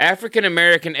 African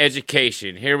American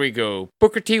education. Here we go.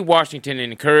 Booker T. Washington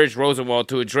encouraged Rosenwald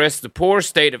to address the poor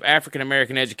state of African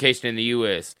American education in the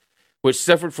U.S., which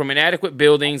suffered from inadequate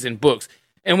buildings and books.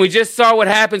 And we just saw what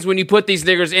happens when you put these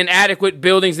niggers in inadequate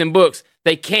buildings and books.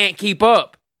 They can't keep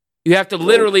up. You have to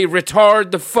literally retard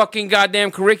the fucking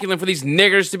goddamn curriculum for these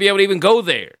niggers to be able to even go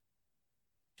there.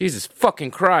 Jesus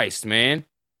fucking Christ, man.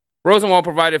 Rosenwald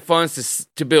provided funds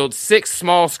to build 6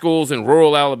 small schools in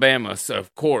rural Alabama. So,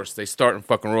 of course, they start in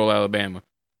fucking rural Alabama.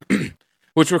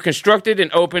 Which were constructed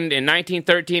and opened in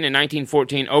 1913 and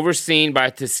 1914, overseen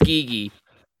by Tuskegee,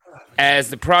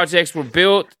 as the projects were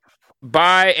built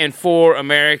by and for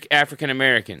African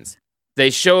Americans. They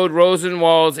showed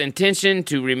Rosenwald's intention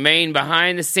to remain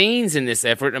behind the scenes in this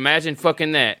effort. Imagine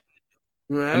fucking that.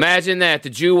 Right. Imagine that.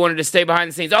 The Jew wanted to stay behind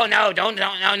the scenes. Oh, no,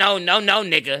 no,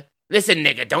 nigga. Listen,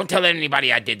 nigga, don't tell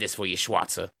anybody I did this for you,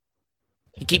 Schwarzer.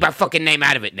 You keep my fucking name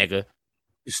out of it, nigga.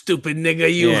 You stupid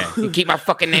nigga, you. Yeah, you keep my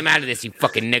fucking name out of this, you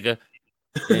fucking nigga.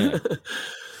 Yeah.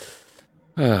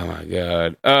 Oh, my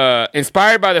God.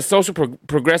 Inspired by the social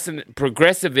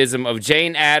progressivism of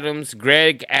Jane Addams,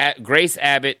 Grace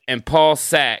Abbott, and Paul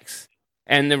Sachs,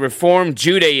 and the Reformed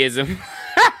Judaism...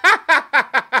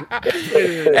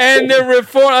 and the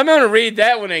reform. I'm gonna read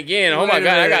that one again. Oh my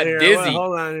God, I got dizzy.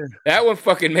 Hold on here. That one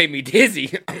fucking made me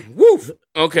dizzy. Woof.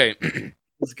 Okay,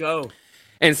 let's go.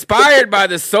 Inspired by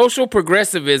the social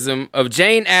progressivism of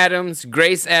Jane Addams,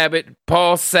 Grace Abbott,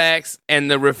 Paul Sachs, and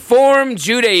the Reformed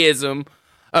Judaism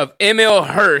of Emil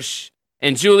Hirsch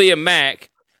and Julia Mack,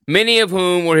 many of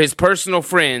whom were his personal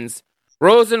friends,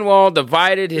 Rosenwald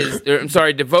devoted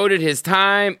his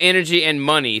time, energy, and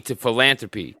money to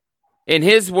philanthropy. In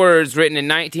his words, written in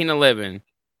 1911,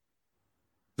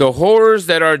 the horrors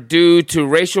that are due to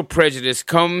racial prejudice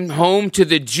come home to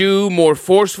the Jew more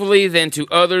forcefully than to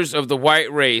others of the white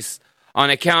race on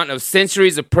account of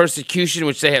centuries of persecution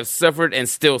which they have suffered and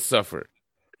still suffer.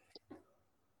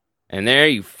 And there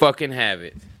you fucking have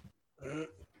it.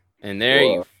 And there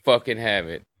you fucking have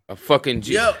it. A fucking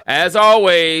Jew. Yep. As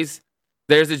always,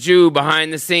 there's a Jew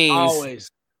behind the scenes. Always.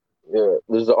 Yeah,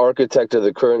 there's the architect of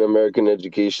the current American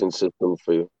education system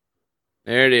for you.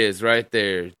 There it is, right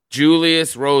there.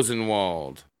 Julius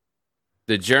Rosenwald,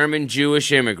 the German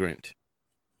Jewish immigrant.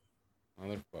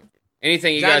 Motherfucker.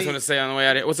 Anything you guys want to say on the way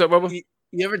out here? What's up, Bubba?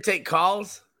 You ever take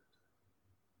calls?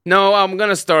 No, I'm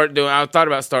gonna start doing. I thought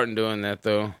about starting doing that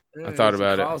though. Yeah, I thought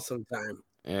about it. Call sometime.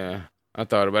 Yeah, I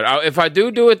thought about it. If I do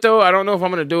it though, I don't know if I'm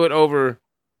gonna do it over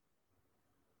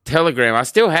Telegram. I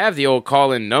still have the old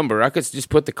call-in number. I could just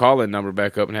put the call-in number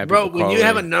back up and have people call in. When you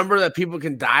have a number that people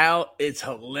can dial, it's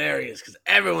hilarious because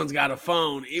everyone's got a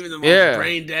phone. Even the most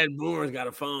brain-dead boomers got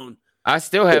a phone. I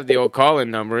still have the old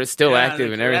call-in number. It's still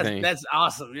active and everything. That's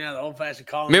awesome. Yeah, the old-fashioned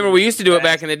call-in. Remember, we used to do it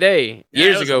back in the day.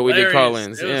 Years ago, we did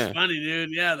call-ins. It was funny, dude.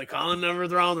 Yeah, the call-in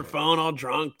numbers are on their phone, all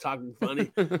drunk, talking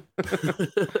funny.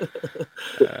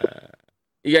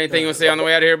 You got anything you want to say on the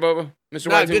way out of here, Bubba? Mr.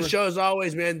 No, good show as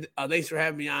always, man. Thanks for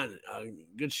having me on.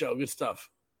 Good show, good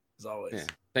stuff as always. Yeah.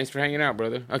 Thanks for hanging out,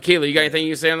 brother. Akila, you got anything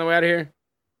you can say on the way out of here?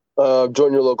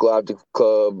 Join your local active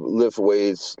club, lift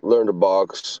weights, learn to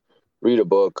box, read a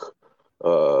book,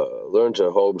 learn to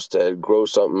homestead, grow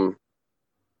something.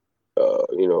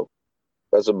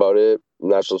 That's about it.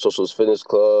 National Socialist Fitness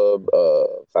Club,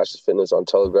 Fascist Fitness on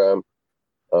Telegram.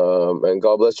 And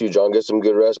God bless you, John. Get some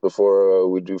good rest before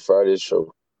we do Friday's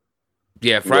show.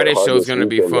 Yeah, Friday's show is going to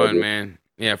be fun, man.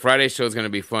 Yeah, Friday's show is going to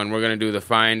be fun. We're going to do the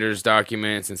Finders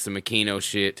documents and some Aquino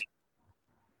shit.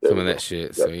 Some of that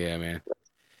shit. So, yeah, man.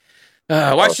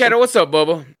 Watch Shadow. What's up,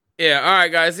 Bubba? Yeah, all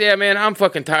right, guys. Yeah, man, I'm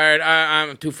fucking tired.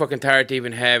 I'm too fucking tired to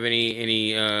even have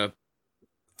any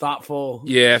thoughtful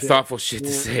shit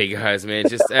to say, guys, man.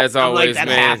 Just as always, like that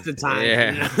man. Half the time.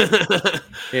 Yeah.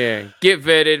 Yeah. Get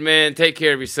vetted, man. Take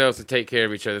care of yourselves and take care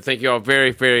of each other. Thank you all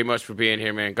very, very much for being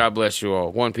here, man. God bless you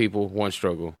all. One people, one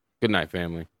struggle. Good night,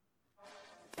 family.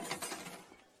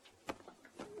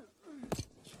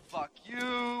 Fuck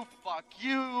you, fuck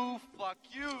you, fuck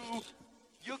you.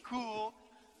 You're cool.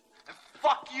 And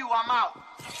fuck you, I'm out.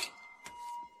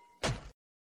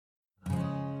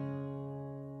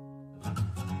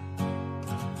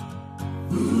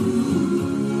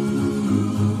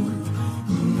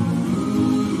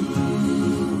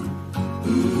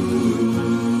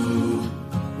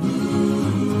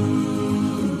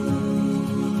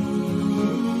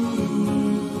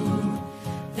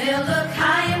 They'll look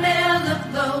high and they'll look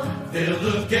low. They'll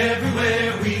look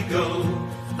everywhere we go.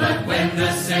 But when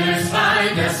the sinners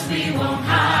find us, we won't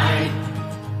hide.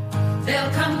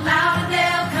 They'll come loud and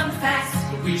they'll come fast.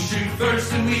 But we shoot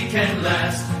first and we can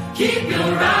last. Keep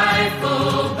your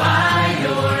rifle by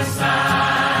your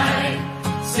side.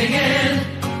 Singing,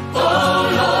 oh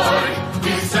Lord,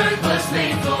 this earth was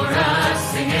made for us.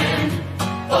 Singing,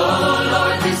 oh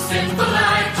Lord, this sinful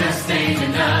life just ain't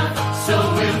enough. So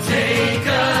we'll take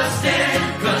a stand,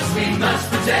 'cause we must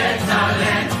protect our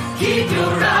land. Keep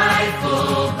your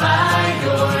rifle by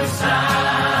your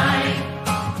side.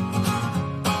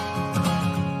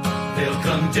 They'll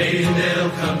come day and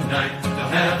they'll come night.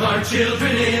 They'll have our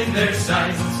children in their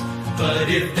sights. But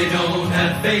if they don't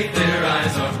have faith, their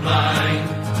eyes are blind.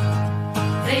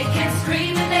 They can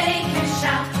scream and they can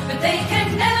shout, but they can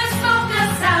never smoke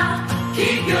us out.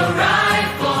 Keep your eyes